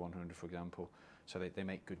an X100 for example. So they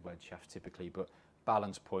make good wedge shafts typically, but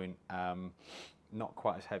balance point, not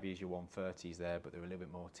quite as heavy as your 130s there, but they're a little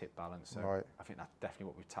bit more tip balanced. So I think that's definitely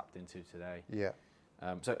what we've tapped into today. Yeah.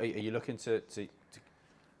 So are you looking to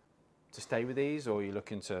stay with these, or are you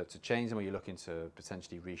looking to change them, or are you looking to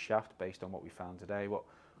potentially reshaft based on what we found today?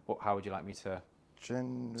 How would you like me to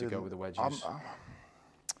go with the wedges?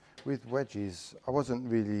 With wedges, I wasn't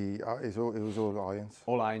really. It was all irons.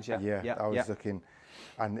 All irons, yeah. Yeah, I was looking,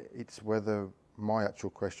 and it's whether my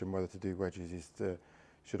actual question whether to do wedges is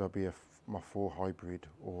should I be my 4 hybrid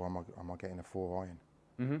or am I getting a 4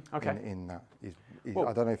 iron? Okay. In that well,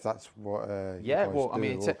 I don't know if that's what. I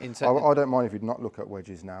mean, I don't mind if you'd not look at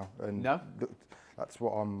wedges now. And no. That's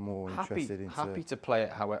what I'm more interested in. Happy to play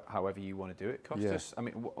it however you want to do it, Costas. I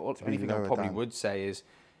mean, anything I probably would say is,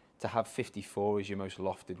 to have 54 as your most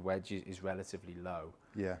lofted wedge is relatively low.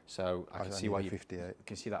 Yeah. So I can see why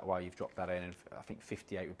you've dropped that in, and I think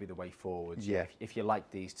 58 would be the way forward. Yeah. If you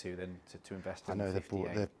like these two, then to invest in 58.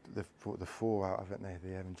 I know they've bought the 4 out, haven't they?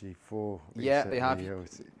 The MG4. Yeah, they have.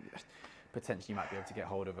 Potentially, you might be able to get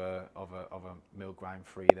hold of a mill grind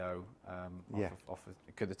free though.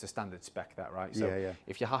 Because it's a standard spec, that right? So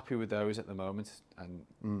if you're happy with those at the moment and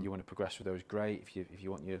you want to progress with those, great. If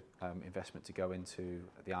you want your investment to go into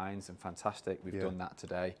the irons, then fantastic. We've done that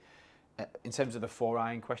today. In terms of the 4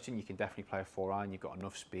 iron question, you can definitely play a 4 iron. You've got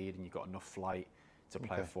enough speed and you've got enough flight to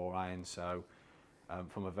play a 4 iron. So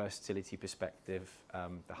from a versatility perspective,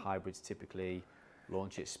 the hybrids typically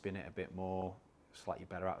launch it, spin it a bit more. Slightly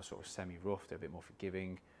better out of sort of semi-rough, they're a bit more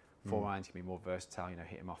forgiving. 4 irons can be more versatile, you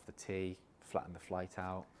hit them off the tee, flatten the flight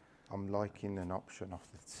out. I'm liking an option off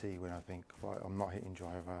the tee when I think, right, I'm not hitting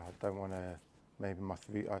driver, I don't want to, maybe my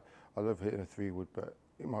 3, I love hitting a 3-wood, but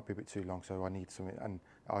it might be a bit too long, so I need something. And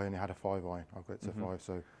I only had a 5 iron. I've got it to 5,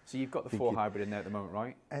 so. So you've got the 4 hybrid in there at the moment,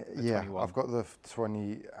 right? Yeah, 21. I've got the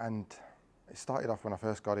 20, and it started off when I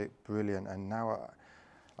first got it, brilliant, and now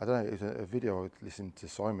I don't know. It was a video I listened to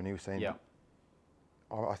Simon. He was saying,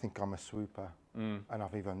 I think I'm a swooper, and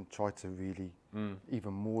I've even tried to really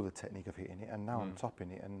even more the technique of hitting it, and now I'm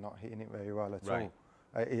topping it and not hitting it very well at all.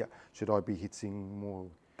 Should I be hitting more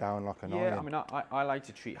down like an iron? I mean, I like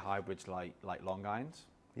to treat hybrids like long irons.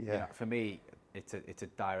 Yeah. You know, for me, it's a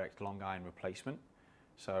direct long iron replacement.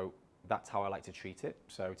 So that's how I like to treat it.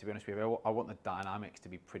 So to be honest with you, I want the dynamics to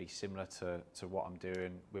be pretty similar to what I'm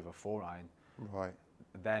doing with a 4 iron. Right.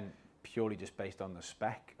 Then purely just based on the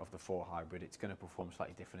spec of the 4 hybrid, it's going to perform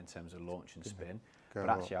slightly different in terms of launch and spin. But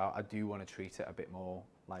actually, I do want to treat it a bit more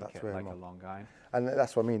like a long iron. And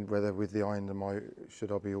that's what I mean, whether with the iron,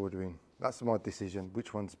 should I be ordering? That's my decision,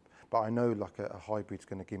 which ones. But I know like a hybrid's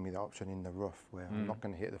going to give me the option in the rough, where I'm not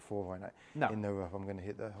going to hit the 4 iron. In the rough, I'm going to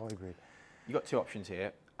hit the hybrid. You've got 2 options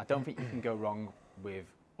here. I don't think you can go wrong with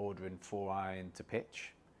ordering 4 iron to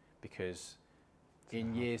pitch, because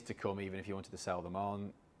in years to come, even if you wanted to sell them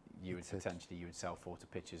on, you would sell 4 to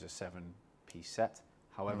pitch as a 7-piece set.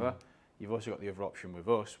 However, you've also got the other option with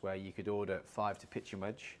us, where you could order 5 to pitch and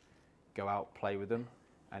wedge, go out, play with them,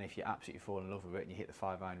 and if you absolutely fall in love with it and you hit the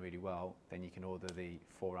 5 iron really well, then you can order the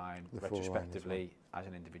 4 iron retrospectively as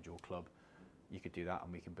an individual club. You could do that,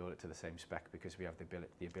 and we can build it to the same spec, because we have the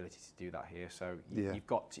ability to do that here. So you've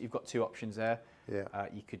got 2 options there.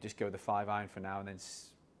 You could just go with the 5 iron for now, and then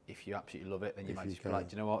if you absolutely love it, then you might just be like,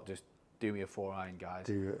 do you know what, just do me a 4 iron, guys.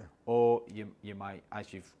 Or you might,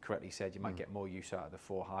 as you've correctly said, you might get more use out of the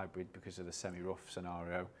 4 hybrid because of the semi-rough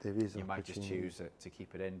scenario. You might just choose to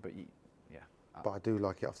keep it in, but But I do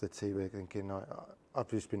like it off the tee. We're thinking, I've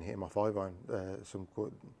just been hitting my 5 iron. Some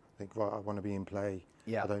good. I think, right, I want to be in play.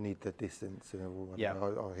 I don't need the distance.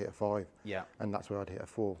 I'll hit a 5. And that's where I'd hit a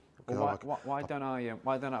 4. Well, why don't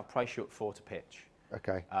I price you up 4 to pitch?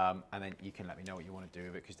 Okay. And then you can let me know what you want to do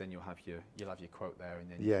with it, because then you'll have your quote there, and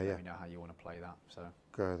then you can let me know how you want to play that. So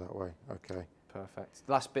go that way. Okay. Perfect.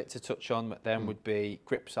 The last bit to touch on then would be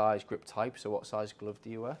grip size, grip type. So what size glove do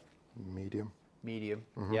you wear? Medium. Medium.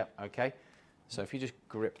 Yep. Okay. So if you just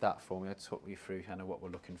grip that for me, I'll talk you through kind of what we're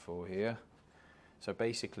looking for here. So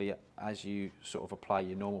basically, as you sort of apply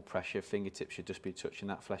your normal pressure, fingertips should just be touching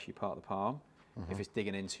that fleshy part of the palm. If it's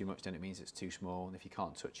digging in too much, then it means it's too small, and if you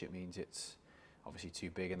can't touch it, it means it's obviously too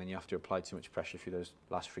big, and then you have to apply too much pressure through those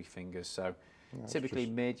last 3 fingers. So typically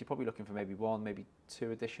mid, you're probably looking for maybe 1, maybe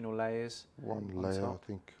 2 additional layers. 1 layer, I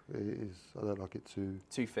think it is. I don't like it too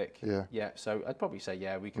thick. Yeah. So I'd probably say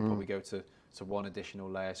we could probably go to 1 additional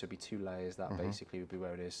layer, so it'd be 2 layers. That basically would be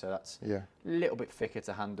where it is. So that's a little bit thicker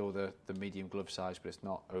to handle the medium glove size, but it's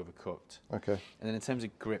not overcooked. Okay. And then in terms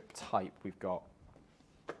of grip type, we've got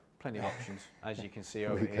plenty of options, as you can see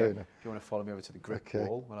over here. If you want to follow me over to the grip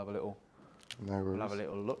wall, we'll have a little. We'll have a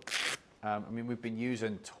little look. I mean, we've been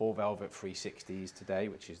using Tall Velvet 360s today,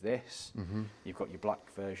 which is this. You've got your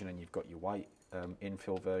black version and you've got your white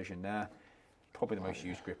infill version there. Probably the most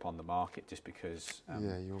used grip on the market, just because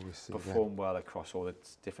you always see perform well across all the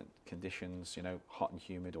different conditions, you know, hot and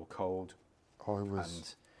humid or cold.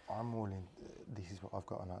 I'm all in. This is what I've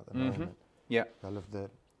got on at the moment. I love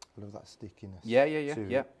that stickiness.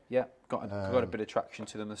 Got a bit of traction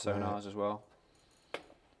to them, the sonars as well.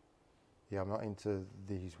 I'm not into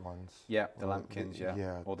these ones. The lambkins,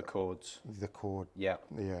 or the cords. The cord.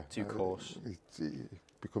 Too coarse. It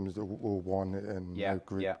becomes all one and no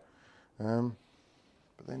grip.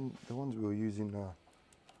 But then the ones we were using,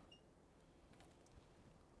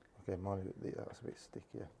 that's a bit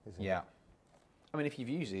stickier, isn't it? I mean, if you've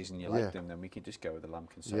used these and you like them, then we could just go with the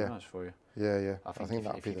lambkin sonars for you. I think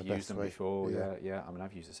that'd be the best way. If you've used them before, I mean,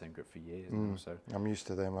 I've used the same grip for years now, so. I'm used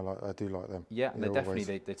to them. I do like them. And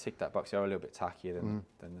they tick that box. They are a little bit tackier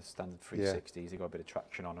than the standard 360s. They've got a bit of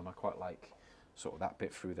traction on them. I quite like sort of that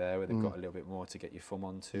bit through there, where they've got a little bit more to get your thumb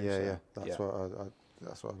onto. That's what I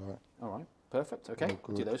like. All right, perfect. Okay,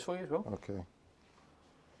 I'll do those for you as well. Okay.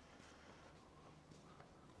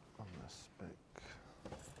 On the spec.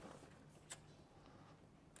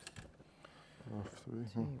 Rough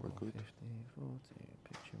 3, we're good. 50, 40,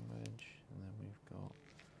 pitch and wedge, and then we've got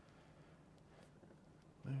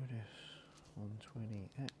Modus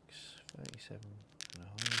 120X,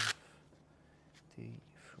 37.5,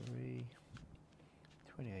 D3,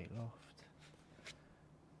 28 loft,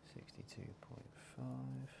 62.5,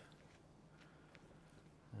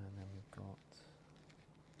 and then we've got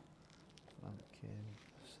lambkin,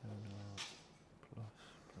 sonar, plus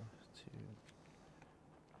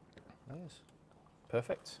 2 layers.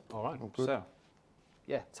 Perfect. All right. So,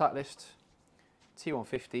 Titleist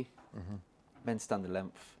T150, men's standard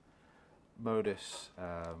length, Modus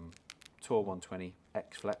Tour 120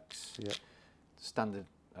 X Flex, standard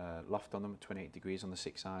loft on them at 28 degrees on the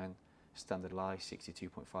 6 iron, standard lie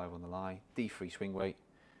 62.5 on the lie, D3 swing weight,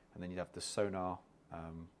 and then you'd have the Sonar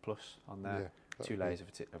Plus on there, 2 layers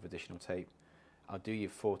of additional tape. I'll do your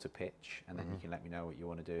 4 to pitch, and then you can let me know what you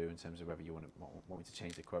want to do in terms of whether you want me to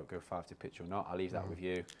change the quote, go 5 to pitch or not. I'll leave that with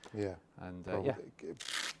you. Yeah. And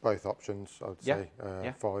both options, I'd say.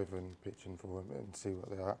 5 and pitching for them and see what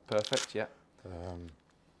they are. Perfect. Yeah.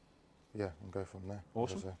 Yeah, and go from there.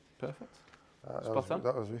 Awesome. Perfect. Spot on.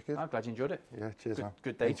 That was wicked. I'm glad you enjoyed it. Yeah, cheers, man.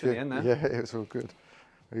 Good day to the end there. Yeah, it was all good.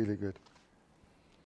 Really good.